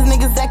telling his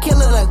niggas that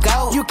killer to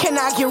go. You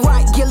cannot get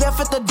right, get left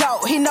at the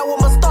door. He know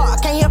I'm a star,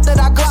 can't help that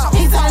I go.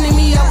 He turning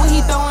me up when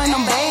he throwing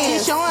them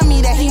bands. He showing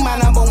me that he my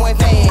number one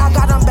fan. I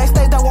got him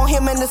backstage, don't want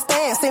him in the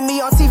stand. See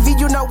me on TV,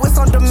 you know it's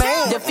on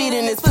demand.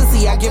 Defeating this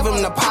pussy, I give him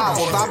the power.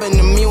 Bobbing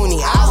the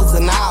muni, hours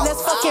and hours.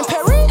 Let's fucking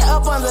parry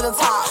up under the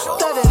top.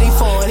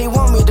 34, he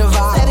want me to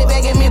vibe. Said it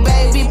begging me,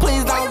 baby,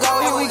 please don't go.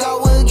 Here we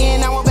go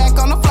again, now I'm back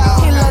on the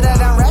floor. He love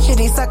that I'm ratchet,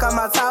 he suck on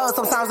my toes.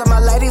 Sometimes I'm a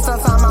lady,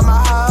 sometimes I'm a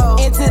hoe.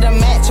 Into the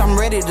match, I'm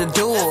ready to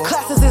duel.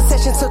 Classes in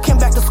session, took him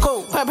back to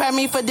school. Prepare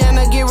me for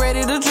dinner, get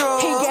ready to drool.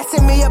 He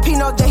gassing me up, he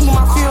know that he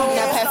my fuel.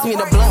 Now pass me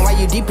the blunt while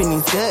you deep in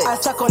these guts. I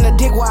suck on the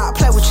dick while I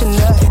play with your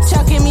nuts.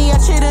 Chucking me,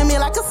 treating me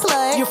like a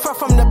slut. You front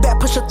from the back,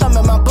 push your thumb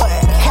in my butt.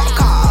 Cat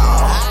call.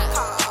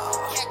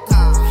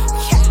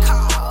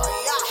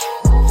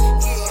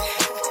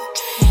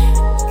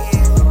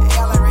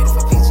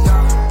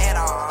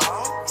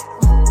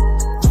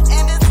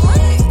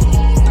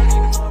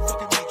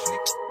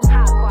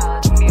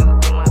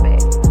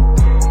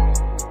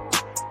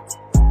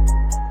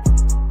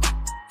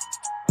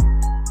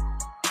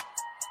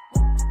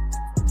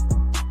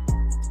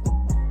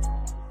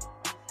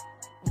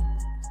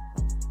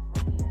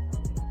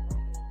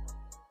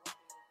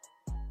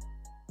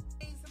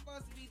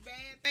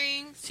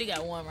 She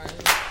got one right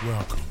here.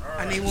 Welcome.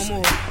 I need one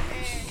more.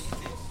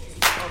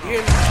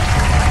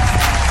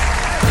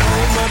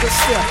 Mother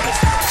steppers,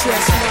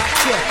 chestnut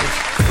checkers.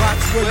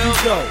 Watch where you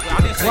go.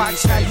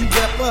 Watch how you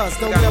rep us.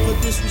 Don't ever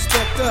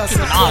disrespect us.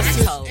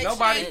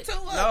 Nobody.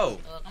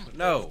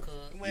 No.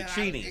 You're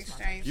cheating.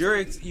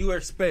 You are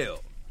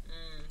expelled.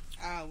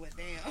 Oh, well,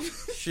 damn.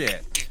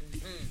 Shit.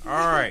 All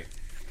right.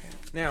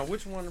 Now,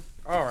 which one?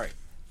 All right.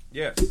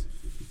 Yes.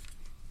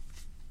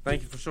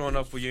 Thank you for showing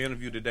up for your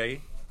interview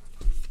today.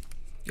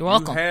 You're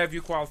welcome. You have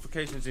your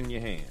qualifications in your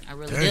hand. I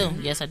really do.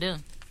 Yes, I do.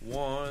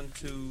 1,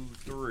 2,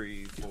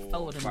 3, 4,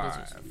 Four of them 5.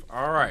 bitches.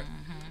 All right.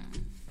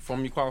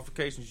 From your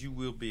qualifications, you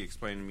will be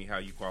explaining to me how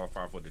you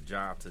qualify for the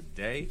job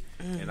today,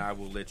 and I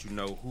will let you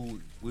know who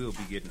will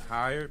be getting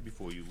hired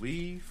before you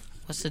leave.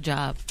 What's the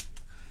job?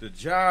 The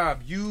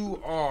job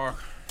you are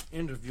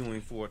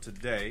interviewing for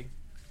today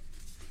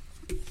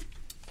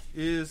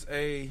is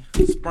a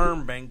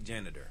sperm bank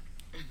janitor.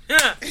 All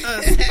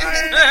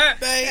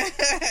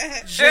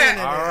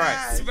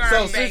right.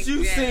 So since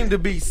you seem to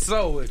be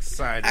so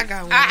excited, I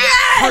got one.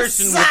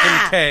 Person with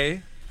them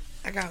K,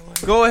 I got one.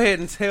 go ahead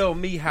and tell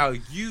me how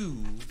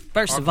you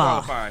First are of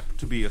all, qualified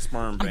to be a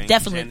sperm bank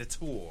definitely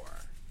janitor.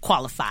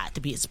 Qualified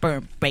to be a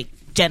sperm bank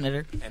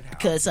janitor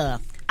because I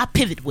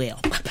pivot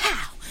well.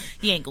 Pow.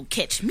 You ain't gonna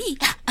catch me.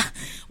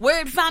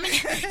 Word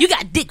vomit, you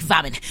got dick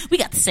vomit. We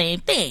got the same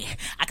thing.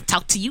 I can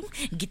talk to you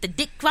and get the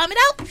dick vomit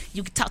out.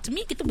 You can talk to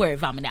me, get the word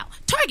vomit out.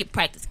 Target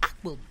practice. I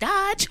will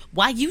dodge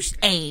while you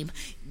aim.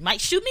 You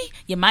might shoot me,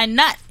 you might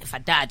not if I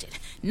dodge it.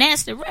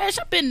 Nasty rash,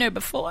 I've been there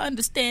before. I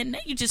understand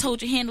that. You just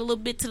hold your hand a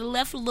little bit to the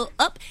left, a little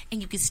up,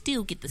 and you can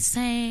still get the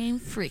same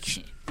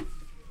friction.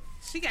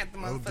 She got the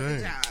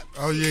motherfucking job.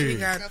 Oh,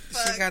 yeah.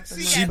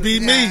 She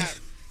beat me.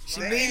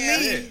 She beat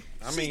me.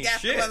 I mean, she got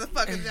shit. the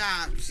motherfucking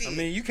job. Shit. I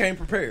mean, you came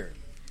prepared,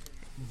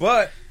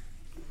 but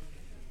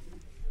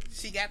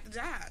she got the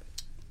job.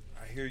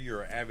 I hear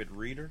you're an avid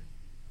reader.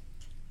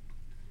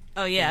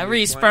 Oh, yeah, I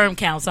read sperm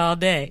counts all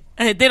day.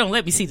 They don't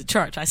let me see the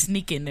charts. I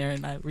sneak in there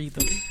and I read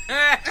them. All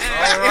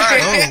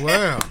right. Oh,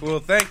 wow. Well,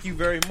 thank you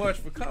very much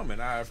for coming.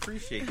 I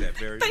appreciate that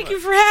very much. Thank you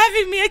for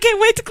having me. I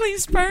can't wait to clean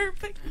sperm.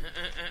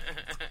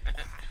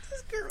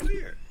 This girl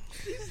here.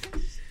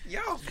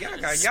 Y'all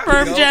got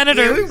sperm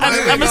janitor.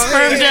 I'm a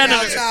sperm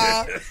janitor.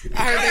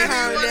 I heard they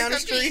hiring down the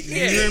street.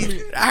 You hear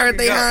me? I heard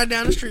they hiring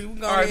down the street.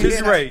 All right,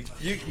 Mr. Ray,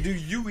 do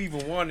you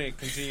even want to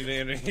continue to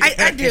enter?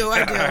 I do.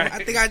 Right. I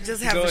think I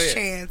just have Go a ahead.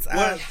 chance.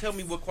 Tell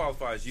me what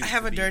qualifies you. I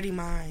have to a be. dirty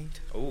mind.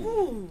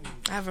 Ooh.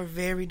 I have a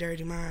very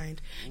dirty mind.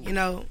 You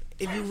know,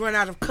 if you run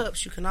out of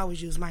cups, you can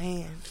always use my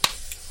hand.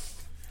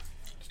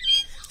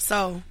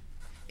 So,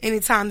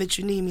 anytime that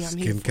you need me, I'm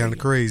here. Getting kind of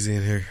crazy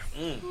in here.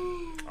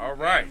 All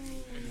right.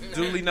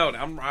 Duly noted.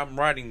 I'm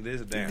writing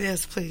this down.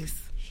 Yes, please.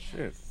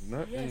 Shit,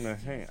 nothing in the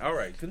hand. All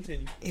right,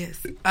 continue.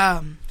 Yes.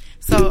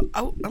 So,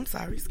 I'm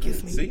sorry.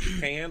 Excuse me. See, you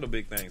can't handle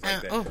big things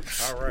like that. All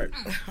right.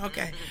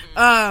 Okay.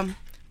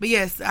 But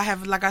yes, I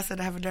have, like I said,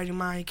 I have a dirty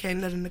mind. You can't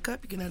nut in the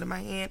cup. You can nut in my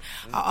hand.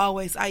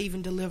 I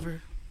even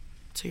deliver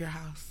to your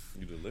house.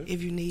 You deliver?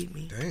 If you need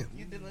me. Damn.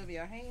 You deliver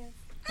your hand?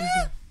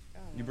 Mm-hmm.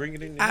 You bring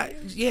it in your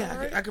hand?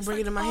 Yeah, I can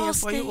bring it in my hand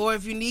for you, or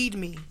if you need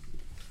me.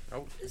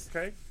 Oh,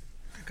 okay.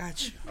 I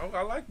got you. Oh,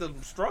 I like the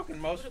stroking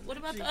motion. What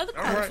about the other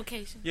All right.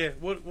 qualifications? Yeah,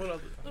 what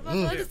other? What about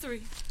the other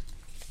three?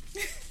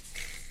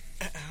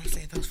 I'll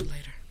save those for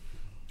later.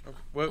 Okay.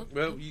 Well,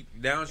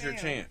 now's your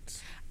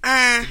chance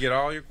to get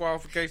all your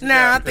qualifications. No,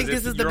 out, I think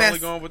this is the you're best. Only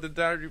going with the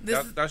dirty.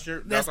 That's all the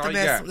you best.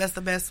 got. That's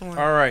the best one.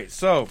 All right.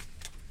 So,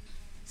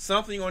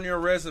 something on your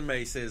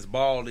resume says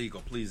bald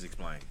eagle. Please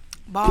explain.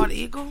 Bald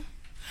eagle.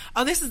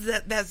 Oh, this is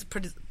that's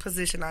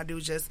position I do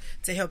just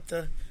to help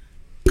the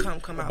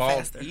come out bald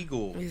faster.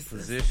 Eagle Yes.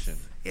 position.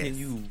 Yes. Can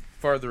you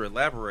further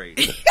elaborate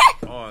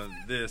on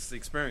this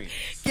experience?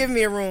 Give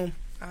me a room.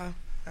 I'll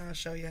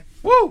show you.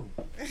 Woo!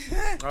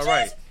 All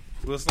right,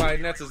 we'll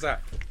slide Nets out.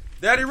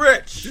 Daddy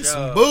Rich. This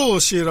some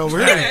bullshit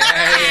over here.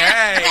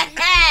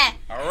 Hey.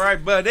 All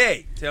right,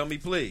 buddy. Tell me,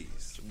 please.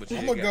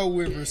 I'm going to go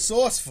with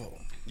resourceful.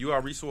 You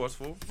are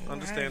resourceful.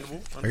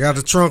 Understandable. I got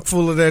a trunk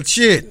full of that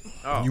shit.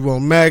 Oh. You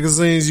want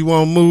magazines, you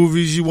want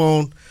movies, you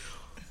want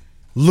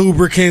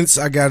lubricants,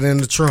 I got it in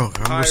the trunk.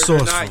 I'm Higher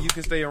resourceful. or not, you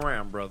can stay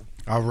around, brother.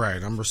 All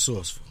right, I'm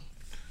resourceful.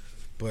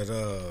 But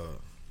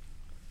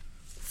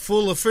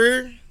full of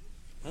fear,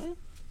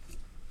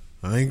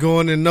 I ain't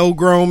going in no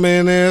grown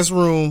man ass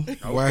room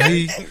while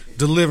he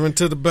delivering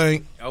to the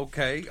bank.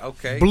 Okay.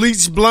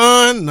 Bleach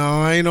blonde,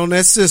 no, I ain't on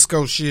that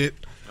Cisco shit.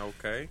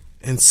 Okay.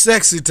 And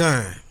sexy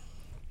time.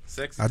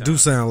 I do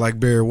sound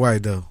like Barry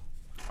White though.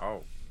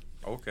 Oh,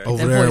 okay.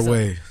 Over there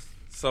way.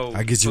 So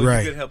I get you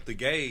right. You could help the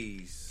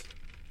gays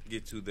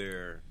get to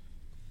their.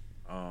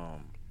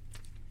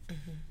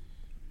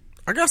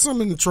 I got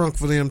something in the trunk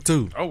for them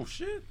too. Oh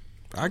shit!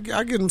 I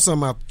get them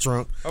something out the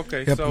trunk.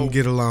 Okay, help them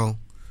get along.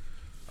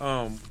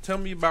 Tell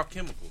me about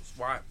chemicals.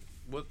 Why?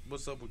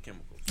 What's up with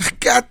chemicals? I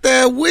got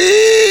that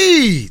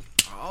weed.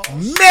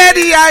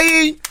 Maddie, I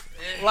ain't.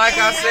 Like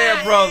I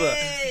said, brother,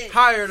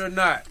 hired or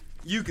not,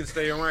 you can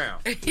stay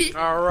around.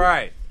 All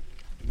right,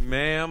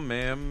 ma'am.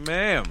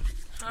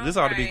 This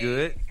ought to be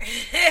good.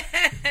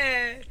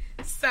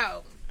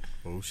 So,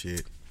 Oh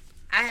shit.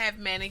 I have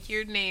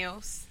manicured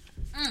nails.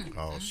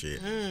 Oh shit.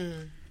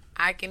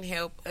 I can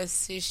help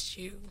assist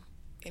you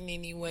in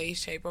any way,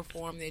 shape, or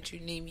form that you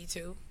need me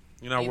to.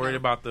 You're not worried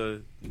about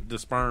the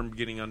sperm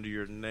getting under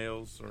your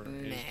nails or Nah.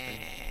 anything?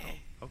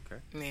 Oh,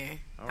 okay.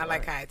 Nah. All I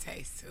like right. how it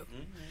tastes too.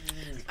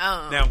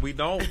 Now we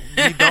don't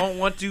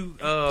want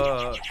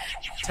to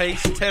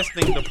taste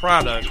testing the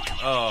product.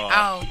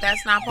 Oh,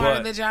 that's not part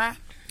of the job?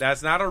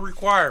 That's not a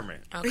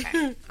requirement.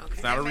 Okay.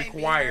 It's not a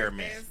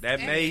requirement. That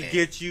may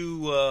get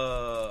you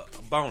a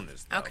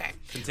bonus. Though. Okay.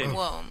 Continue.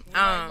 Well,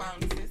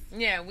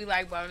 yeah, we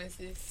like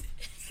bonuses.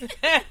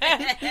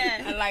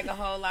 I like a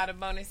whole lot of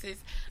bonuses.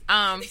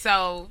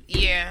 So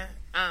yeah,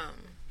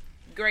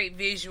 great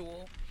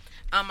visual.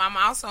 I'm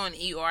also an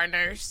ER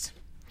nurse,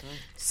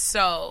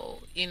 so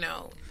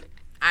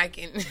I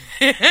can.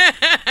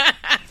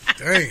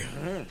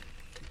 Damn.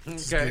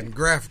 It's getting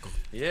graphical.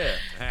 Yeah.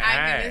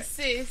 I can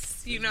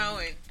assist, and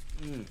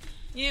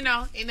in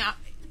a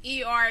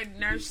ER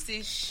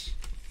nurse-ish.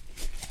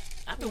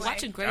 I've been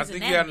watching Grey's I think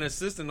Anatomy. you got an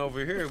assistant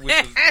over here, which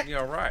is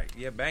right.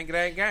 Yeah, bang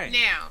that gang.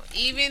 Now,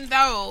 even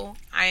though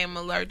I am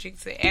allergic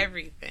to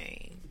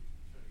everything,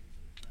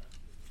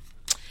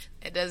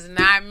 it does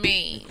not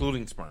mean,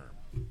 including sperm,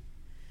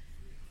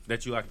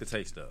 that you like the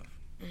taste of.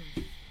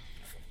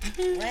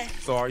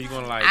 So are you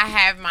gonna like? I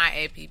have my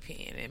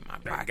EpiPen in my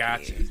pocket.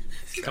 Gotcha.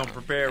 Come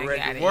prepared,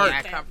 ready to it. work. Yeah,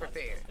 I come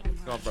prepared.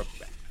 Come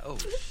prepared. Oh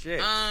shit.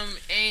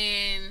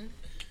 And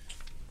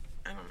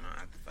I don't know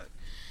how the fuck.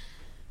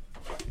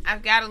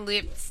 I've got a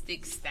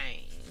lipstick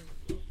stain.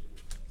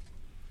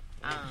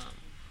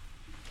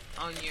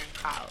 On your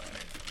collar.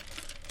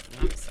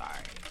 I'm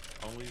sorry.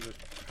 Only the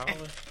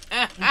collar.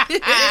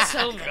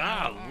 So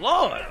God,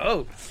 Lord.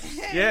 Oh,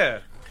 yeah.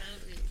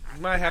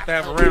 You might have to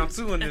have a round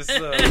two in this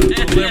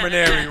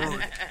preliminary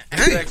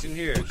section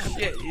here.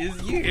 Shit, you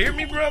hear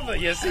me, brother?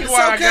 You see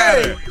why I got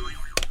it?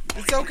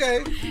 It's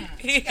okay.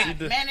 He got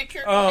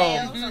manicured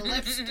nails and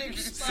lipstick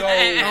So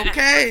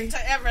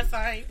to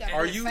everything.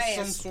 Are you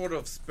some sort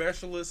of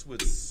specialist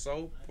with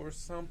soap or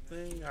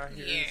something? I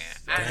hear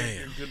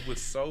you're good with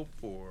soap,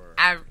 or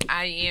I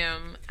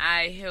am.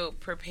 I help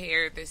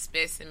prepare the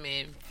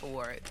specimen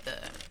for the,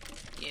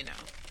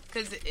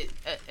 because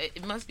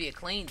it must be a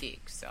clean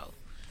dick, so.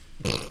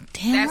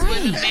 Damn That's right. where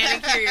the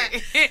manicure.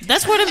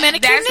 That's where the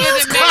manicure That's where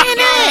nails the come in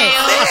manicure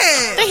at.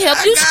 nails. They help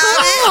you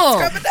scrub.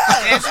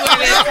 That's where the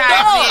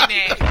ties in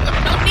at.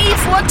 No need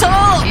for a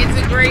tub. It's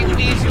a great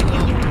visual.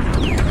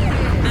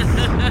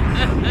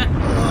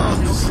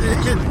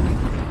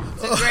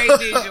 It's a great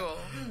visual.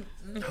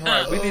 all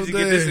right, we need to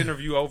get this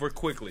interview over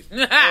quickly.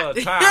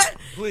 Ty,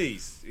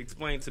 please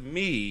explain to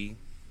me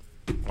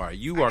why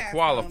you are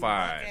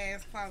qualified.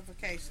 Ass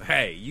qualifications.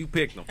 Hey, you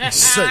picked them.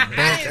 Say bunk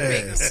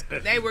ass.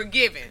 They were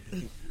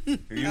given. You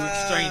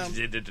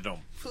exchanged them.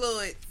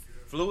 Fluids.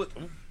 Fluid?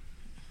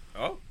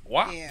 Oh,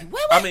 wow. Yeah.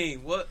 I mean,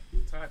 what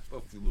type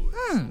of fluid?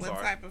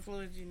 What type of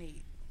fluids you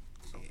need?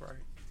 Shit.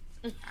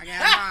 Right. I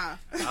got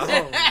them all.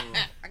 Oh.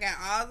 I got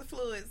all the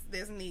fluids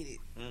that's needed.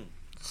 Okay.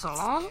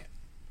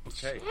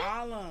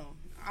 All of them.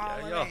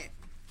 All of Yeah.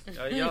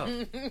 that. Yeah.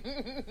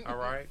 All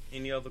right.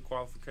 Any other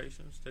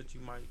qualifications that you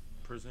might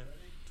present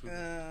to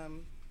I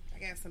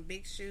got some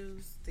big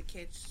shoes to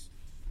catch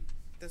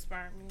the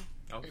sperm.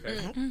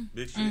 Okay.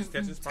 Big shoes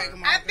catching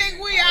sperm. I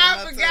think we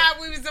all forgot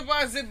we were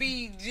supposed to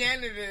be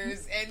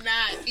janitors and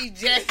not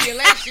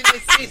ejaculation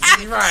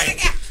assistants. Right.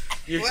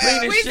 You're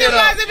cleaning We shit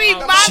up. supposed to be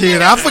mopping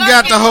Shit, I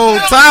forgot the whole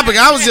topic.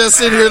 I was just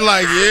sitting here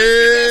like,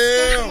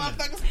 yeah.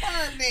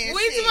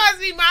 We supposed to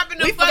be mopping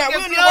the We forgot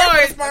fucking we don't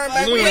work with floors. sperm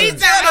back We then.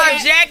 talking about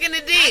jacking the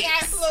I dick.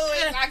 got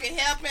fluids. I can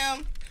help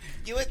him.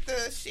 You with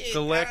the shit.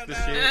 Collect the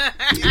shit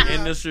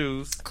in the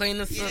shoes. Clean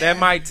the stuff. That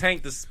might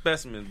tank the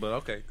specimen, but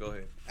okay, go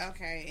ahead.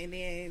 Okay, and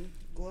then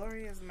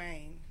Gloria's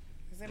mane.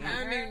 Is that I my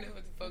don't girl? even know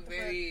what the fuck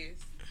that is.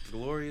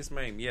 Glorious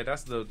mane. Yeah,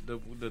 that's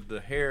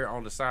the hair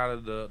on the side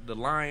of the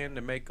lion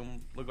to make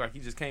him look like he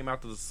just came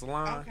out to the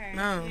salon. Okay,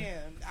 No. yeah.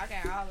 I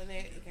got all of that.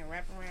 It can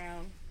wrap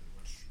around.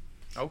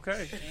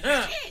 Okay.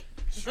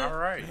 All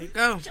right.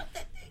 Go.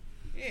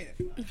 Yeah.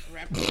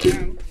 Wrap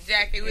around.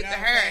 Jackie with the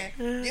hair.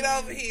 Get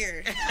over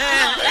here.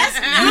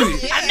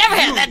 I've never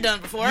had that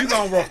done before. You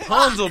gonna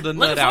Rapunzel the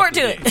nut Looking out forward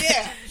the to dick. it.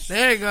 Yeah.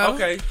 There you go.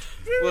 Okay.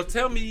 Well,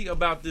 tell me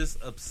about this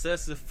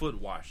obsessive foot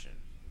washing.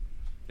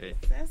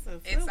 That's a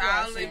It's foot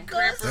all washing. in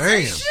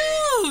preparation.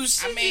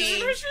 Shoes. I mean, She's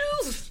using her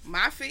shoes.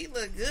 my feet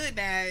look good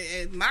now.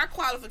 And my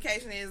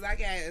qualification is I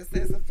got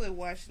excessive foot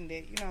washing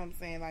that, you know what I'm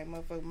saying? Like,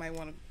 motherfucker might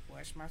want to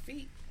wash my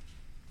feet.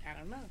 I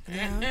don't know.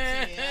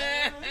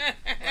 Yeah.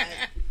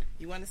 Like,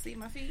 you want to see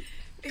my feet?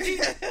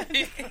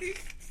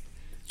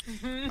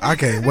 I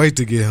can't wait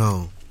to get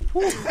home.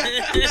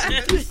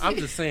 I'm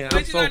just saying.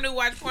 What you gonna do?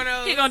 Watch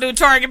pornos? He gonna do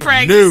target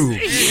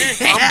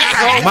practice.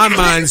 No. My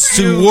mind's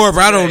too warped.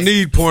 I don't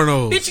need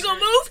pornos. Bitch, you gonna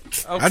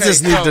move? I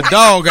just need the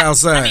dog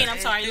outside. I mean, I'm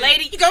sorry,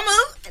 lady. You gonna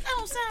move? That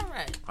don't sound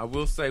right. I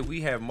will say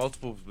we have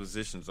multiple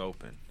positions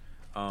open.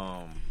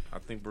 I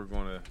think we're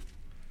going to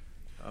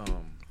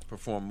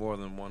perform more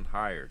than one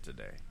hire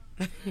today.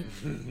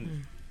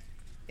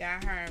 Y'all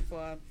hiring for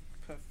a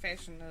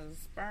professional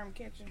sperm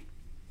catcher?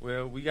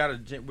 Well,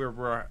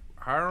 we're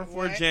hiring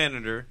for a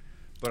janitor,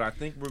 but I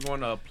think we're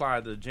going to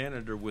apply the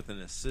janitor with an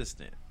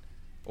assistant,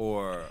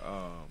 or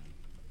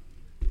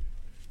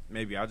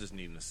maybe I just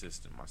need an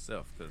assistant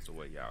myself because the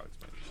way y'all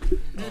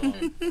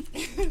explain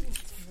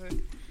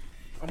it.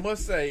 I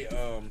must say,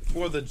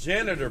 for the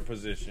janitor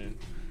position.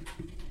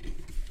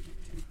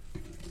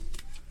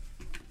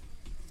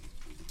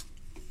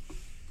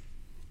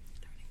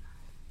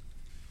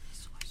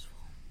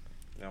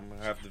 I'm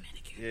gonna have to.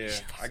 Yeah,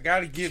 I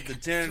gotta give the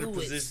janitor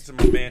position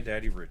to my man,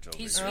 Daddy Rich.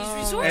 He's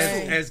resourceful.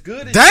 As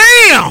good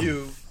as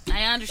you,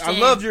 I understand. I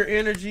love your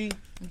energy.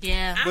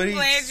 Yeah, but I'm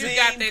glad you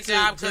got that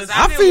job because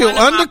I feel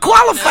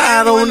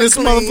underqualified on this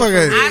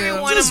motherfucker. I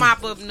didn't want to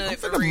mop up nothing.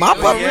 For real. Mop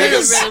up You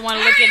niggas. really want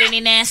to look at any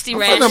nasty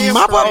rashes? The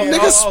mop up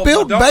niggas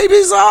spilled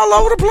babies all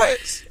over the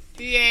place.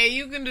 Yeah,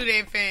 you can do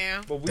that,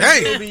 fam. But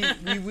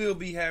we will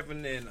be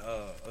having an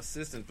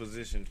assistant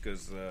position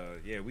because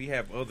we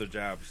have other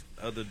jobs,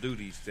 other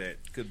duties that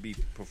could be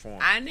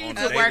performed. I need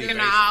to work in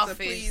the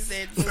office.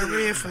 For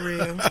real.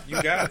 You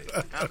got it.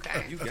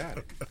 Okay, you got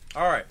it.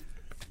 All right,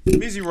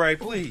 Mizzy Ray,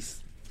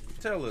 please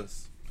tell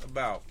us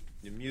about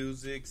your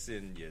musics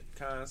and your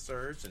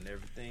concerts and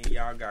everything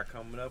y'all got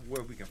coming up.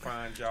 Where we can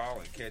find y'all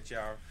and catch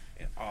y'all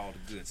and all the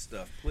good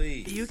stuff,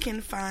 please. You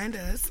can find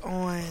us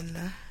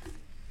on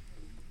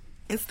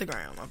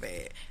Instagram,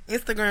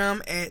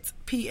 Instagram at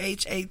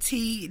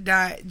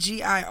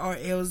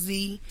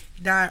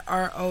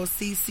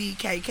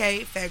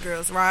phat.girlz.rockck, Fat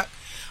Girls Rock.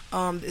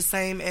 The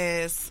same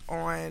as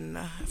on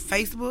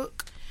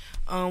Facebook.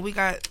 We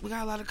got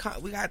a lot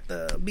of we got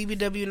the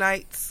BBW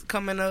nights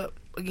coming up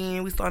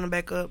again. We starting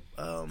back up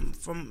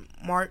from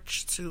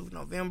March to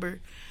November.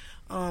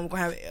 We're gonna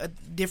have a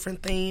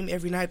different theme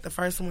every night. The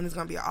first one is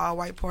gonna be an all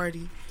white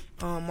party,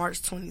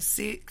 March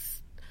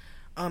 26th,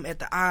 at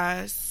the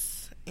Eyes.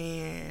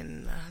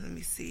 And let me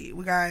see.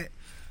 We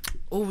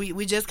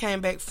just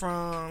came back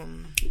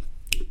from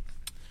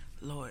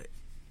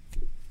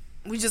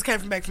we just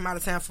came back from out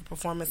of town for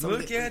performance. So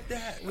Look at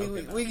that.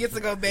 We get to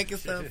go back and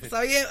stuff.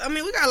 So yeah, I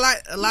mean we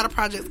got a lot of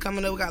projects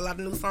coming up. We got a lot of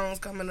new songs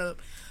coming up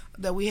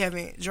that we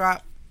haven't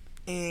dropped.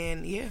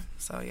 And yeah,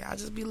 so yeah, I'll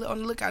just be on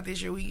the lookout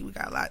this year. We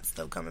got a lot of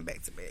stuff coming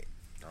back to back.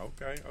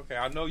 Okay.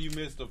 I know you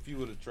missed a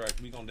few of the tracks.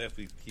 We gonna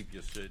definitely keep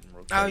your shit in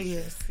rotation. Oh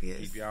yes.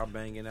 Keep y'all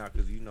banging out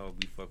because you know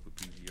we fuck with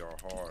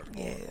PGR hard.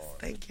 Yes,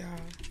 thank y'all.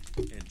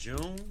 In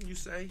June, you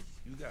say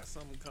you got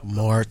something coming?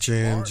 March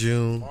and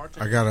June.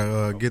 I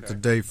gotta get the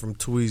date from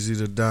Tweezy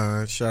to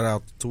Don. Shout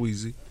out to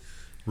Tweezy,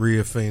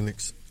 Rhea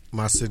Phoenix,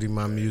 My City,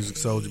 My Music,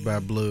 Soldier by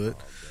Blood.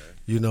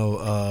 You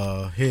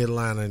know,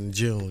 headliner in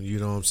June. You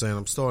know what I'm saying?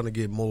 I'm starting to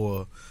get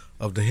more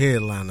of the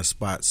headliner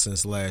spots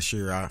since last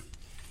year. I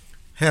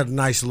had a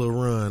nice little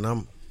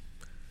run.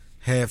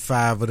 Had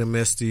 5 of them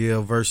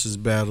STL versus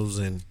battles,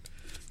 and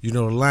you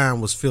know the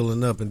line was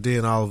filling up, and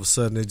then all of a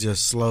sudden it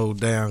just slowed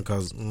down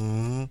because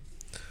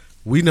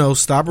we know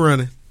stop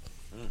running.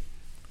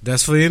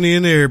 That's for any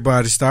and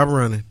everybody. Stop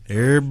running.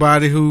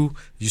 Everybody who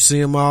you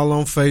see them all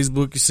on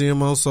Facebook, you see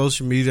them on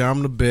social media.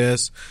 I'm the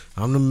best.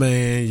 I'm the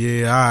man.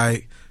 Yeah, all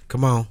right.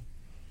 Come on.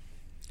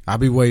 I'll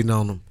be waiting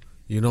on them.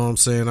 You know what I'm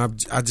saying? I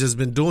just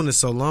been doing it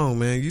so long,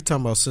 man. You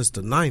talking about since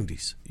the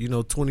 90s,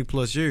 20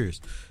 plus years.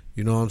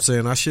 You know what I'm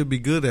saying? I should be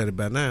good at it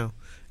by now.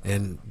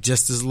 And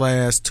just this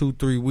last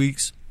 2-3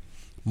 weeks,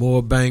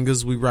 more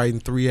bangers. We writing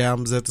 3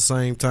 albums at the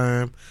same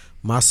time.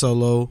 My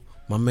solo,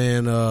 my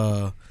man,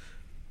 the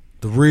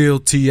real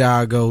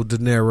Tiago De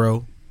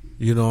Niro.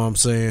 You know what I'm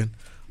saying?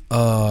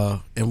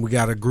 And we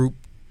got a group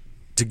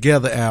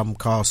together album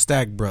called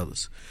Stack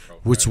Brothers,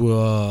 which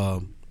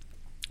will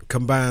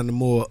combine the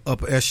more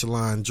upper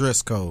echelon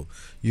dress code.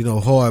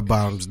 Hard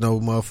bottoms, no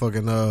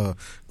motherfucking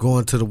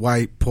going to the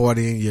white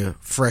party in your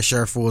fresh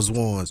Air Force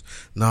Ones.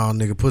 Nah,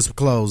 nigga, put some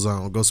clothes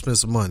on, go spend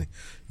some money.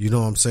 You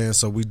know what I'm saying?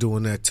 So we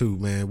doing that too,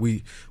 man.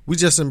 We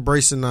just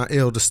embracing our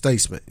elder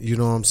statesman. You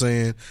know what I'm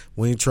saying?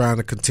 We ain't trying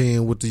to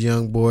contend with the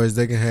young boys.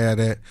 They can have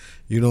that.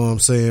 You know what I'm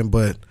saying?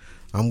 But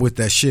I'm with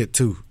that shit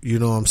too. You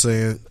know what I'm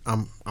saying?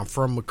 I'm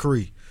from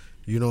McCree.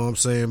 You know what I'm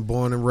saying?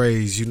 Born and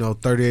raised.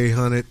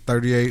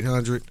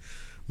 3800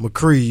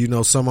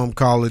 McCree. Some of them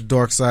call it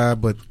Dark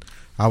Side, but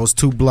I was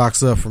 2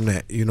 blocks up from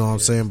that. You know what I'm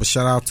saying? But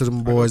shout out to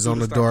them boys on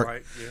the dark.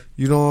 Right. Yeah.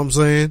 You know what I'm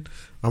saying?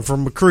 I'm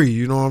from McCree.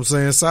 You know what I'm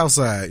saying?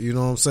 Southside. You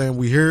know what I'm saying?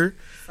 We here.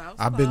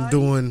 I've been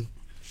doing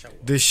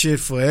this shit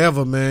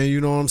forever, man.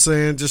 You know what I'm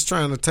saying? Just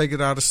trying to take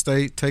it out of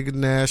state, take it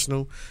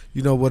national,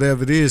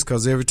 whatever it is,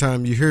 because every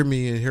time you hear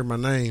me and hear my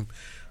name,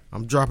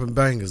 I'm dropping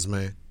bangers,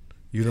 man.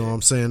 You know what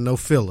I'm saying? No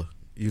filler.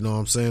 You know what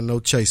I'm saying? No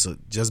chaser.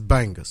 Just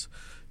bangers.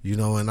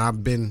 And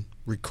I've been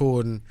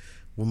recording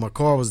when my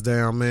car was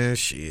down, man.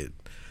 Shit.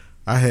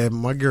 I had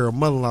my girl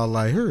mother-in-law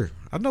like, her,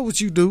 I know what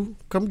you do.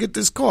 Come get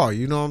this car.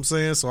 You know what I'm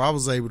saying? So I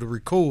was able to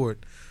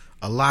record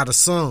a lot of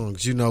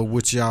songs,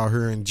 which y'all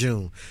hear in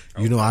June.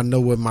 Okay. I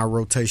know what my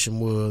rotation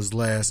was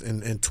last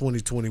in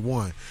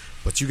 2021.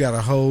 But you got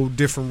a whole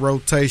different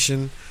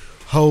rotation,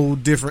 whole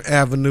different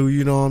avenue,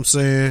 you know what I'm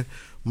saying,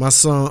 My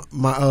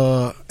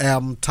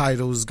album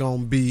title is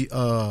gonna be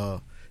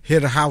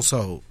Hit a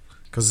Household,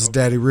 because it's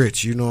Daddy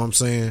Rich, you know what I'm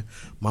saying?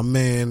 My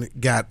man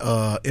got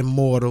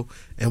Immortal,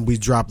 and we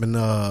dropping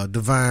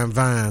Divine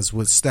Vines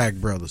with Stack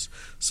Brothers.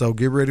 So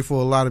get ready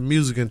for a lot of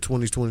music in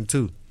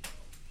 2022.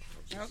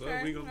 Okay. So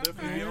we gonna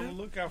definitely be on the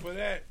lookout for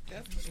that.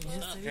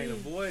 Can't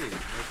avoid it. Make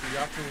sure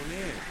y'all tune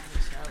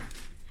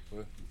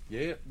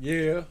in.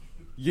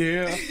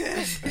 Yeah.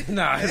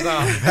 Nah, it's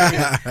all.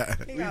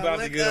 We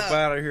about to get up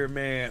out of here,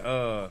 man.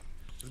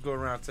 Let's go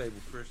around the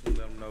table, Christian.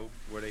 Let them know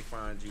where they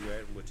find you at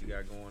and what you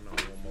got going on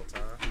one more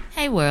time.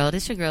 Hey world,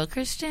 it's your girl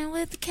Christian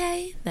with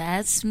K.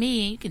 That's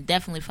me. You can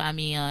definitely find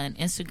me on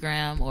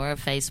Instagram or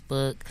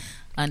Facebook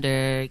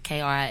under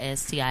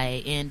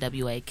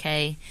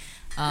KRISTIANWAK.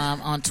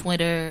 On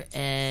Twitter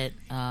at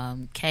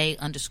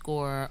K_RISTIAN.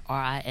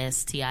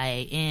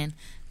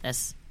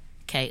 That's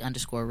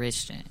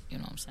K_Richton. You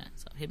know what I'm saying?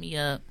 So hit me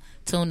up.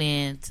 Tune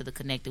in to the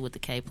Connected with the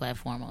K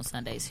platform on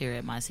Sundays here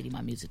at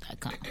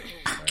mycitymymusic.com.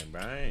 Bang,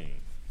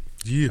 bang.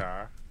 Yeah.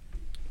 Ty.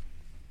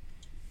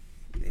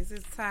 This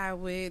is Ty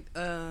with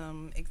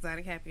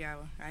Exotic Happy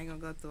Hour. I ain't gonna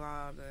go through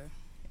all the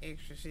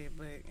extra shit,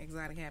 but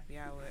Exotic Happy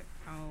Hour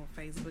on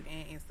Facebook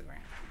and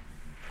Instagram.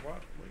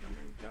 What?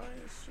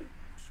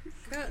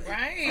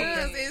 Right.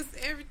 Because it's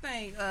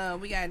everything.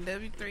 We got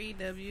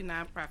W3W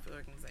nonprofit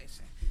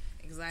organization.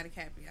 Exotic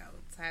Happy Hour.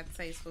 Ty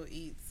Tasteful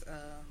Eats.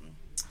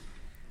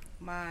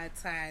 My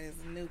Tide is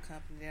a new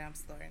company that I'm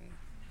starting.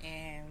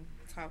 And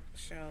Talk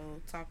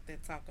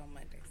That Talk on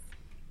Mondays.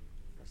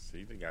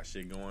 See, they got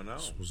shit going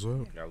on. What's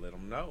up? Gotta let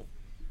them know.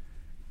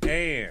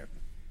 And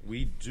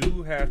we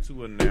do have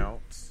to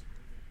announce.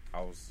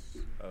 I was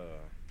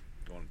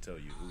going to tell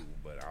you who,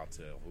 but I'll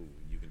tell who.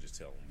 You can just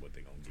tell them what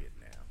they're going to get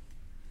now.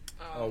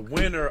 A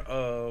winner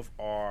of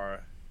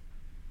our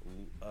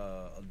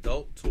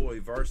adult toy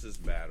versus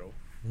battle.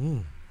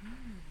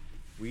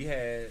 We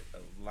had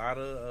a lot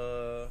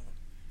of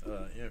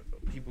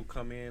people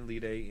come in,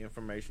 leave their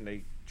information, their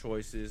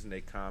choices, and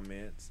their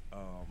comments.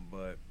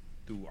 But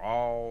through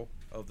all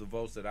of the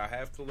votes that I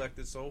have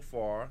collected so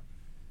far,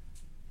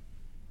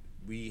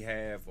 we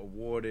have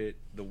awarded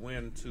the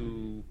win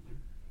to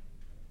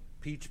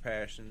Peach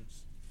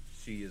Passions.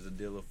 She is a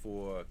dealer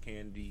for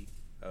candy.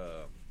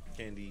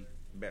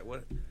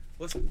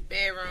 What's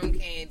bedroom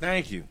candy?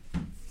 Thank you.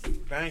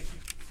 I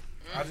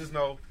just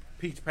know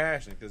Peach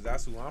Passion because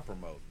that's who I'm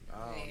promoting.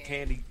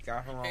 Candy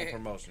got her own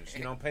promotion.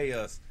 She don't pay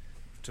us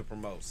to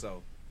promote,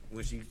 so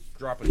when she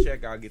drop a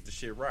check, I'll get the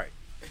shit right.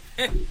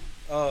 Let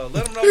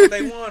them know what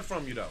they won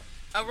from you though.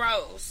 A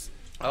rose.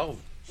 Oh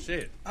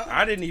shit!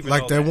 I didn't even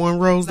like know that one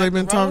rose they've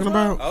been talking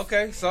about.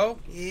 Okay, so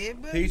yeah,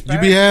 Peach you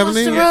be having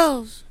it?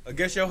 Rose? I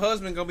guess your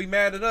husband gonna be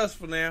mad at us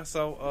for now.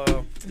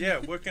 So yeah,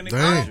 where can they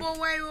Damn. get you?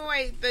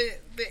 Wait.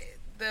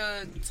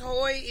 The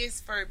toy is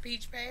for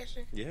Peach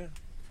Passion. Yeah.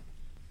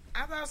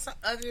 I thought some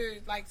other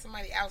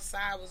somebody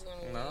outside was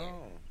gonna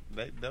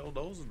win. No,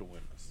 those are the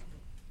winners.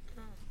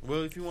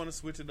 Well, if you want to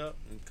switch it up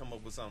and come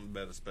up with something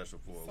better special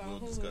for her, we'll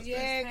discuss that.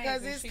 Yeah,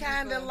 because it's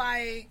kind of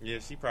like... Yeah,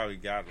 she probably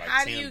got like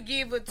how 10. do you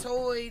give a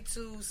toy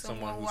to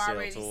someone who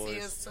already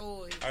sells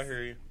toys? I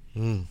hear you.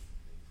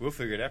 We'll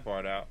figure that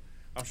part out.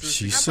 I'm sure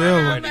she's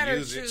selling.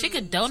 She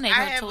could donate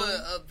her toy. I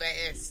have a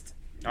vast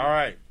all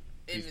right.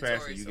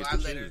 inventory, so I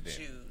let her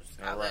choose.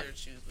 I let her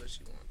choose what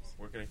she wants.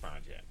 Where can they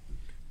find you at?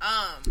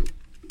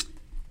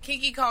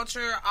 Kinky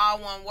Culture, all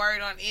one word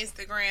on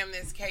Instagram.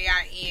 That's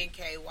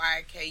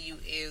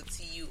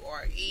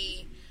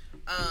KINKYKULTURE.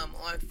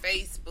 On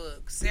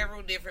Facebook,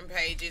 several different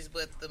pages,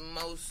 but the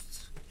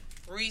most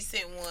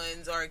recent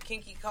ones are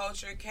Kinky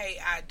Culture,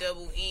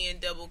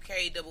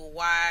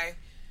 KINNKKY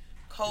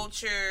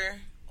Culture,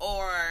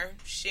 or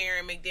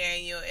Sharon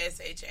McDaniel,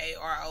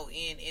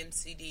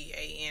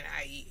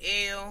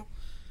 SharonMcDaniel.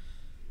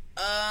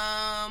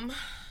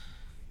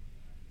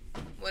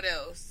 What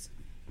else?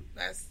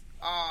 That's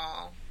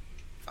all.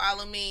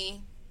 Follow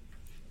me.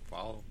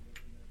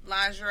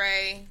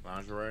 Lingerie.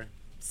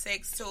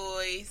 Sex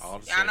toys.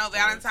 Y'all know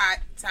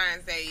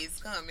Valentine's Day is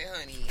coming,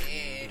 honey.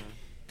 And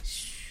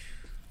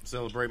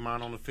celebrate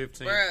mine on the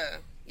 15th.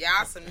 Bruh,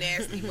 y'all some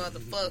nasty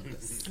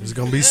motherfuckers. It's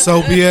gonna be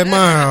soapy at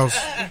my house.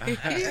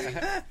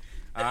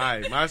 All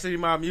right, My City,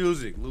 My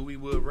Music, Louis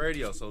Wood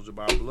Radio, Soldier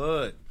by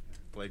Blood,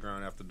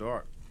 Playground After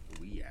Dark.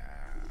 We out.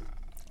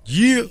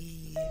 Yeah.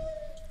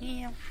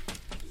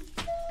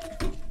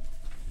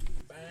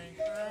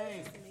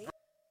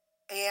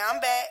 Yeah,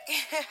 I'm back.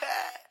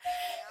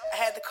 I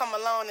had to come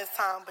along this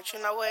time, but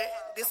you know what?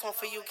 This one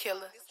for you,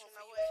 killer.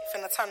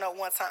 Finna turn up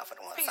one time for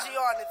the one time. PG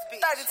on this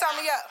bitch. 30, turn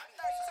me up.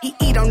 He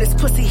eat on this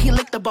pussy, he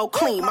lick the bowl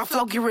clean. My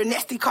flow get real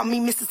nasty, call me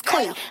Mrs.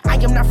 Clean. I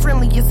am not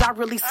friendly as I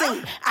really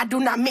seem. I do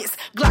not miss,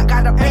 Glock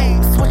got a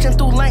beam. Switching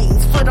through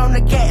lanes, foot on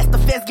the gas. The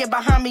feds get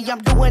behind me,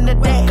 I'm doing the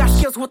dash. Got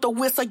shills with the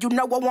whistle, you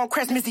know I won't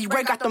crash. Missy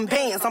Ray got them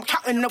bands, I'm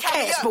counting no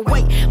cash. But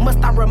wait,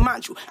 must I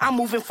remind you, I'm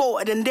moving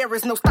forward and there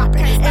is no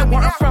stopping. And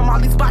where I'm from, all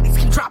these bodies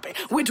keep dropping.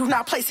 We do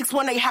not play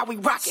 618, how we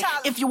rockin'.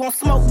 If you want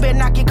smoke, better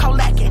not get caught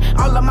lacking.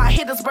 All of my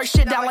hitters break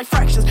shit down like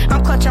fractions.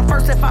 I'm clutching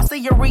first if I see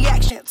your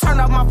reaction. Turn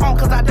off my phone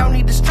cause I don't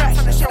need distractions.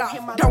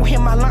 distraction. Don't hear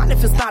my line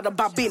if it's not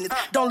about business.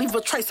 Don't leave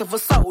a trace of a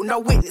soul, no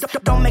witness.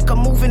 Don't make a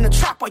move in the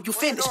trap or you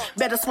finish.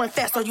 Better swim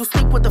fast or you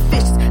sleep with the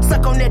fishes.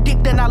 Suck on that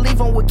dick, then I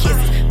leave on with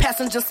kisses.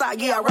 Passenger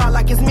side, yeah, I ride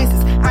like it's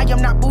misses. I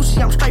am not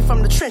bougie, I'm straight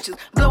from the trenches.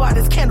 Blow out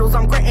his candles,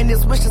 I'm granting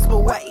his wishes, but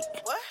wait.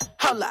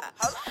 Hold up,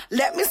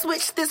 let me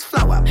switch this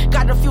flow up.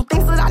 Got a few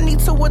things that I need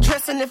to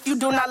address, and if you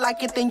do not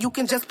like it, then you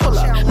can just pull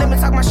up. Let me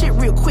talk my shit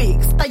real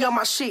quick. Stay on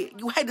my shit.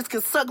 You haters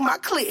can suck my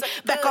clit.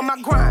 Back on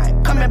my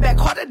grind, coming back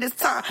harder this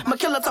time. My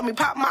killer told me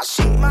pop my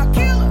shit.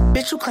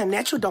 Bitch, you claim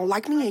that you don't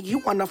like me and you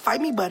wanna fight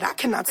me, but I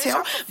cannot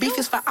tell. Beef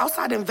is for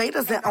outside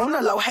invaders and on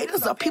the low.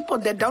 Haters are people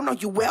that don't know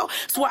you well.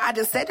 Swear I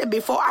done said it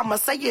before, I'ma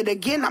say it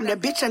again. I'm that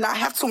bitch and I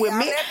have to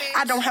admit,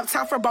 I don't have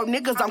time for broke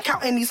niggas. I'm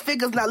counting these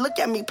figures. Now look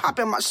at me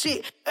popping my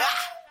shit.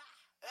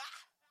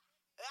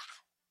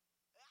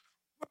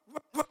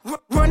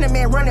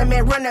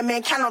 Running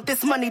man, count out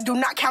this money, do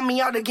not count me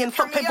out again.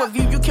 Fuck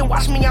pay-per-view, you can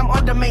watch me, I'm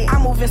on demand.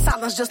 I move in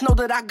silence, just know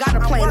that I got a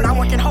plan. I'm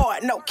working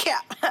hard, no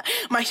cap.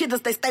 My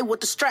hitters, they stay with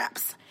the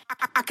straps.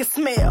 I can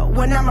smell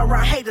when I'm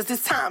around haters,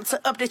 it's time to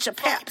update your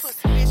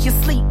paps. You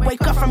sleep,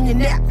 wake up from your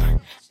nap.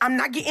 I'm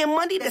not getting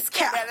money, that's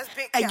cap.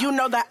 And you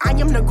know that I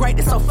am the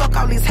greatest, so fuck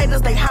all these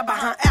haters, they hide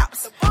behind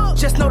apps.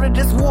 Just know that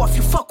this war if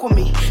you fuck with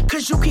me,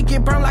 cause you could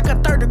get burned like a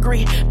 3rd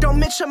degree. Don't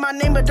mention my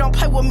name, but don't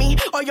play with me,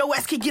 or your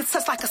ass could get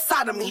touched like a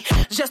sodomy.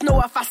 Just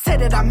know if I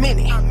said it, I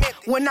meant it.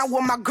 When I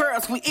with my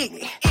girls, we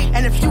ignorant.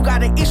 And if you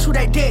got an issue,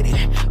 they did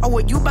it. Or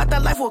when you bout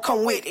that life, will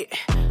come with it.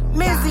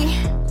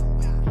 Mizzy.